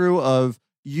follow through of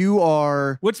you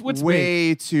are what's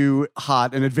way too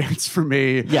hot and advanced for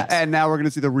me. Yes, and now we're going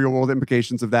to see the real world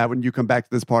implications of that when you come back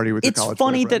to this party with your college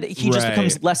funny boyfriend. That he just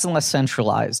becomes less and less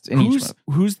centralized in each movie.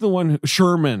 Who's the one?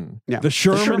 Sherman, the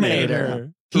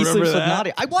Shermanator. He sleeps with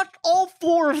Nadia. I watched all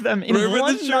 4 of them in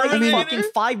one night fucking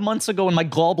 5 months ago when my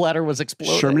gallbladder was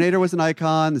exploding. Shermanator was an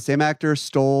icon. The same actor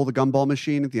stole the gumball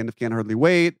machine at the end of Can't Hardly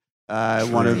Wait.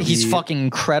 He's fucking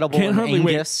incredible. Can't Hardly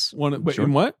Angus. Wait.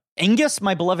 In what? Angus,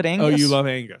 my beloved Angus. Oh, you love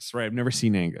Angus, right? I've never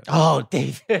seen Angus. Oh,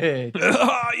 David.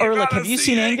 Ehrlich, have you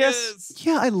seen Angus?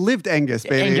 Yeah, I lived Angus,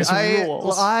 baby. Angus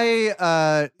rules.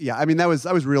 I mean, I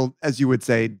was real, as you would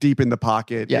say, deep in the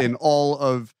pocket in all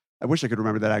of. I wish I could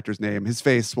remember that actor's name. His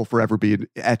face will forever be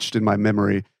etched in my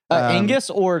memory. Angus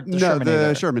or the Shermanator?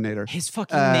 The Shermanator. His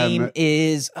fucking name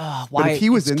is why? But if he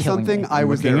was in something, I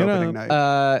was there opening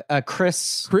night.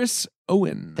 Chris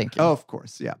Owen. Thank you. Oh, of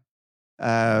course, yeah.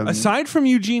 Aside from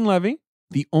Eugene Levy,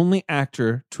 the only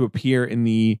actor to appear in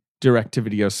the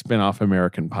direct-to-video spin-off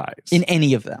American Pies. In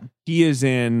any of them. He is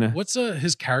in... What's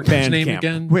his character's name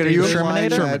again? Wait, are you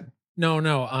Shermanator?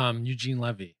 No, Eugene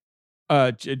Levy.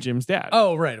 Jim's dad.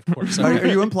 Oh, right, of course. Are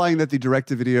you implying that the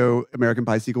direct-to-video American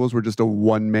Pie sequels were just a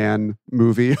one-man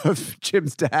movie of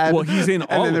Jim's dad? Well, he's in all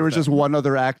and then there was them. just one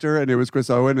other actor, and it was Chris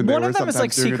Owen. And one of them is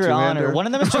like Secret Honor. One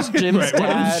of them is just Jim's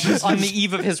dad on the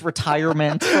eve of his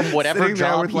retirement from whatever sitting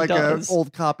job there with he like does. an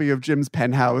old copy of Jim's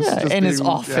Penthouse, in his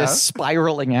office,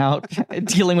 spiraling out,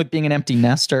 dealing with being an empty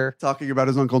nester, talking about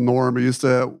his Uncle Norm who used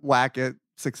to whack it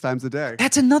 6 times a day.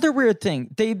 That's another weird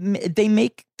thing. They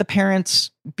make the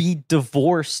parents be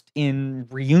divorced in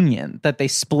Reunion, that they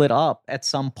split up at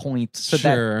some point so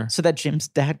that Jim's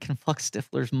dad can fuck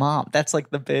Stifler's mom. That's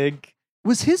like the big.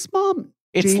 Was his mom?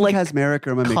 It's Jane like Kasmerick,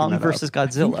 or am I making Kong that versus up?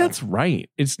 Godzilla. I think that's right.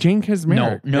 It's Jane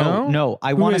Kasmerick. No.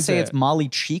 I want to say it's Molly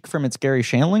Cheek from It's Gary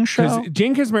Shandling Show.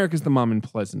 Jane Kasmerick is the mom in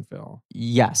Pleasantville.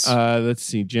 Yes. Let's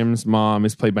see. Jim's mom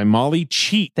is played by Molly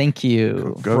Cheek. Thank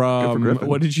you. Go for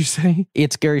what did you say?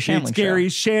 It's Gary Shandling Show. It's Gary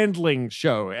Shandling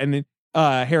Show. And then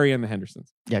Harry and the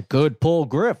Hendersons. Yeah, good pull,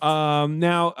 Griff.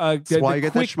 Now, that's why you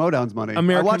get that Schmodown's money.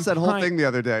 I watched that whole thing the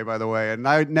other day, by the way, and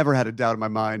I never had a doubt in my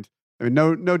mind. I mean,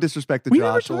 no disrespect to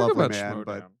Josh, a lovely man,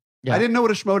 but I didn't know what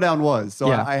a Schmodown was,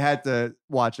 so I had to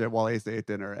watch it while Ace ate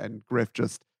dinner, and Griff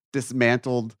just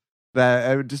dismantled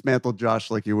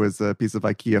Josh like he was a piece of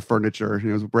IKEA furniture. He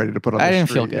was ready to put on the I didn't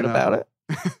street, feel good about it.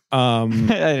 I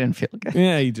didn't feel good.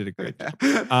 Yeah, you did a great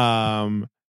job.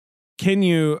 Can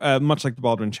you, much like the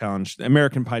Baldwin Challenge, the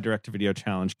American Pie Direct-to-Video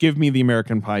Challenge, give me the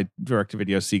American Pie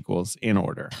Direct-to-Video sequels in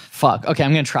order? Fuck. Okay,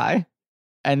 I'm going to try.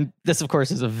 And this, of course,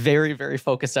 is a very, very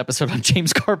focused episode on John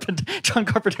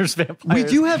Carpenter's Vampires. We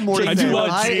do have more to do.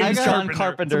 I got John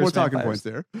Carpenter's more talking Vampires.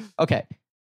 points there. Okay.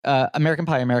 American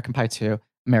Pie, American Pie 2,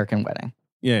 American Wedding.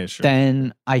 Yeah, sure.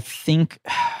 Then I think...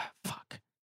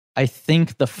 I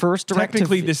think the first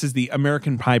Technically, this is the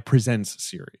American Pie Presents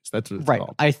series. That's what it's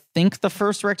called. I think the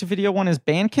first direct-to-video one is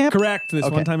Bandcamp. Correct. This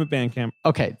one time at Bandcamp.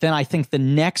 Okay. Then I think the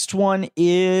next one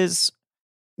is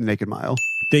Naked Mile.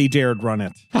 They Dared Run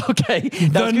It. Okay.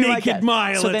 The Naked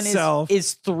Mile so itself. Then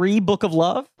is 3 Book of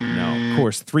Love? No, of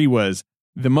course. 3 was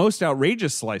the most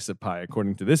outrageous slice of pie,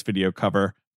 according to this video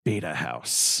cover, Beta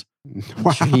House.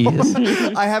 Wow.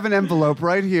 Jeez. I have an envelope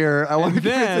right here. I want to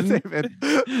give it to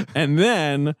David. And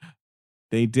then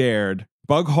they dared.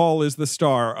 Bug Hall is the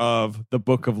star of the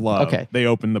Book of Love. Okay. They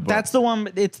opened the book. That's the one.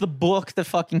 It's the book that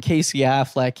fucking Casey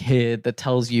Affleck hid that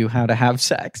tells you how to have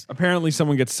sex. Apparently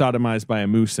someone gets sodomized by a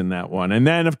moose in that one. And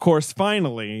then, of course,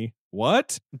 finally,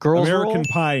 what? Girls American Rule?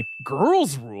 Pie.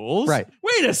 Girls rules? Right.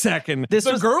 Wait a second. This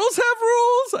the was- girls have rules?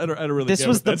 I don't really This get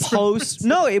was what the that's post.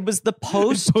 No, it was the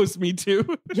post. Post Me Too.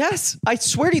 Yes, I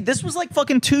swear to you, this was like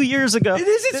fucking 2 years ago. It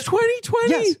is. It's 2020.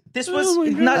 Yes, this was Oh my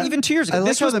not God. even 2 years ago. I like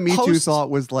This how was the Me Too post- thought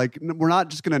was like, we're not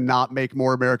just going to not make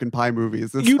more American Pie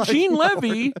movies. It's Eugene like,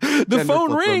 Levy, the gender phone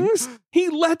flip them. rings. He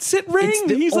lets it ring. It's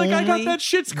the He's like, I got only that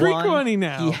Schitt's Creek one money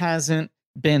now. He hasn't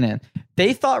been in.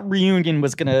 They thought Reunion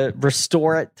was gonna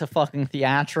restore it to fucking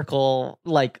theatrical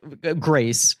like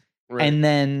grace, Right. and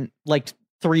then like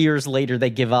 3 years later they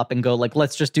give up and go like,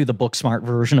 let's just do the book smart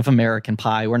version of American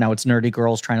Pie, where now it's nerdy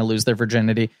girls trying to lose their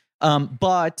virginity.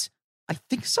 But I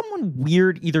think someone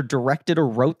weird either directed or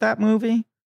wrote that movie.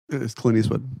 It's Clint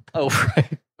Eastwood. Oh,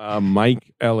 right.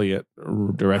 Mike Elliott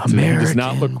directed it. It does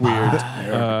not look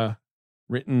weird.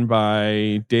 Written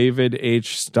by David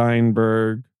H.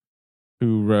 Steinberg,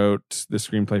 who wrote the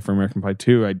screenplay for American Pie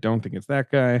 2. I don't think it's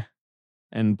that guy.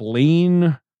 And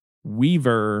Blaine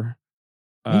Weaver.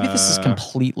 Maybe this is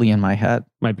completely in my head.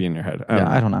 Might be in your head.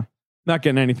 I don't know. Not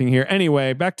getting anything here.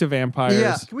 Anyway, back to vampires.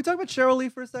 Yeah. Can we talk about Sheryl Lee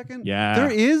for a second? Yeah.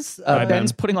 There is...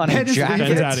 Ben's putting on a Ben is jacket.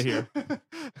 leaving. Ben's out of here.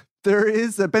 There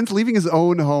is... Ben's leaving his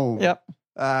own home. Yep.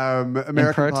 American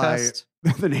In protest.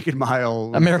 Pie, The Naked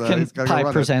Mile. American he's gotta go Pie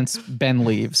run it. presents Ben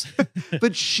Leaves.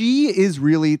 But she is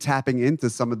really tapping into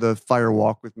some of the Fire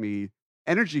Walk With Me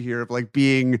energy here of like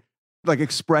being like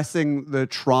expressing the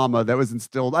trauma that was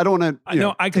instilled. I don't want to.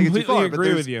 No, I completely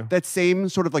agree with you. That same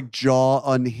sort of like jaw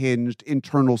unhinged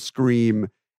internal scream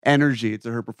energy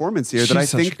to her performance here that I She's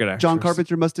such a think good John actress.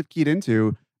 Carpenter must have keyed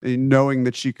into, knowing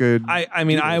that she could. I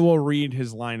mean, do I this. will read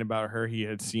his line about her. He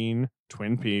had seen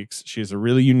Twin Peaks. She has a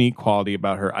really unique quality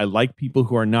about her. I like people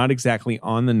who are not exactly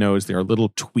on the nose. They're a little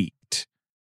tweaked.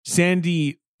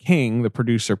 Sandy King, the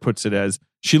producer, puts it as,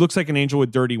 she looks like an angel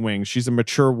with dirty wings. She's a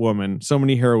mature woman. So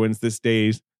many heroines these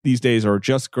days are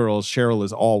just girls. Cheryl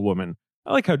is all woman.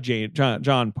 I like how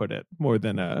John put it more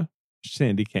than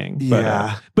Sandy King.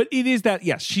 But it is that,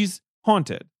 yes, she's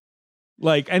haunted.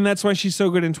 Like, and that's why she's so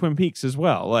good in Twin Peaks as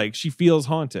well. Like, she feels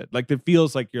haunted. Like, it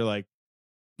feels like you're like,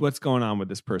 what's going on with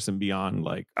this person beyond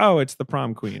like, oh, it's the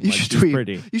prom queen. You Like, should she's tweet.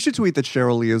 pretty. You should tweet that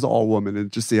Cheryl Lee is all woman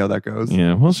and just see how that goes.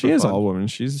 Yeah, well, she For is fun. all woman.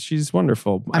 She's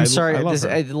wonderful. I'm I sorry. love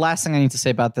her. The last thing I need to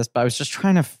say about this, but I was just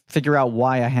trying to figure out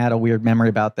why I had a weird memory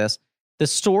about this. The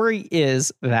story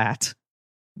is that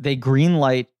they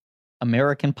greenlight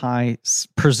American Pie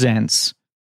presents.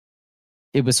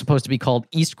 It was supposed to be called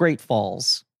East Great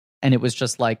Falls. And it was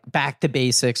just like back to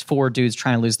basics, 4 dudes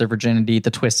trying to lose their virginity.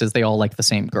 The twist is they all like the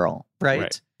same girl,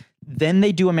 right? Then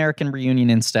they do American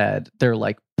Reunion instead. They're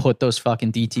like, put those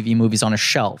fucking DTV movies on a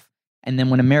shelf. And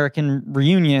then when American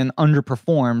Reunion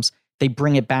underperforms, they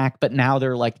bring it back. But now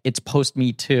they're like, it's post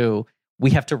Me Too.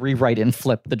 We have to rewrite and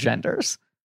flip the genders.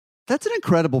 That's an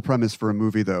incredible premise for a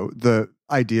movie, though. The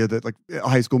idea that like a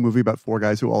high school movie about 4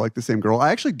 guys who all like the same girl.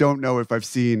 I actually don't know if I've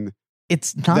seen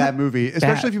It's not that movie,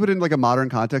 especially bad. if you put it in like a modern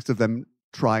context of them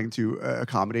trying to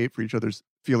accommodate for each other's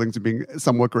feelings and being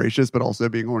somewhat gracious, but also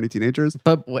being horny teenagers.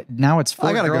 But what, now it's 4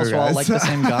 I gotta girls go, who all guys. like the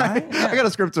same guy? I got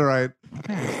a script to write.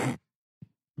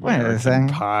 Wait a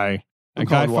second. Pie. A I'm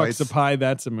guy called fucks Whites. a pie.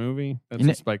 That's a movie. That's You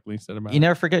what Spike Lee said about You it.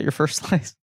 never forget your first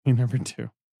slice. You never do.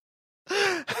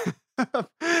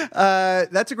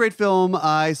 That's a great film.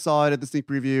 I saw it at the sneak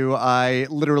preview. I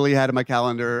literally had in my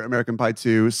calendar American Pie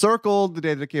 2 circled the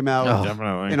day that it came out Oh.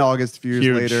 Definitely. in August. A few years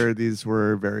Huge. later, these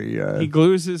were very. He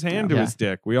glues his hand to Yeah. his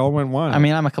dick. We all went wild. I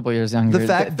mean, I'm a couple years younger. The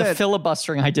fact the that-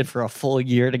 filibustering I did for a full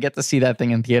year to get to see that thing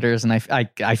in theaters, and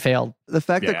I failed. The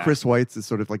fact Yeah. that Chris Weitz is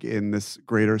sort of like in this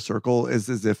greater circle is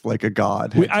as if like a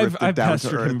god. We- had I've drifted down to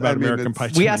pestered earth. him about I mean, American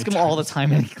it's- Pie. We ask him all the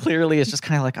time, and clearly it's just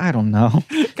kind of like, I don't know.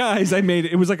 Guys, I made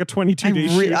it. It was like a 22-day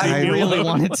shoot. I I know. really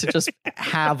wanted to just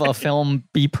have a film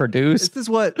be produced. This is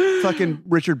what fucking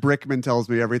Richard Brickman tells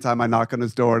me every time I knock on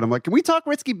his door, and I'm like, "Can we talk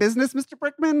risky business, Mr.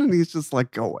 Brickman?" And he's just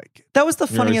like, "Go away." Kid." That was the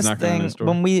You're always funniest knocking on thing his door.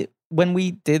 when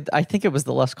we did. I think it was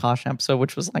the Les Caution episode,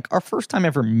 which was like our first time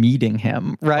ever meeting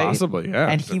him, right? Possibly, yeah.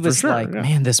 And he for was sure, like, yeah.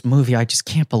 "Man, this movie, I just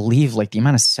can't believe like the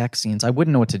amount of sex scenes. I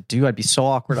wouldn't know what to do. I'd be so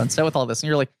awkward on set with all this." And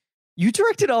you're like, "You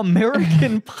directed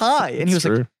American Pie," and he was It's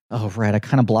like, true. Oh, right. I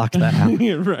kind of blocked that out.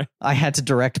 Yeah, right. I had to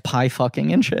direct pie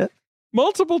fucking and shit.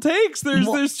 Multiple takes.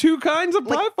 There's two kinds of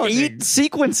pie fucking. 8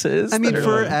 sequences. I mean,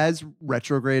 for as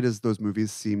retrograde as those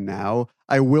movies seem now,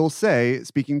 I will say,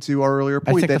 speaking to our earlier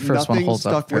point, that nothing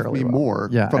stuck with me more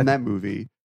from that movie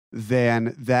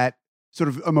than that sort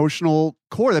of emotional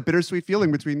core, that bittersweet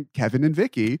feeling between Kevin and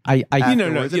Vicky.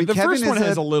 The first one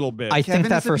has a little bit. I think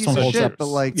that first one holds up,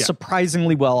 but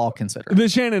surprisingly well, all considered. The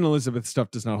Shannon Elizabeth stuff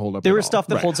does not hold up. There is stuff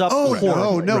that holds up.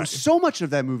 Oh no! So much of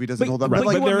that movie doesn't hold up. But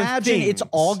like, you imagine it's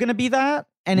all going to be that,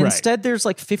 and instead there's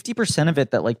like 50% of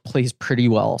it that like plays pretty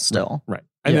well still. Right.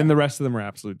 And then the rest of them are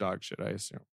absolute dog shit, I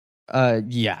assume.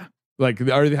 Yeah. Like,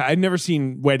 I've never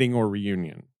seen Wedding or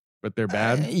Reunion, but they're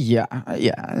bad. Yeah.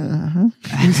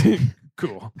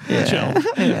 Cool. Yeah. Chill.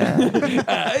 They're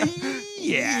bad.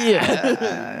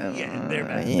 Yeah.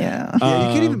 You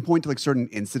can't even point to like certain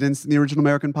incidents in the original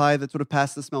American Pie that sort of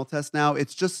pass the smell test now.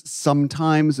 It's just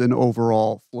sometimes an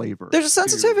overall flavor. There's a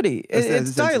sensitivity.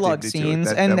 It's dialogue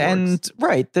scenes and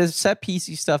right, the set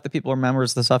piecey stuff that people remember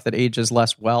is the stuff that ages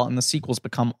less well, and the sequels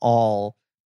become all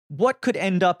what could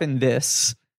end up in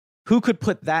this. Who could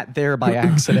put that there by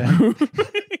accident?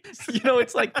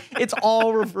 It's like it's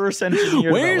all reverse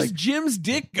engineered. Where's Jim's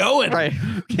dick going? Right.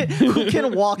 Who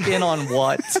can walk in on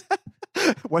what?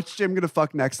 What's Jim gonna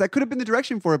fuck next? That could have been the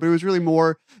direction for it, but it was really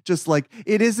more just like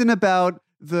it isn't about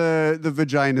the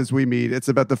vaginas we meet. It's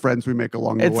about the friends we make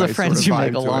along the way. It's the friends you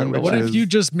make along the way. What if you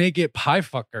just make it pie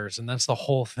fuckers and that's the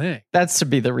whole thing? That's to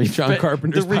be the reboot. John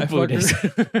Carpenter's Pie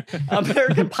Fuckers.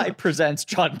 American Pie presents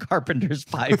John Carpenter's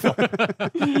Pie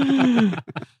Fuckers.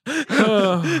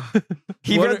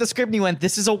 He read the script and he went,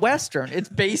 "This is a Western. It's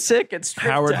basic. It's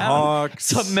Howard Hawks.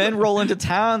 Some men roll into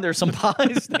town. There's some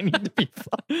pies. They need to be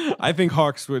fucked." I think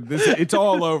Hawks would. It's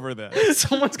all over this.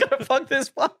 Someone's gonna fuck this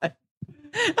pie.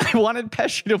 I wanted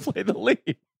Pesci to play the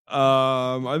lead.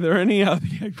 Are there any other?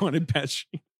 I wanted Pesci.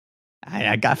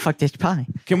 I got fucked this pie.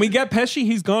 Can we get Pesci?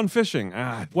 He's gone fishing.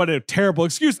 What a terrible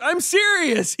excuse. I'm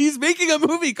serious. He's making a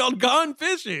movie called Gone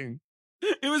Fishing.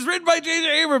 It was written by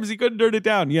J.J. Abrams. He couldn't turn it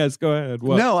down. Yes, go ahead.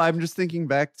 What? No, I'm just thinking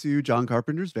back to John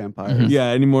Carpenter's Vampires. Mm-hmm. Yeah,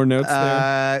 any more notes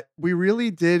there? We really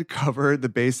did cover the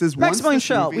bases. Maximilian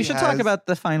Schell, we should talk about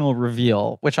the final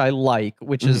reveal, which I like,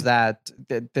 which is that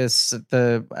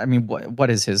what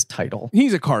is his title?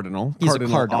 He's a cardinal. He's a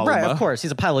cardinal. Right, of course.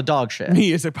 He's a pile of dog shit.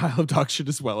 He is a pile of dog shit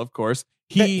as well, of course.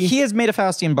 He has made a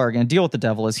Faustian bargain, a deal with the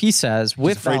devil, as he says,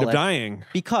 with afraid Valak, of dying.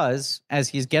 Because as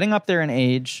he's getting up there in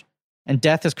age and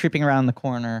death is creeping around the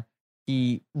corner,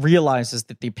 he realizes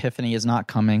that the epiphany is not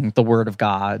coming, the word of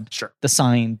God, the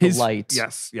sign, the light.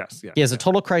 Yes. He has a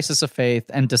total crisis of faith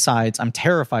and decides, I'm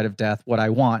terrified of death. What I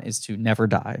want is to never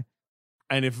die.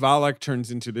 And if Valak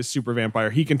turns into this super vampire,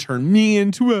 he can turn me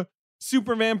into a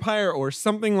super vampire or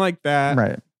something like that.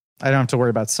 Right. I don't have to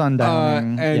worry about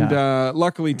sundowning.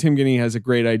 Luckily, Tim Guinea has a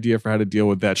great idea for how to deal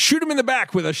with that. Shoot him in the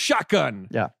back with a shotgun.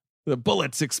 Yeah. The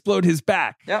bullets explode his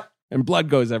back. Yep. And blood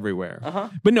goes everywhere.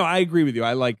 But no, I agree with you.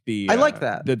 I like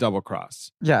that. The double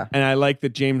cross. Yeah. And I like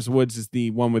that James Woods is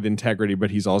the one with integrity, but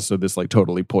he's also this like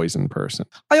totally poisoned person.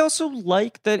 I also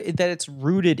like that it's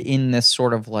rooted in this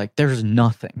sort of like there's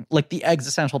nothing. Like the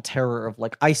existential terror of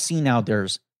like, I see now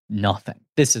there's nothing.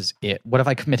 This is it. What have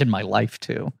I committed my life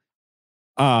to?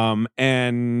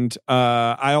 And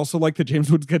I also like that James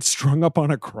Woods gets strung up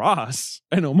on a cross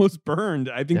and almost burned.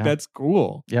 I think that's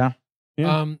cool. Yeah.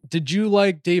 Yeah. Did you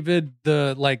like, David,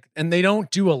 and they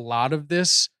don't do a lot of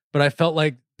this, but I felt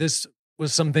like this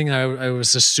was something I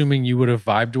was assuming you would have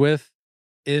vibed with,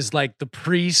 is like the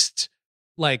priest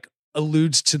like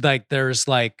alludes to like there's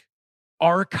like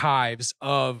archives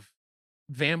of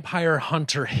vampire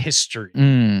hunter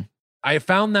history. I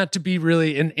found that to be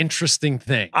really an interesting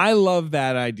thing. I love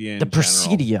that idea. The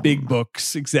Presidium. Big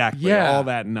books, exactly. Yeah. All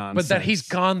that nonsense. But that he's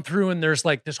gone through and there's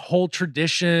like this whole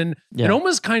tradition. Yeah. It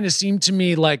almost kind of seemed to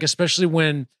me like, especially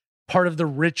when part of the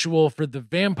ritual for the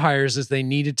vampires is they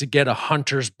needed to get a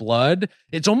hunter's blood.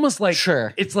 It's almost like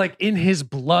it's like in his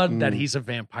blood that he's a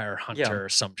vampire hunter or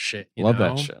some shit. You love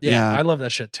know? that shit. Yeah, I love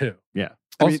that shit too. Yeah.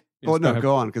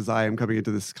 Go on, because I am coming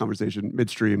into this conversation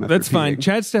midstream. That's fine.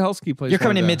 Chad Stahelski plays. You're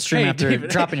coming in midstream after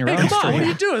David, dropping your own come on, stream. what are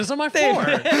you doing? It's on my floor.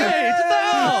 Hey, what the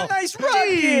hell? Nice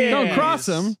run. Don't cross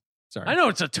him. Sorry. I know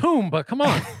it's a tomb, but come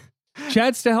on.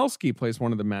 Chad Stahelski plays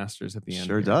one of the masters at the end.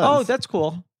 Sure does. Oh, that's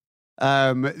cool.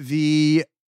 The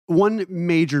one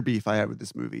major beef I had with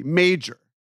this movie,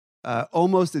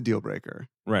 almost a deal breaker,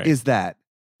 right, is that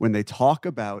when they talk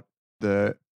about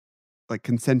the like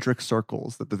concentric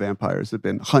circles that the vampires have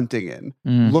been hunting in,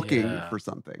 looking for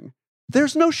something,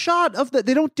 there's no shot of that.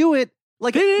 They don't do it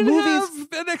Like they didn't movies,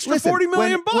 have an extra 40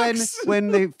 million bucks.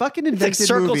 When they fucking invented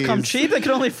circles movies, come cheap, they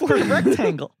can only afford a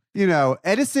rectangle. You know,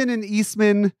 Edison and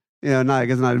Eastman, I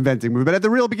guess not inventing movie, but at the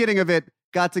real beginning of it,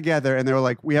 got together and they were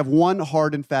like, we have one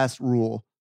hard and fast rule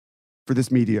for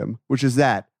this medium, which is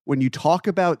that when you talk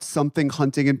about something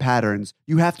hunting in patterns,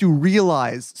 you have to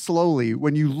realize slowly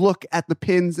when you look at the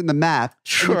pins in the map,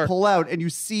 and you pull out and you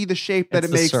see the shape that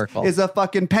it makes circle. is a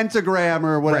fucking pentagram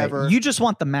or whatever. Right. You just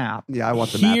want the map. Yeah, I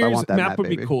want the map. I want that map, would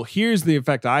baby. be cool. Here's the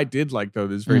effect I did like, though,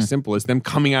 that's very simple, is them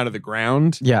coming out of the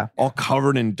ground, all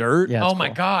covered in dirt. Yeah, oh my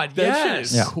God, that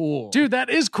shit is cool. Dude, that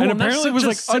is cool. And apparently it was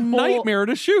like a nightmare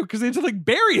to shoot because they had to like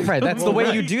bury them. Right, that's the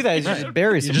way you do that.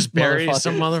 Is you just bury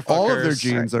some motherfuckers. All of their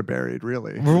genes are buried,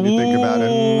 really, when you think about it.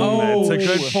 Oh, that's a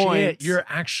good point. Shit. You're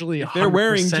actually 100% they're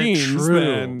wearing jeans. true.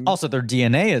 Then Also, their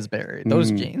DNA is buried.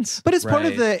 Those genes. But it's part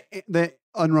of the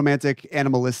unromantic,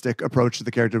 animalistic approach to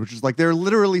the character, which is like they're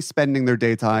literally spending their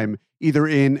daytime either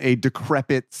in a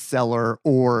decrepit cellar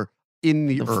or in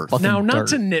the earth. Now, not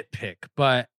to nitpick,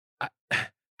 but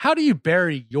how do you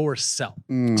bury yourself?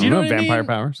 Do you know what vampire I mean?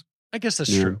 powers? I guess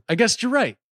that's true. I guess you're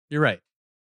right. You're right.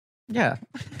 Yeah.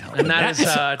 And that is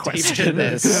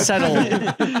settling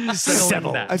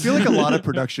that. I feel like a lot of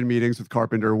production meetings with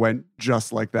Carpenter went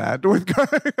just like that. With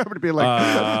Carpenter being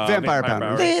like, vampire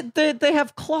powers. They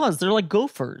have claws. They're like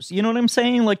gophers. You know what I'm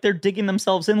saying? Like they're digging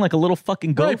themselves in like a little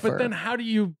fucking gopher. Right, but then how do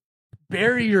you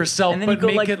bury yourself and then but you go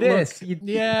make like it this? look...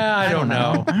 I don't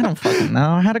know. I don't fucking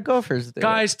know. How do gophers do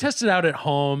Guys, test it out at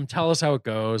home. Tell us how it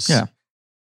goes. Yeah.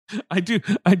 I do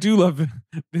love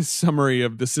this summary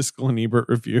of the Siskel and Ebert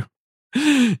review.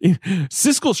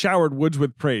 Siskel showered Woods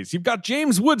with praise. You've got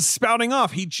James Woods spouting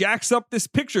off. He jacks up this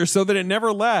picture so that it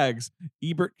never lags.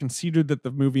 Ebert considered that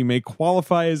the movie may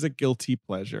qualify as a guilty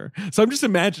pleasure. So I'm just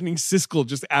imagining Siskel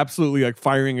just absolutely like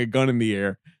firing a gun in the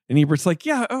air. And Ebert's like,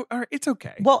 yeah, all right, it's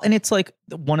okay. Well, and it's like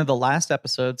one of the last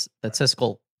episodes that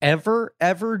Siskel ever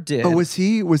did. Oh, was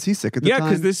he sick at the time? Yeah,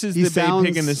 because this is the Big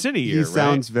Pig in the City year, He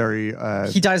sounds very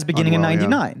he dies beginning in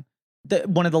 99. Yeah.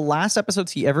 One of the last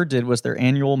episodes he ever did was their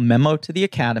annual memo to the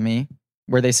Academy,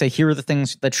 where they say, here are the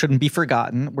things that shouldn't be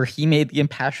forgotten, where he made the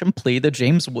impassioned plea that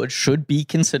James Woods should be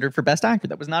considered for Best Actor.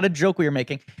 That was not a joke we were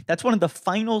making. That's one of the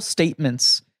final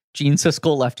statements Gene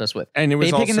Siskel left us with. And it was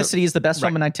Big Pig in the City is the best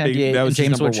film in 1998, and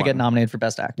James Woods should get nominated for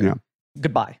Best Actor. Yeah.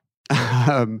 Goodbye.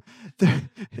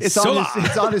 It's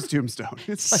on his tombstone.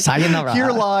 It's like, Sayonara.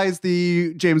 here lies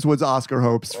the James Woods Oscar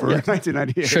hopes for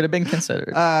 1998. Should have been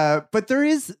considered. But there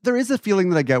is a feeling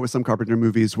that I get with some Carpenter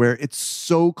movies where it's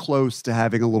so close to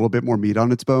having a little bit more meat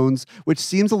on its bones, which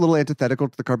seems a little antithetical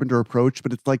to the Carpenter approach.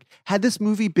 But it's like, had this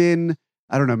movie been,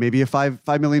 I don't know, maybe a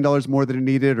 $5 million more than it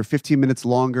needed, or 15 minutes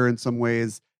longer in some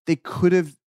ways, they could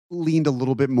have leaned a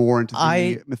little bit more into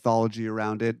the mythology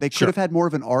around it. They could have had more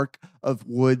of an arc of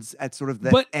Woods at sort of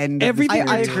the end of the series.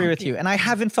 I agree with you. And I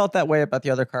haven't felt that way about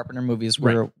the other Carpenter movies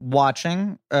we're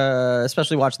watching,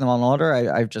 especially watching them on order.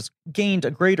 I've just gained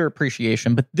a greater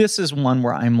appreciation. But this is one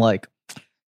where I'm like,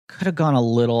 could have gone a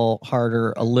little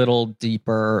harder, a little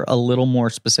deeper, a little more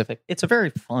specific. It's a very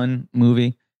fun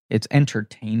movie. It's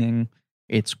entertaining.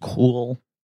 It's cool.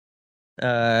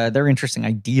 There are interesting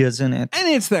ideas in it. And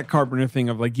it's that Carpenter thing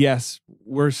of like, yes,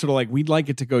 we're sort of like, we'd like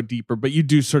it to go deeper, but you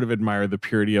do sort of admire the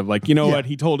purity of like, you know what,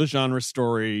 he told a genre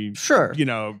story, sure, you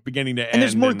know, beginning to end. And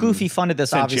there's more goofy fun to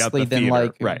this, obviously, than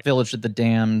like Village of the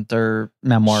Damned or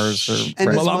Memoirs. And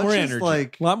a lot more energy.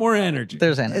 Like, a lot more energy.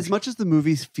 There's energy. As much as the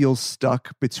movie feels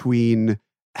stuck between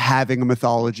having a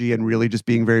mythology and really just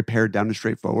being very pared down and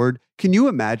straightforward, can you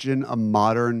imagine a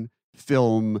modern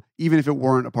film, even if it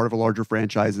weren't a part of a larger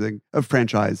franchise,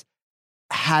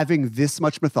 having this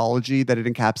much mythology that it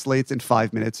encapsulates in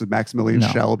 5 minutes with Maximilian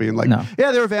Schell being like,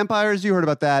 yeah, there were vampires, you heard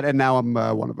about that, and now I'm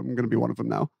one of them. I'm going to be one of them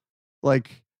now.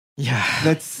 Like,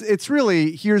 it's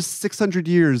really, here's 600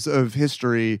 years of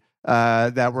history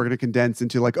that we're going to condense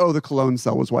into like, oh, the Cologne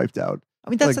cell was wiped out. I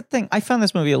mean, that's the thing. I found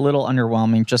this movie a little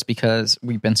underwhelming just because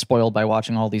we've been spoiled by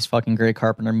watching all these fucking great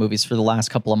Carpenter movies for the last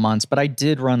couple of months. But I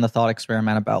did run the thought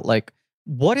experiment about like,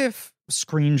 what if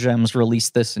Screen Gems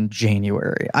released this in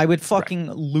January? I would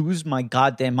fucking lose my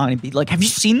goddamn mind and be like, have you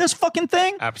seen this fucking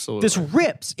thing? Absolutely. This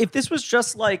rips. If this was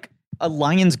just like a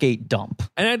Lionsgate dump.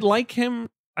 And I'd like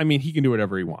him. I mean, he can do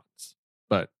whatever he wants,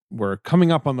 but we're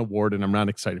coming up on the award and I'm not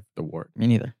excited for the award. Me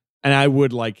neither. And I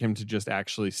would like him to just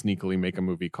actually sneakily make a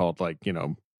movie called like, you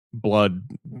know, Blood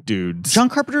Dudes. John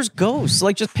Carpenter's Ghost.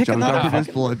 Like just picking that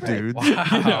up. Blood Dudes. Wow.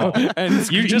 You know,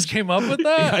 and you just came up with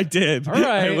that? Yeah, I did. All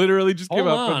right. I literally just came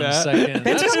up with that.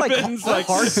 Ben's got like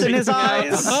hearts in his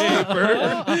eyes.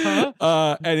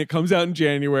 And it comes out in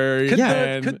January. Could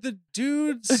the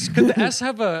dudes. Could the S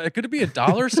have could it be a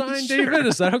dollar sign, David?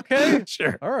 Is that okay?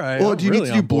 Sure. All right. Well, I'm do you really need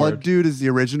to do on board. Blood Dude as the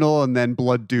original and then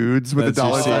Blood Dudes with That's the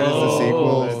dollar your sign as the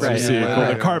sequel? That's Right. the sequel.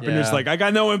 Right. The Carpenter's like, I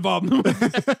got no involvement with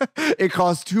it. It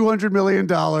cost $200 million.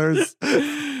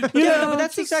 But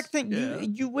that's the exact thing.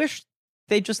 You wish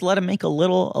they just let him make a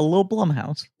little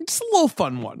Blumhouse. Just a little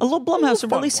fun one. A little Blumhouse and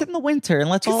fun release it one. in the winter, and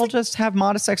let's all just have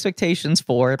modest expectations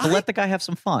for it, but let the guy have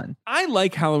some fun. I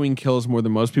like Halloween Kills more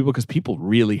than most people because people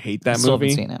really hate that Still haven't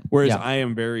movie. seen it. Whereas Yeah. I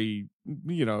am very,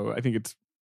 I think it's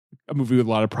a movie with a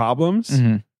lot of problems.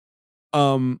 Mhm.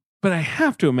 But I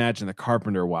have to imagine the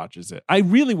Carpenter watches it. I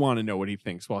really want to know what he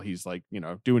thinks while he's like,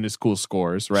 doing his cool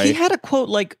scores, right? He had a quote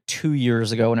like 2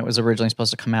 years ago when it was originally supposed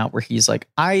to come out where he's like,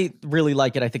 I really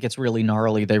like it. I think it's really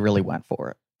gnarly. They really went for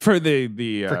it. For the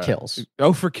For Kills.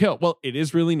 Oh, for Kill. Well, it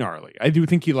is really gnarly. I do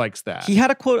think he likes that. He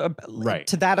had a quote Right.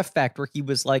 to that effect where he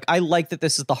was like, I like that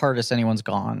this is the hardest anyone's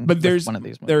gone. But with there's one of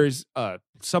these movies. there's a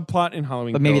subplot in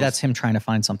Halloween But maybe Kills. that's him trying to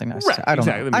find something nice. Right, I don't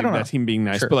exactly. know. I don't know. That's him being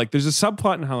nice. Sure. But like, there's a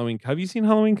subplot in Halloween. Have you seen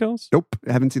Halloween Kills? Nope.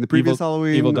 I haven't seen the previous Evil-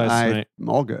 Halloween. Evil Dies Tonight. I'm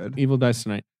all good. Evil Dies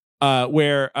Tonight,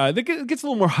 where it gets a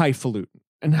little more highfalutin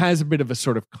and has a bit of a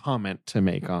sort of comment to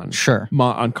make on Sure.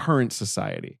 on current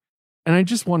society. And I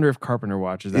just wonder if Carpenter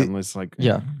watches that and is like,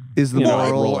 Yeah. Is the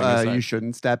rolling moral his eyes. you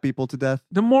shouldn't stab people to death?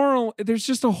 The moral, there's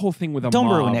just a whole thing with a Don't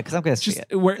mob. ruin it because I'm going to see Just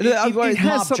it. where it has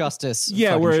mob some- justice. Yeah,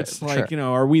 fucking where shit. it's like, Sure.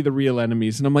 are we the real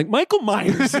enemies? And I'm like, Michael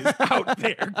Myers is out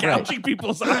there gouging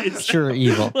people's eyes. Sure,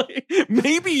 evil. Like,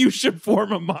 maybe you should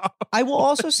form a mob. I will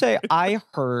also say I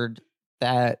heard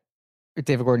that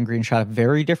David Gordon Green shot a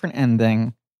very different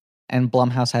ending, and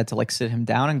Blumhouse had to like sit him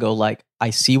down and go like, I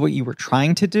see what you were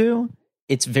trying to do.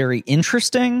 It's very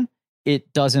interesting.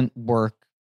 It doesn't work.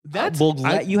 We'll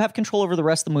let you have control over the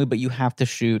rest of the movie, but you have to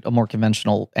shoot a more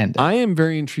conventional ending. I am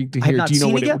very intrigued to I have hear. not Do you know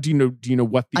seen what it yet. Do you know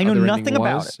what the I know other nothing ending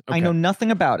about was? it. I know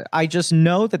nothing about it. I just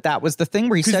know that was the thing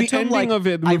where he Because said the to him ending like, of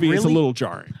it, the I movie is a really- little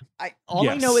jarring. all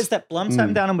I Yes. know is that Blum sat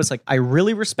him down and was like, I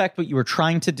really respect what you were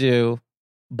trying to do,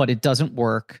 but it doesn't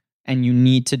work. And you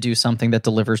need to do something that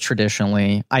delivers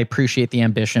traditionally. I appreciate the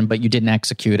ambition, but you didn't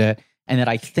execute it. And that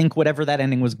I think whatever that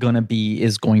ending was going to be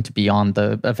is going to be on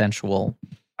the eventual.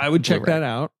 I would check Blu-ray. that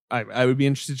out. I would be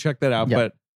interested to check that out. Yeah.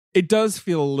 But it does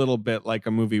feel a little bit like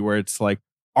a movie where it's like,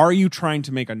 are you trying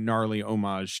to make a gnarly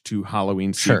homage to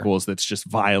Halloween Sure. sequels that's just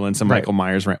violence and Right. Michael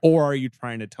Myers, right? Or are you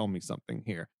trying to tell me something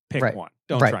here? Pick Right. one.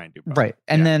 Don't Right. try and do both. Right.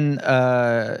 And Yeah. then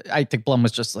I think Blum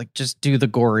was just like, just do the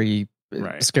gory,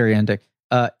 Right. scary ending.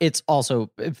 It's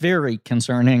also very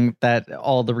concerning that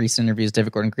all the recent interviews,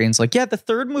 David Gordon Green's like, yeah, the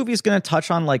third movie is going to touch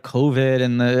on like COVID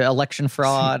and the election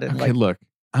fraud. And Okay, like, look,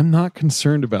 I'm not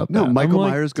concerned about that. No, I'm Michael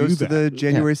like, Myers do goes to that. the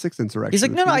January 6th insurrection. he's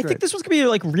like, It's no, gonna I be think great. this one's going to be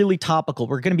like really topical.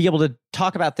 We're going to be able to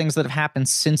talk about things that have happened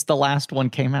since the last one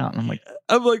came out. And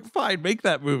I'm like, fine, make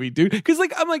that movie, dude. Because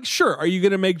like, I'm like, sure, are you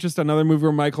gonna make just another movie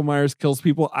where Michael Myers kills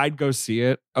people? I'd go see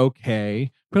it.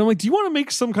 Okay. But I'm like, do you want to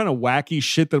make some kind of wacky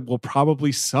shit that will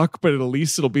probably suck, but at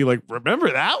least it'll be like,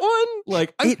 remember that one?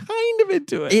 Like, I'm kind of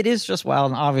into it. it is just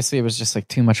wild. And obviously it was just like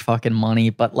too much fucking money.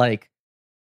 But like,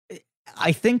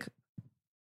 I think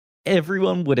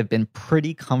everyone would have been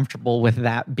pretty comfortable with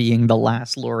that being the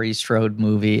last Laurie Strode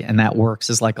movie, and that works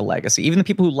as like a legacy. Even the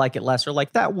people who like it less are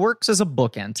like, that works as a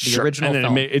bookend to the Sure. original and then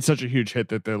film. it's such a huge hit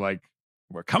that they're like,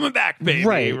 we're coming back, baby.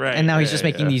 right. And now he's just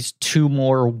making these two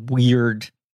more weird,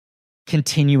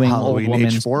 continuing Halloween old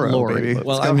woman's H4O, Laurie baby. movies.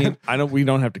 Well, Let's I go. mean, we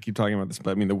don't have to keep talking about this,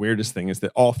 but I mean, the weirdest thing is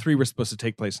that all three were supposed to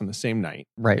take place on the same night.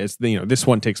 Right. It's this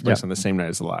one takes place Yeah. on the same night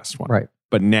as the last one. Right.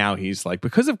 But now he's like,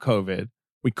 because of COVID,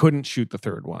 we couldn't shoot the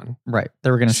third one. Right.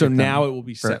 They were going to So now it will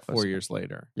be very set 4 close. years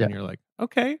later. Yeah. And you're like,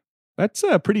 okay, that's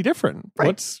pretty different. Right.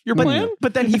 What's your but, plan?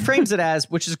 But then he frames it as,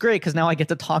 which is great because now I get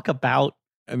to talk about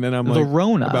And then I'm the like,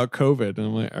 Rona. about COVID. And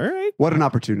I'm like, all right. What an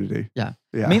opportunity. Yeah.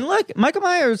 Yeah. I mean, look, Michael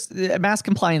Myers, mask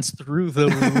compliance through the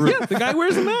roof. Yeah, the guy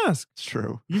wears a mask. It's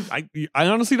true. I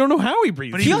honestly don't know how he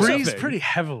breathes. But he through breathes something. pretty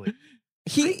heavily.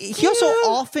 He also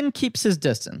often keeps his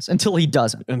distance until he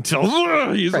doesn't. Until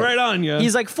he's Right. right on you.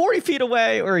 He's like 40 feet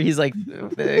away, or he's like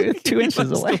 2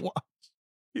 inches away.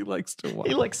 He likes to watch.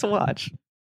 He likes to watch.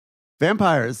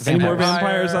 Vampires. Any more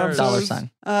vampires on Dollar Dollar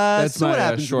sign. That's so what my,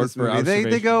 happens in short this for movie? They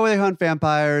observation. go, they hunt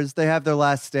vampires. They have their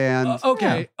last stand.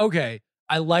 Okay.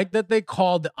 I like that they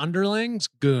called the underlings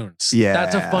goons. Yeah.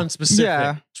 That's a fun specific.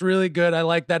 Yeah. It's really good. I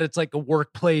like that it's like a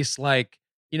workplace, like,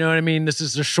 you know what I mean? This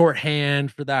is a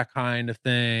shorthand for that kind of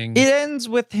thing. It ends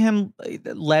with him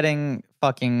letting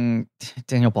fucking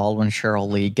Daniel Baldwin, Cheryl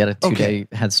Lee get a 2-day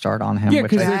head start on him. Yeah,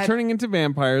 which because I- they're turning into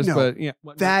vampires. No, but yeah,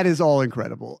 That is all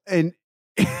incredible. And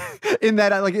in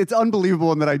that, it's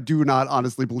unbelievable, and that I do not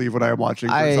honestly believe what I am watching.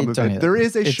 For I some of don't it. either. There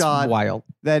is a it's shot wild.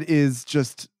 that is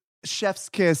just chef's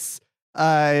kiss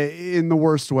in the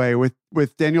worst way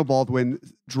with Daniel Baldwin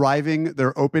driving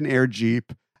their open air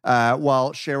Jeep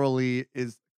while Cheryl Lee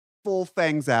is full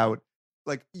fangs out,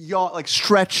 like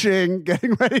stretching,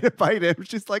 getting ready to bite him.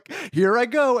 She's like, here I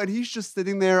go. And he's just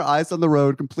sitting there, eyes on the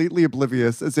road, completely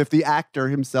oblivious, as if the actor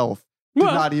himself did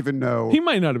not even know. He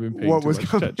might not have been paying what too was much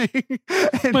coming.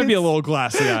 Might be a little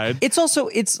glassy-eyed.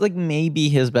 It's like maybe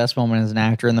his best moment as an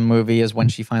actor in the movie is when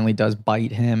she finally does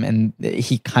bite him, and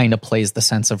he kind of plays the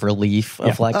sense of relief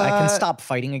of I can stop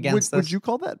fighting against this. Would you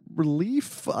call that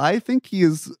relief? I think he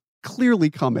is clearly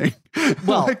coming.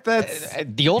 Well, like that's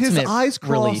the ultimate his eyes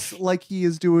crossed relief. like he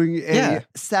is doing a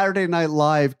Saturday Night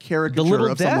Live caricature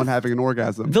of someone having an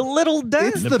orgasm. The little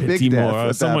death. It's the big death.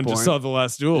 At Someone that just point. saw The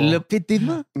Last Duel. Le petit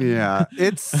mot. Yeah,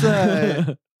 it's.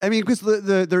 I mean, because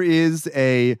there is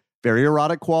a very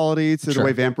erotic quality to the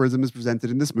way vampirism is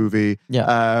presented in this movie.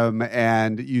 Yeah.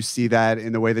 And you see that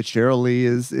in the way that Cheryl Lee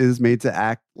is made to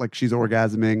act like she's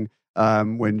orgasming.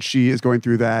 When she is going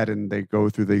through that, and they go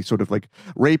through the sort of like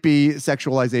rapey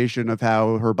sexualization of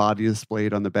how her body is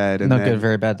displayed on the bed, and Good,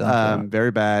 very bad.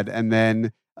 Very bad. And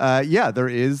then, there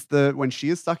is when she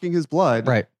is sucking his blood,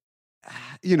 Right.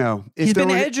 You know, he's been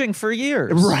edging for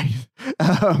years, right?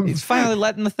 He's finally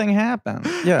letting the thing happen.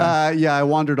 Yeah, I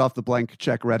wandered off the blank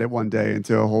check Reddit one day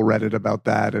into a whole Reddit about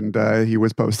that, and he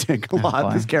was posting a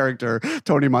lot. This character,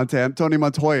 Tony Montoya,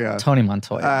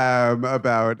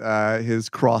 about his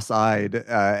cross-eyed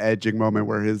edging moment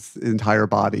where his entire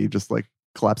body just like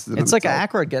collapses. It's like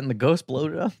Aykroyd getting the ghost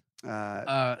blowjob.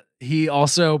 He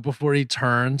also, before he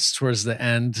turns towards the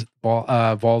end,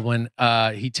 Baldwin,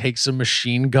 he takes a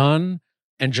machine gun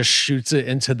and just shoots it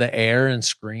into the air and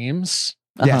screams.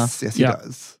 Yes, he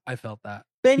does. I felt that.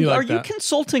 Ben, You like are you that?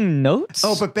 consulting notes?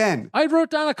 Oh, but Ben, I wrote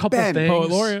down a couple things. Poet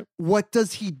laureate. what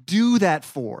does he do that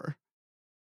for?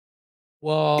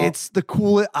 Well, It's the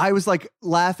coolest. I was like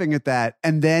laughing at that,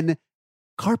 and then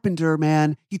Carpenter,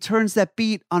 man, he turns that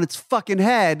beat on its fucking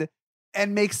head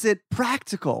and makes it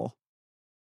practical.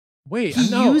 wait, He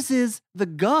no. uses the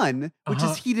gun, which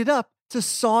is heated up, to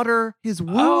solder his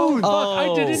wound. Oh,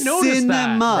 fuck, I didn't notice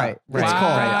Cinema. that. Right. It's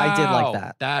called. Right. I did like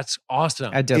that. That's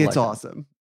awesome. I did. It's like awesome.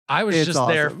 I was It's just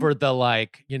there awesome. for the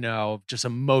just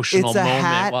emotional It's a moment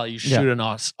hat while you shoot an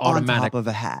On automatic top of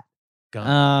a hat.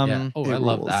 gun. that. Oh, It I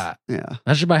love rules. that. Yeah.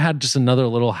 Imagine if I had just another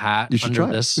little hat You should under try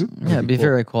it. this. Yeah, it'd be Cool.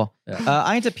 very cool. Yeah.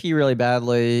 I need to pee really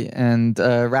badly, and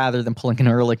rather than pulling an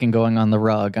Ehrlich and going on the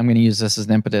rug, I'm going to use this as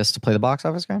an impetus to play the box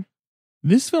office game.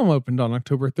 This film opened on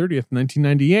October 30th,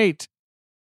 1998.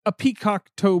 A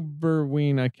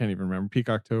Peacocktoberween. I can't even remember.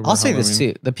 Peacocktober. I'll say this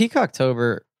Halloween. too: the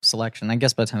Peacocktober selection. I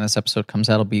guess by the time this episode comes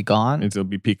out, it'll be gone. It'll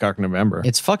be Peacock November.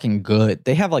 It's fucking good.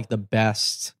 They have like the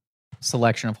best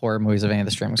selection of horror movies of any of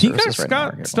the streaming Peacock's services right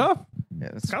got now. stuff. Yeah,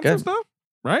 it's Got good. some stuff.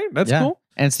 Right? That's Yeah. cool.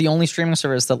 And it's the only streaming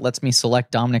service that lets me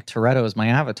select Dominic Toretto as my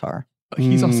avatar.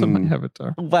 He's also my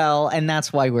avatar. Well, and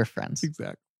that's why we're friends.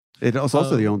 Exactly. It's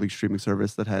also the only streaming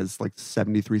service that has like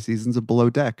 73 seasons of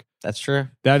Below Deck. That's true.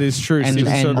 That is true. And, Season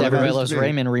and seven- Everybody That's Loves me.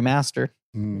 Raymond remastered.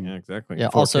 Yeah, exactly. Yeah.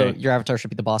 4K. Also, your avatar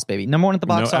should be the boss baby. Number one at the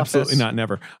box no, office. absolutely not.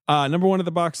 Never. Number one at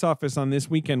the box office on this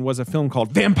weekend was a film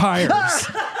called Vampires.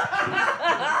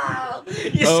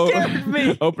 You scared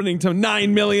me. Opening to $9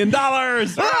 million.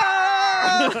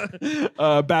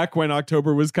 Back when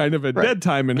October was kind of a dead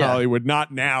time in Hollywood,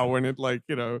 not now when it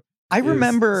I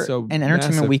remember so an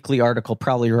Entertainment massive. Weekly article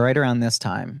probably right around this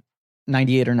time,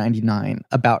 98 or 99,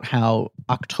 about how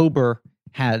October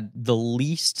had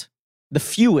the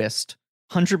fewest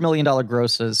 $100 million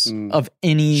grosses of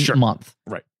any month.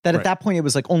 Right. That Right. at that point, it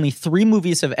was like only 3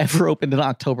 movies have ever opened in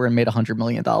October and made $100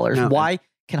 million. No. Why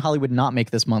can Hollywood not make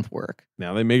this month work?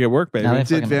 Now they make it work, baby. Now they Did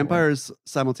fucking Vampires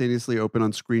simultaneously open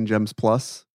on Screen Gems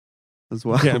Plus as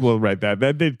well? Yeah, well, right.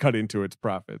 That did cut into its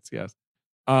profits. Yes.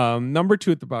 Number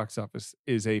two at the box office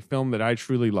is a film that I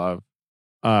truly love.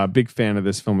 Big fan of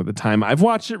this film at the time. I've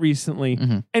watched it recently,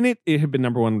 and it had been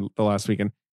number one the last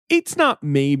weekend. It's not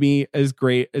maybe as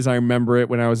great as I remember it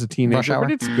when I was a teenager, Rush Hour?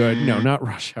 but it's good. No, not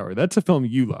Rush Hour. That's a film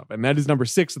you love, and that is number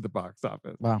 6 at the box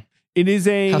office. Wow. It is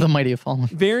How the a mighty have fallen.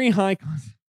 very high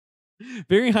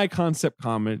concept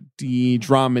comedy,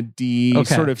 dramedy,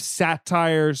 Okay. sort of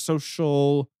satire,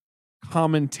 social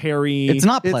commentary. It's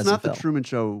not It's not the Pleasantville. Truman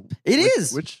Show. It Which-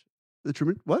 is. Which? The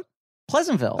Truman? What?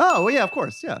 Pleasantville. Oh, well, yeah, of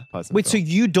course. Yeah. Wait, so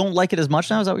you don't like it as much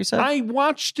now? Is that what you said? I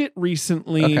watched it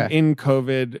recently Okay. in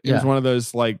COVID. It was Yeah. one of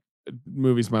those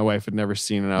movies my wife had never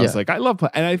seen, and I was Yeah. like, I love,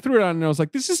 and I threw it on, and I was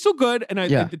like, this is still good, and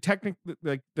Yeah. the technical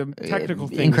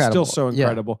thing is Incredible. still so Yeah.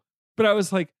 incredible. But I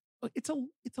was like, it's a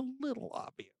little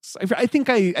obvious. I think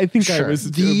I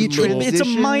was it's a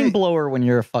mind blower when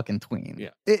you're a fucking tween. Yeah,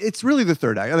 it's really the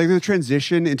third act. Like the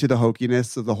transition into the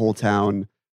hokiness of the whole town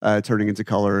turning into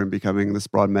color and becoming this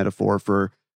broad metaphor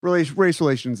for race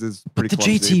relations is pretty but the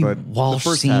clumsy, JT Walsh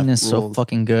scene is so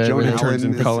fucking good. Joan Allen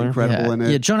Allen is color. incredible in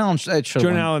it. Yeah, Joan Allen.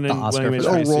 Joan Allen and Oscar William for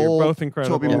H. that. Macy are both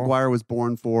incredible. Tobey Maguire was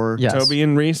born for. Yes. Toby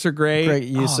and Reese are great. Great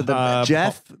use of the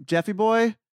Jeffy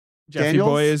Boy. Jeffy Daniels?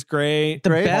 Boy is great. The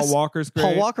Paul best Walker's great.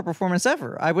 Paul Walker performance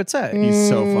ever, I would say. He's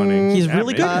so funny. He's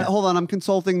really good. Hold on, I'm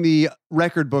consulting the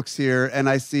record books here, and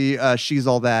I see She's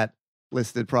All That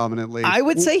listed prominently. I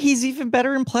would say he's even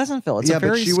better in Pleasantville. It's a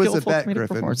very but she was a skillful bet, comedic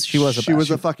Griffin. performance. She was a bet. She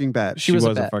was a fucking bet. She was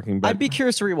a fucking bet. I'd be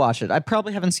curious to rewatch it. I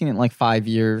probably haven't seen it in like 5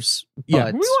 years. Yeah,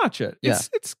 but we watch it. Yeah.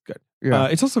 It's good. Yeah.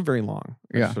 It's also very long.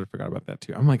 I Yeah. sort of forgot about that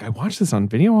too. I'm like, I watch this on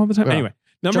video all the time. Yeah. Anyway,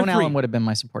 number Joan 3. Allen would have been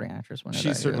my supporting actress.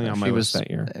 She's certainly on my list that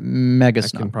year. Mega I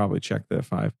snub. can probably check the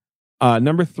 5.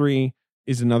 Number 3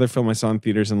 is another film I saw in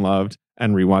theaters and loved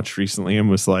and rewatched recently and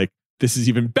was like, this is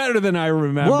even better than I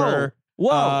remember.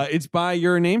 Whoa. It's by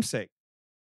Your Namesake.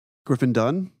 Griffin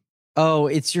Dunn. Oh,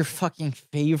 it's your fucking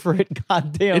favorite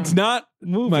goddamn. It's not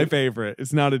movie. my favorite.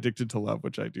 It's not Addicted to Love,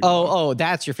 which I do. Oh,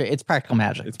 that's your favorite. It's Practical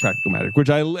Magic. It's Practical Magic, which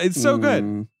it's so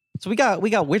good. So we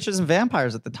got Witches and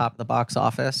Vampires at the top of the box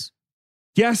office.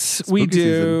 Yes, we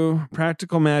do. Season.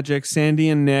 Practical Magic, Sandy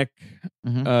and Nick,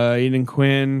 Mhm. Aidan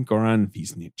Quinn, Goran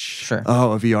Visnich. Sure.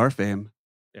 Oh, a VR fame.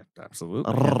 Yeah,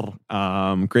 absolutely.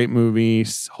 Great movie,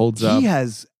 holds up. He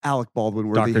has Alec Baldwin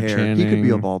worthy Dr. hair. He could be a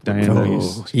Channing, Baldwin. Diana Oh,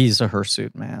 Reese. He's a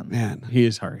hirsute man. man. He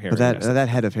is hard hair. But yes. that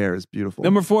head of hair is beautiful.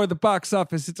 Number 4 at the box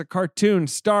office. It's a cartoon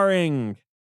starring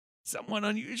someone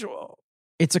unusual.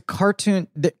 It's a cartoon.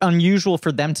 Unusual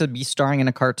for them to be starring in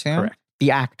a cartoon. Correct.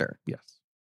 The actor. Yes.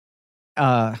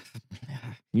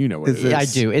 You know what Is it is. I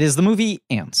do. It is the movie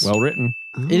Ants. Well written.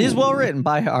 It is well written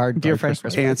by our dear friend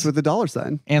Chris Chris. Ants with a dollar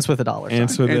sign. Ants with a dollar sign.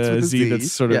 Ants with a Z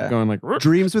that's sort of Yeah. going like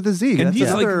Dreams with a Z. And That's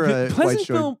these like another white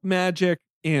Pleasantville show. Magic,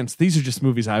 Ants. These are just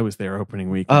movies I was there opening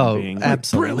week. Oh, being like,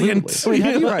 absolutely. brilliant. Wait,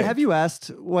 have, you, Right. have you asked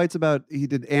White's about he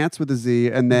did Ants with a Z,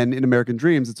 and then in American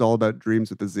Dreams, it's all about dreams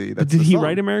with a Z. But That's did the he song.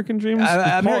 write American Dreams?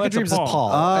 American That's a Dreams is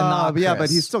Paul. and not But yeah, Chris.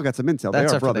 but he's still got some intel. That's They are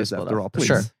after brothers split after up. all.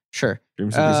 Please. Sure.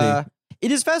 Dreams with a Z.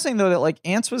 It is fascinating though that like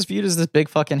Ants was viewed as this big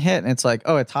fucking hit, and it's like,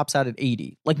 oh, it tops out at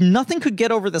 80. Like nothing could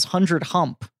get over this 100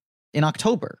 hump in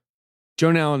October.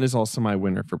 Joan Allen is also my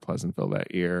winner for Pleasantville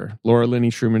that year. Laura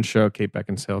Linney, Truman Show, Kate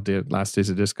Beckinsale did Last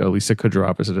Days of Disco, Lisa Kudrow,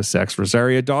 Opposite of Sex,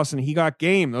 Rosario Dawson, He Got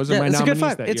Game. Those are my it's a nominees good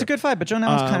fight. that It's year. a good fight, but Joan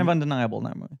Allen's kind of undeniable in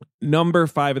that movie. Number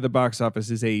 5 at the box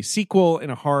office is a sequel in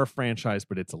a horror franchise,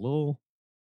 but it's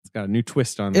got a new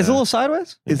twist on Is it a little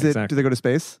sideways? Yeah, Is it? exactly. Do they go to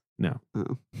space? No.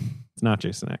 Oh. It's not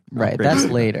Jason X. Right, great. that's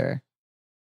later.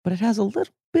 But it has a little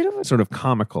bit of a Sort of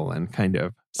comical and kind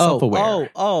of self-aware.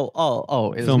 It's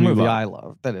a Film you movie love. I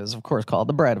love. That is, of course, called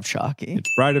The Bride of Chucky.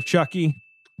 It's Bride of Chucky.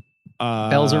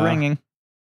 Bells are ringing.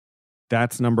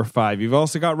 That's number 5. You've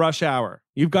also got Rush Hour.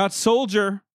 You've got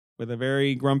Soldier with a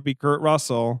very grumpy Kurt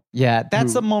Russell. Yeah,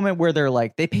 that's the moment where they're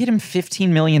like, they paid him $15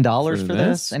 million for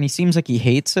this, and he seems like he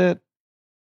hates it.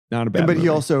 Not a bad But movie. he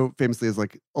also famously has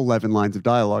like 11 lines of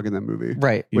dialogue in that movie.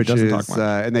 Right. He Which doesn't is, talk much.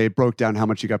 and they broke down how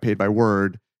much he got paid by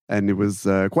word, and it was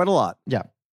quite a lot. Yeah.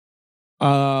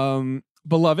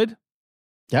 Beloved,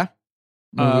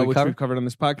 Movie which cover? we've covered on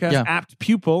this podcast. Yeah. Apt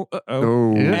Pupil.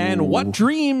 Oh. And What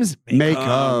Dreams May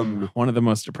Come. One of the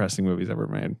most depressing movies ever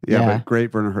made. Yeah, Yeah. but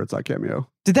great Werner Herzog cameo.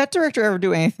 Did that director ever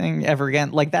do anything ever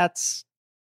again? Like that's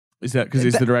Is that because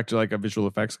he's the director, like a visual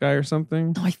effects guy or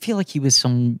something? no, I feel like he was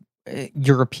some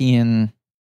European.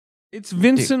 It's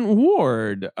Vincent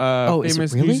Ward, is it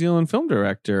famous really? New Zealand film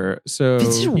director. So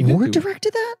Vincent he did Ward do-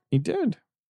 directed that? He did.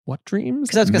 What Dreams?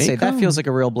 Because I was gonna May say that Come? feels like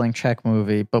a real blank check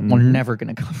movie, but we're Mhm. never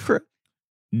gonna cover it.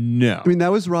 No. I mean,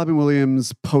 that was Robin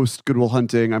Williams post Good Will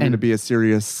Hunting. I'm going to be a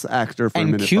serious actor for a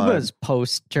And minute. Cuba's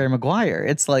post Jerry Maguire.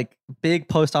 It's like big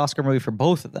post Oscar movie for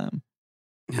both of them.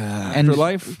 And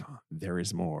Afterlife, there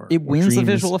is more. It What wins the Dreams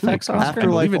visual effects May Come. Oscar? I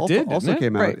believe Afterlife it did. also didn't it?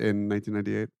 came out Right. in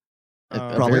 1998.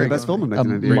 A Probably very the best film of a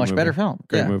 1998. much Great better movie. film.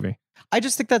 Great Yeah. movie. I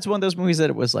just think that's one of those movies that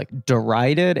it was like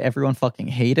derided. Everyone fucking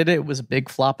hated it. It was a big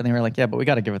flop, and they were like, "Yeah, but we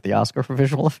got to give it the Oscar for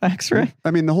visual effects, right?"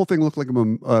 I mean, the whole thing looked like a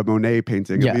Monet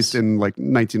painting, Yes. at least in like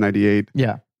 1998.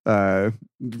 Yeah.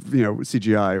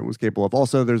 CGI it was capable of.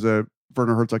 Also, there's a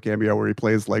Werner Herzog cameo where he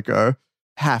plays like a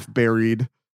half buried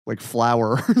like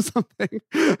flower or something.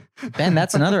 Ben,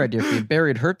 that's another idea for you.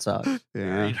 Buried Herzog.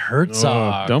 Yeah.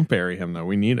 Herzog. Oh, don't bury him though.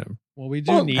 We need him. Well, we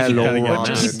do Well, need hello, you. Robin. But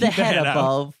just Keep the head out.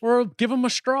 above. Or give him a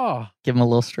straw. Give him a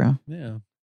little straw. Yeah.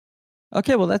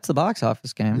 Okay, well, that's the box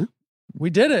office game. We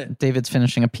did it. David's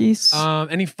finishing a piece.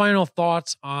 Any final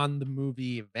thoughts on the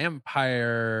movie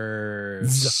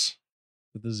Vampires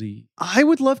with a Z? I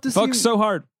would love to see. Fucks so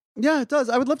hard. Yeah, it does.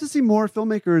 I would love to see more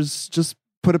filmmakers just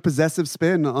put a possessive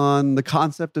spin on the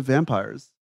concept of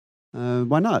vampires.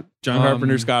 Why not? John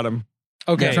Carpenter's got him.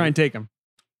 Okay. Try and take him.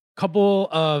 Couple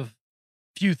of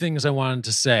few things I wanted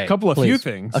to say. A couple of few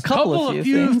things. A couple of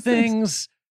few things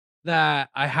that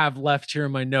I have left here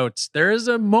in my notes. There is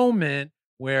a moment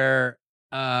where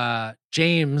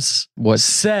James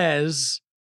says,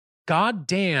 "God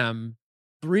damn,"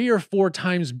 3 or 4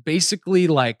 times, basically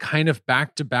like kind of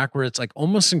back to back, where it's like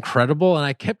almost incredible. And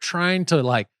I kept trying to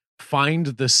like find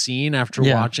the scene after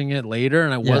watching it later,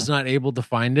 and I was not able to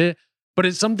find it. But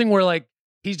it's something where like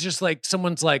he's just like,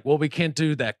 someone's like, "Well, we can't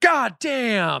do that. God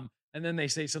damn." And then they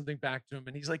say something back to him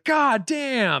and he's like, "God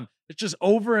damn." It's just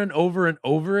over and over and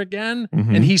over again.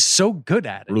 Mm-hmm. And he's so good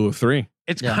at it. Rule of 3.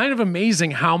 It's kind of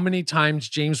amazing how many times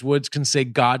James Woods can say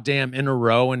 "goddamn" in a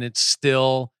row and it's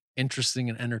still interesting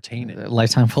and entertaining. A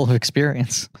lifetime full of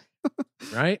experience.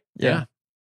 Right? Yeah.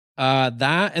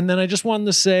 That, and then I just wanted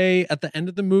to say at the end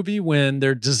of the movie when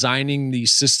they're designing the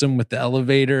system with the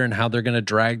elevator and how they're going to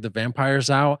drag the vampires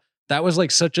out, that was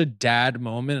like such a dad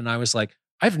moment. And I was like,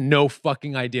 I have no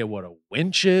fucking idea what a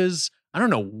winch is. I don't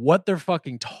know what they're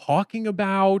fucking talking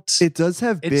about. It does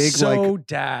have big, so like,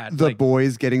 dad. the like,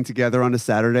 boys getting together on a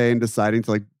Saturday and deciding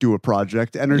to like do a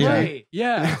project energy. Right.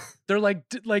 Yeah. They're like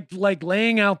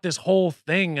laying out this whole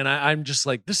thing. And I'm just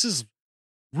like, this is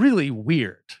really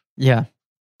weird. Yeah.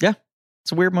 Yeah.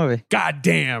 It's a weird movie. God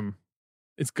damn.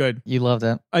 It's good. You loved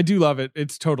it. I do love it.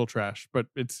 It's total trash, but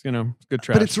it's, good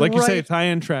trash. But it's like you say, right- it's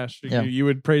high-end trash. Yeah. You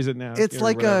would praise it now. It's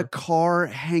like whatever. a car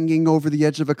hanging over the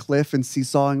edge of a cliff and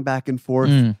seesawing back and forth,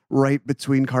 right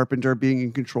between Carpenter being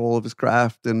in control of his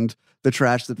craft and the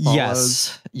trash that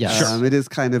follows. Yes. It is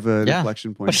kind of an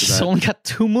inflection point But to she's that. only got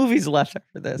 2 movies left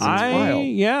after this. It's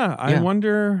wild. I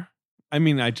wonder. I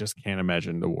mean, I just can't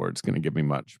imagine the award's going to give me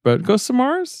much. But Ghosts of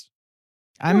Mars?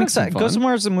 I'm that's some excited. fun. Ghost of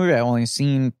Mars is a movie I've only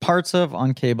seen parts of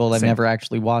on cable. I've Same. never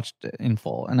actually watched it in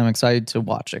full. And I'm excited to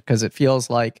watch it because it feels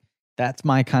like that's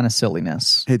my kind of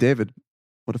silliness. Hey, David,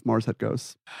 what if Mars had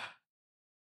ghosts?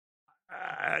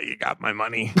 You got my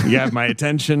money. You have my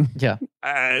attention. Yeah.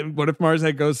 What if Mars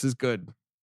had ghosts is good?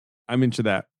 I'm into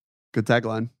that. Good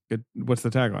tagline. Good. What's the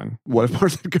tagline? What if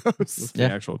Mars had What's ghosts?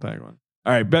 the actual tagline?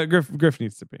 All right, but Griff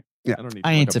needs to pee. Yeah. I don't need.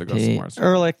 I need look to up the Ghosts of pee. Mars.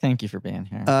 Ehrlich, thank you for being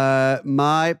here.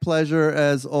 My pleasure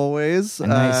as always. A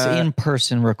nice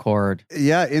in-person record.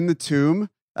 Yeah, in the tomb.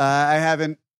 I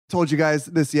haven't told you guys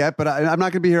this yet, but I'm not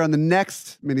going to be here on the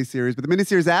next miniseries. But the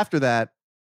miniseries after that,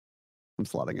 I'm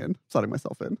slotting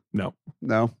myself in. No.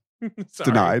 Sorry.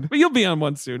 Denied. But you'll be on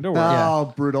one soon. Don't worry.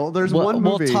 Oh, brutal. There's one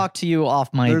movie. We'll talk to you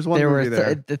off mic. There's one movie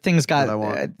there the things got that I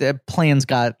want. the plans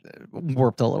got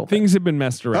warped a little bit. Things have been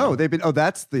messed around.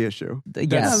 That's the issue. Yes.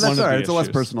 That's one all of right. the It's a less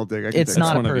issues. personal dig. I can It's take not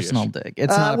that. a one of the personal issues. dig.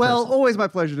 It's not a personal. Always my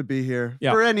pleasure to be here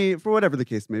Yeah. for whatever the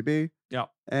case may be. Yeah.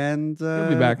 And You'll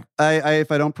be back.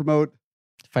 If I don't promote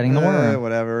Fighting the war room.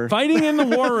 whatever. Fighting in the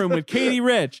War Room with Katie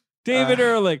Rich, David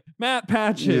Ehrlich, Matt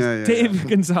Patches, Dave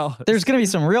Gonzalez. There's going to be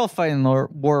some real fight in the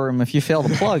war room if you fail to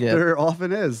plug it. There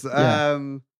often is. Yeah.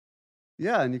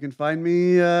 And you can find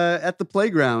me at the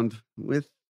playground with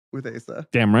Asa,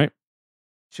 Damn right.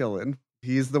 chilling.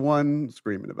 He's the one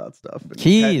screaming about stuff. And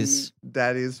Keys. petting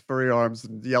Daddy's furry arms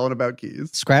and yelling about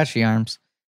keys. Scratchy arms.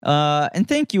 And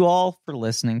thank you all for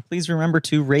listening. Please remember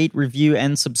to rate, review,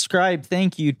 and subscribe.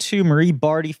 Thank you to Marie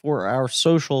Barty for our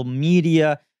social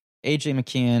media, AJ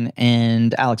McKeon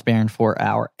and Alex Barron for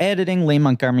our editing, Lane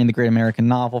Montgomery and the Great American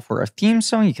Novel for our theme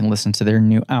song. You can listen to their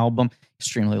new album,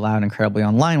 Extremely Loud, Incredibly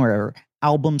Online, wherever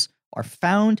albums are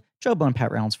found. Joe Bone,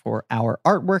 Pat Reynolds for our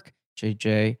artwork,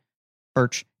 JJ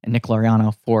Birch and Nick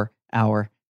Loriano for our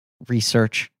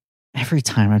research. Every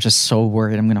time I'm just so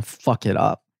worried I'm going to fuck it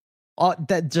up.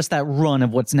 That run of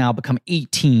what's now become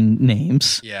 18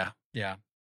 names. Yeah.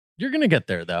 You're going to get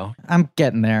there, though. I'm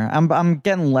getting there. I'm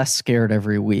getting less scared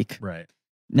every week. Right.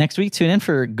 Next week, tune in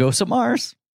for Ghosts of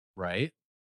Mars. Right.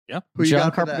 Yep. Who you John got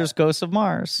for Carpenter's that? Ghosts of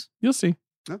Mars. You'll see.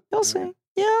 You'll see.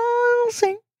 Yeah, you'll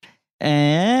see.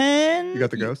 And You got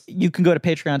the ghost? You can go to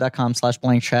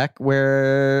patreon.com/blank check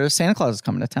where Santa Claus is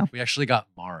coming to town. We actually got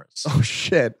Mars. Oh,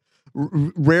 shit.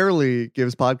 Rarely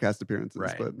gives podcast appearances,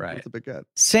 Right, but right. it's a big get.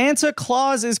 Santa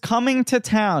Claus is coming to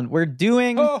town. We're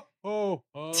doing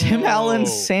Tim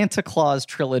Allen's Santa Claus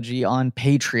trilogy on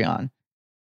Patreon.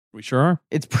 We sure are.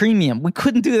 It's premium. We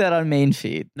couldn't do that on main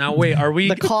feed. Now, wait, are we...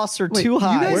 The costs are Wait, too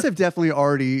high. You guys have definitely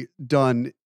already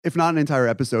done if not an entire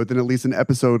episode, then at least an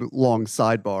episode-long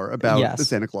sidebar about the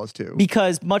Santa Claus 2.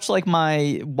 Because much like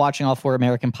my watching all 4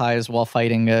 American Pies while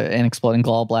fighting an exploding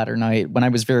gallbladder night, when I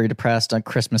was very depressed on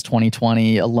Christmas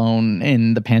 2020, alone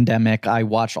in the pandemic, I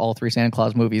watched all 3 Santa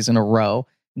Claus movies in a row,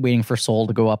 waiting for Soul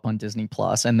to go up on Disney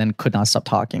Plus, and then could not stop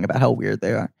talking about how weird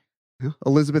they are. Yeah.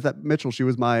 Elizabeth Mitchell, she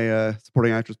was my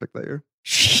supporting actress pick that year.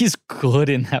 She's good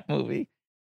in that movie.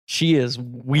 She is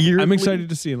weird. I'm excited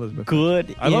to see Elizabeth.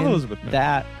 Good. I love Elizabeth.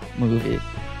 That movie.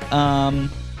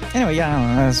 Anyway, yeah, I don't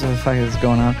know. That's what the fuck is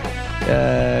going on.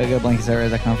 Go to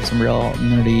blanketsarrows.com for some real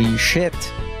nerdy shit.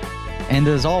 And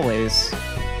as always,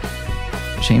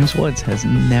 James Woods has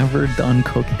never done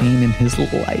cocaine in his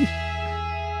life.